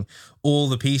something, all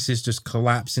the pieces just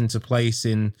collapse into place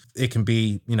it can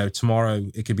be, tomorrow,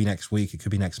 it could be next week, it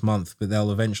could be next month, but they'll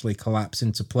eventually collapse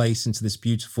into place into this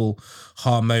beautiful,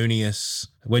 harmonious,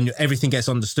 when everything gets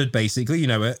understood, basically,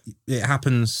 it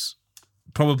happens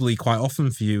probably quite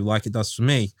often for you, like it does for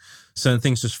me. Certain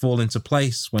things just fall into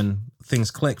place when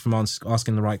things click from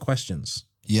asking the right questions.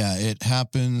 Yeah, it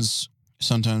happens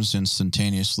sometimes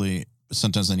instantaneously.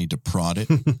 Sometimes I need to prod it.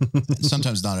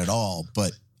 Sometimes not at all.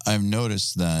 But I've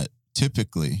noticed that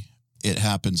typically it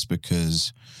happens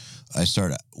because I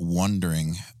start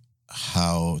wondering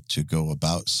how to go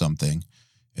about something.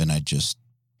 And I just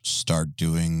start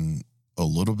doing a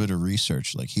little bit of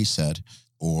research, like he said,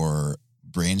 or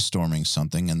brainstorming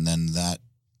something. And then that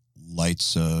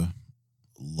lights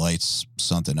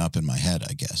something up in my head,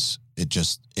 I guess. It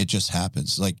just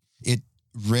happens. Like, it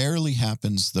rarely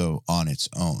happens though on its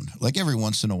own. Like every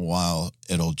once in a while,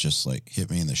 it'll just like hit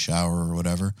me in the shower or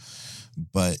whatever.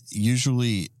 But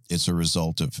usually it's a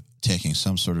result of taking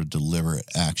some sort of deliberate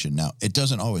action. Now, it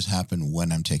doesn't always happen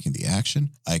when I'm taking the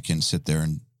action. I can sit there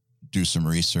and do some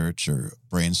research or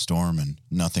brainstorm and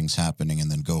nothing's happening and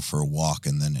then go for a walk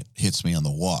and then it hits me on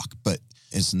the walk. But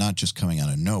it's not just coming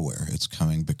out of nowhere. It's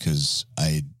coming because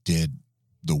I did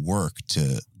the work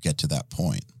to get to that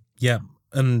point. Yeah.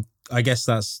 And I guess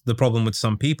that's the problem with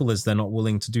some people is they're not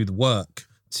willing to do the work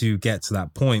to get to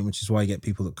that point, which is why you get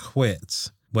people that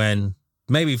quit when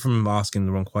maybe from asking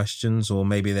the wrong questions, or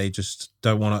maybe they just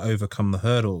don't want to overcome the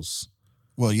hurdles.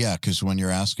 Well, yeah, because when you're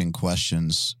asking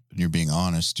questions and you're being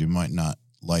honest, you might not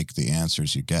like the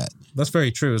answers you get. That's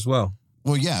very true as well.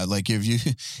 Well, yeah, like if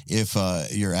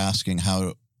you're asking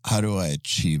how do I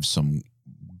achieve some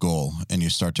goal, and you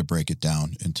start to break it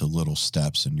down into little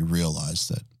steps, and you realize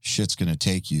that shit's going to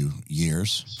take you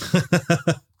years.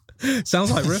 Sounds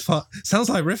like riff hard.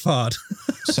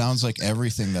 Sounds like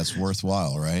everything that's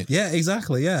worthwhile, right? Yeah,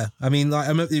 exactly. Yeah, I mean, like,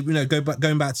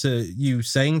 going back to you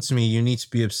saying to me, you need to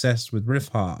be obsessed with riff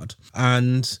hard,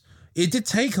 and it did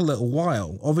take a little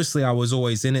while. Obviously, I was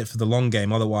always in it for the long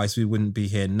game. Otherwise, we wouldn't be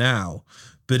here now.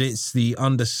 But it's the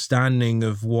understanding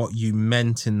of what you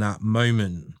meant in that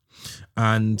moment.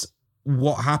 And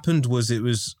what happened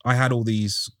was I had all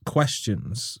these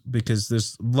questions because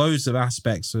there's loads of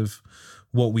aspects of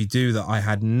what we do that I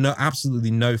had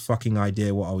absolutely no fucking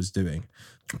idea what I was doing.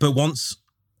 But once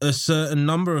a certain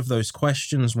number of those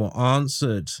questions were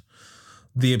answered,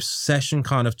 the obsession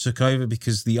kind of took over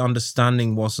because the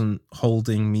understanding wasn't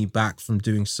holding me back from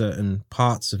doing certain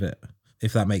parts of it,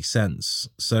 if that makes sense.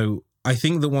 So I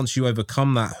think that once you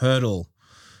overcome that hurdle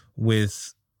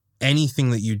with anything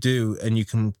that you do and you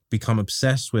can become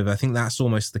obsessed with, I think that's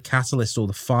almost the catalyst or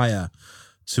the fire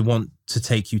to want to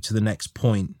take you to the next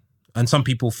point. And some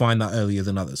people find that earlier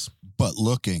than others. But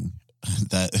looking,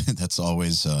 that's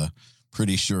always a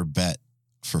pretty sure bet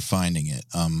for finding it.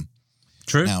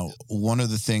 True. Now, one of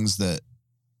the things that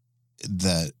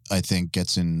I think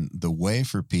gets in the way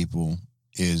for people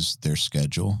is their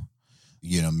schedule.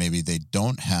 You know, maybe they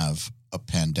don't have a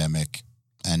pandemic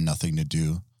and nothing to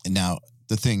do. And now,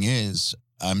 the thing is,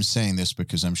 I'm saying this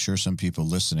because I'm sure some people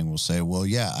listening will say, well,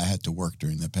 yeah, I had to work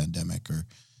during the pandemic, or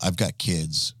I've got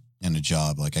kids and a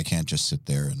job. Like, I can't just sit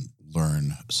there and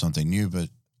learn something new. But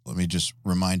let me just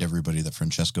remind everybody that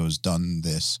Francesco has done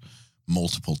this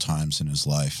multiple times in his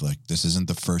life. Like, this isn't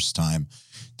the first time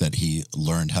that he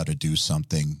learned how to do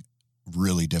something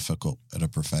really difficult at a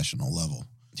professional level.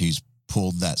 He's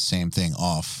pulled that same thing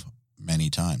off many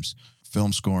times.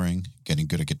 Film scoring, getting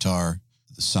good at guitar,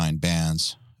 the signed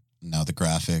bands, now the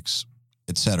graphics,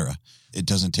 etc. It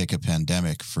doesn't take a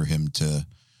pandemic for him to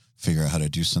figure out how to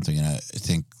do something. And I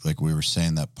think, like we were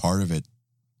saying, that part of it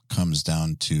comes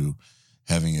down to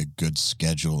having a good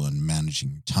schedule and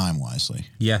managing time wisely.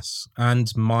 Yes, and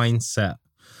mindset.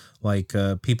 Like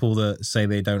people that say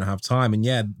they don't have time, and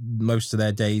yeah, most of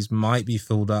their days might be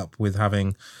filled up with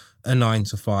having a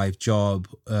 9-to-5 job,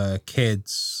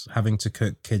 kids, having to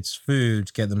cook kids'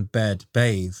 food, get them bed,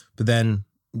 bathe. But then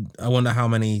I wonder how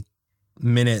many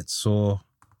minutes or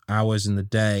hours in the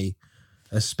day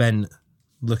are spent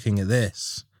looking at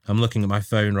this. I'm looking at my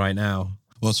phone right now.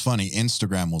 Well, it's funny.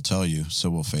 Instagram will tell you,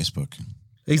 so will Facebook.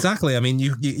 Exactly. I mean,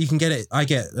 you can get it. I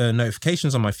get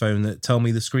notifications on my phone that tell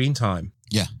me the screen time.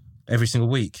 Yeah. Every single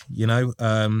week, you know?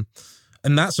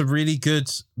 And that's a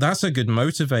good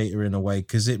motivator in a way,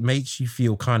 because it makes you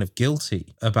feel kind of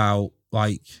guilty about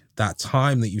like that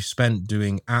time that you spent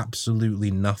doing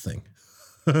absolutely nothing.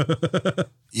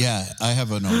 Yeah, I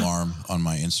have an alarm on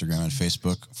my Instagram and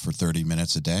Facebook for 30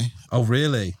 minutes a day. Oh,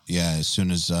 really? Yeah, as soon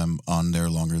as I'm on there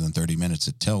longer than 30 minutes,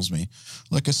 it tells me,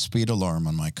 like a speed alarm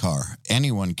on my car.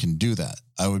 Anyone can do that.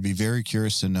 I would be very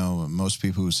curious to know, most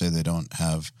people who say they don't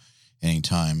have any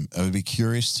time, I would be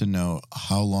curious to know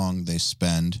how long they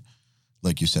spend,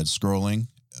 like you said, scrolling,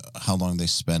 how long they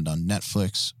spend on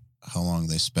Netflix, how long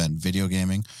they spend video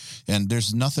gaming. And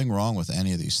there's nothing wrong with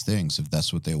any of these things if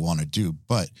that's what they want to do.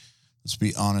 But let's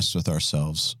be honest with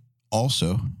ourselves.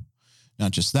 Also, not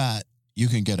just that, you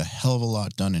can get a hell of a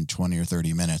lot done in 20 or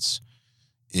 30 minutes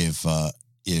if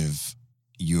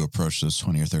you approach those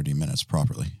 20 or 30 minutes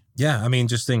properly. Yeah, I mean,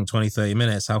 just think 20, 30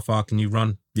 minutes. How far can you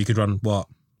run? You could run, what,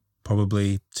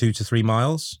 probably 2 to 3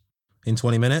 miles in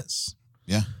 20 minutes?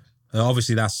 Yeah.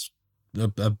 Obviously, that's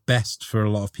a best for a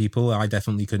lot of people. I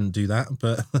definitely couldn't do that,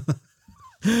 but...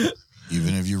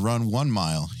 Even if you run 1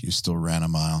 mile, you still ran a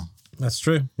mile. That's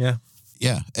true, yeah.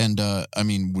 Yeah, and I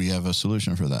mean, we have a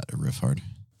solution for that at Riff Hard.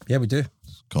 Yeah, we do.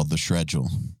 It's called the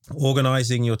Schedule.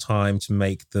 Organizing your time to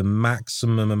make the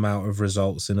maximum amount of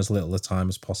results in as little a time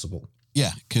as possible.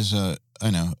 Yeah, because I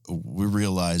know we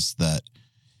realize that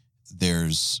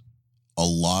there's a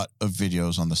lot of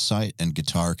videos on the site, and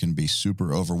guitar can be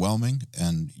super overwhelming,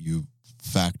 and you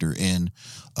factor in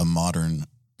a modern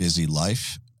busy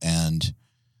life, and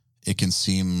it can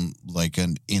seem like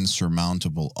an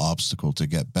insurmountable obstacle to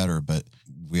get better. But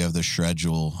we have the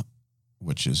schedule,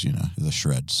 which is, you know, the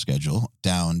shred schedule,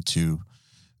 down to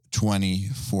 20,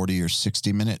 40, or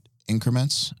 60-minute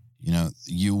increments, you know,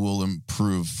 you will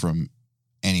improve from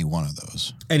any one of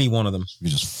those. Any one of them. You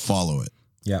just follow it.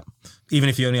 Yeah. Even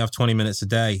if you only have 20 minutes a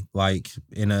day, like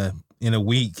in a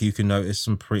week, you can notice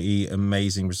some pretty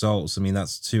amazing results. I mean,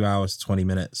 that's 2 hours, 20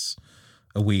 minutes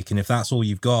a week. And if that's all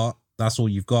you've got, that's all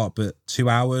you've got. But 2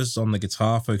 hours on the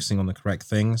guitar, focusing on the correct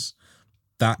things,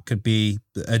 that could be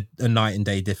a night and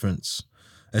day difference,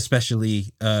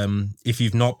 especially if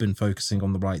you've not been focusing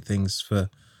on the right things for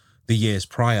the years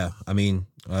prior. I mean,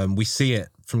 we see it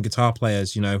from guitar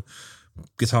players, you know,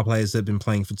 guitar players that have been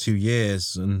playing for 2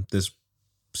 years, and there's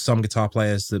some guitar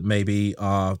players that maybe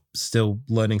are still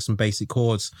learning some basic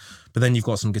chords, but then you've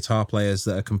got some guitar players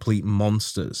that are complete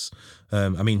monsters. I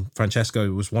mean,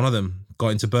 Francesco was one of them, got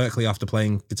into Berkeley after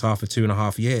playing guitar for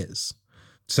 2.5 years.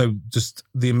 So just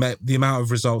the amount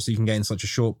of results that you can get in such a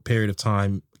short period of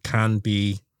time can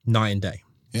be night and day.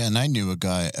 Yeah, and I knew a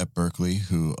guy at Berkeley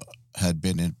who had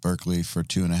been at Berkeley for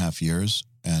 2.5 years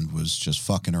and was just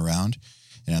fucking around.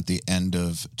 And at the end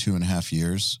of 2.5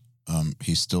 years,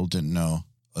 he still didn't know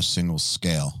a single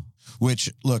scale. Which,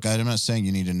 look, I'm not saying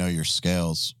you need to know your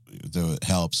scales, though it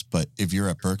helps. But if you're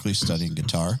at Berkeley studying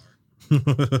guitar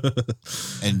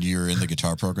and you're in the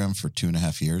guitar program for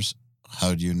 2.5 years,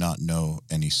 how do you not know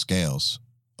any scales?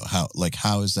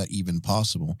 How is that even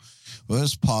possible? Well,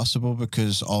 it's possible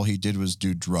because all he did was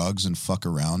do drugs and fuck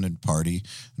around and party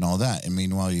and all that. And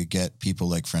meanwhile, you get people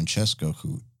like Francesco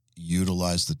who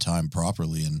utilize the time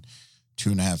properly, and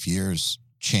 2.5 years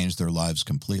changed their lives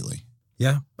completely.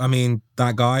 Yeah, I mean,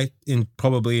 that guy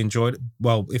probably enjoyed,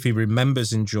 well, if he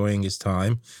remembers enjoying his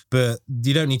time, but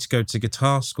you don't need to go to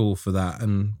guitar school for that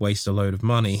and waste a load of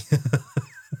money.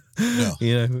 No.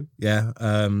 You know, yeah.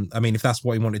 I mean, if that's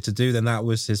what he wanted to do, then that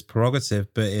was his prerogative.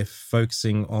 But if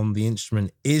focusing on the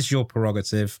instrument is your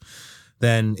prerogative,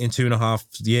 then in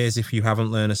 2.5 years, if you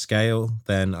haven't learned a scale,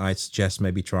 then I'd suggest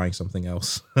maybe trying something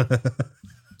else.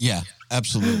 Yeah,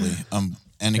 absolutely.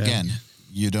 And again,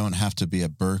 you don't have to be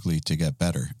at Berkeley to get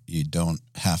better. You don't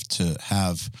have to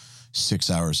have 6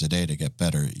 hours a day to get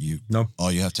better.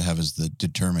 All you have to have is the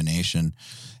determination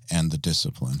and the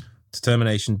discipline.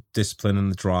 Determination, discipline,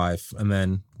 and the drive. And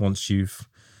then once you've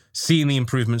seen the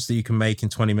improvements that you can make in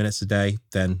 20 minutes a day,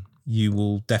 then you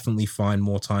will definitely find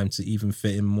more time to even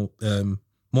fit in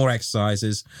more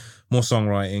exercises, more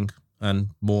songwriting, and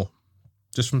more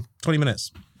just from 20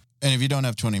 minutes. And if you don't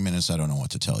have 20 minutes, I don't know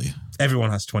what to tell you. Everyone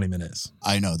has 20 minutes.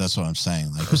 I know. That's what I'm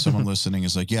saying. Like, if someone listening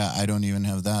is like, yeah, I don't even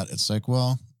have that. It's like,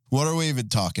 well, what are we even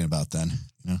talking about then?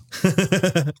 You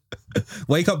know?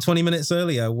 Wake up 20 minutes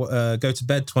earlier, go to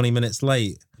bed 20 minutes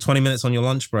late, 20 minutes on your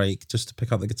lunch break just to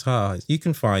pick up the guitar. You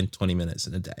can find 20 minutes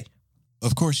in a day.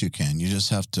 Of course you can. You just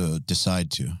have to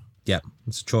decide to. Yeah,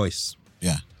 it's a choice.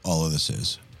 Yeah, all of this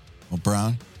is. Well,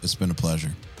 Brown, it's been a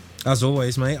pleasure. As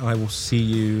always, mate, I will see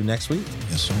you next week.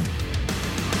 Yes, sir.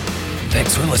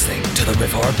 Thanks for listening to the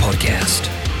Riff Hard Podcast.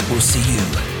 We'll see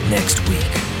you next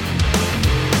week.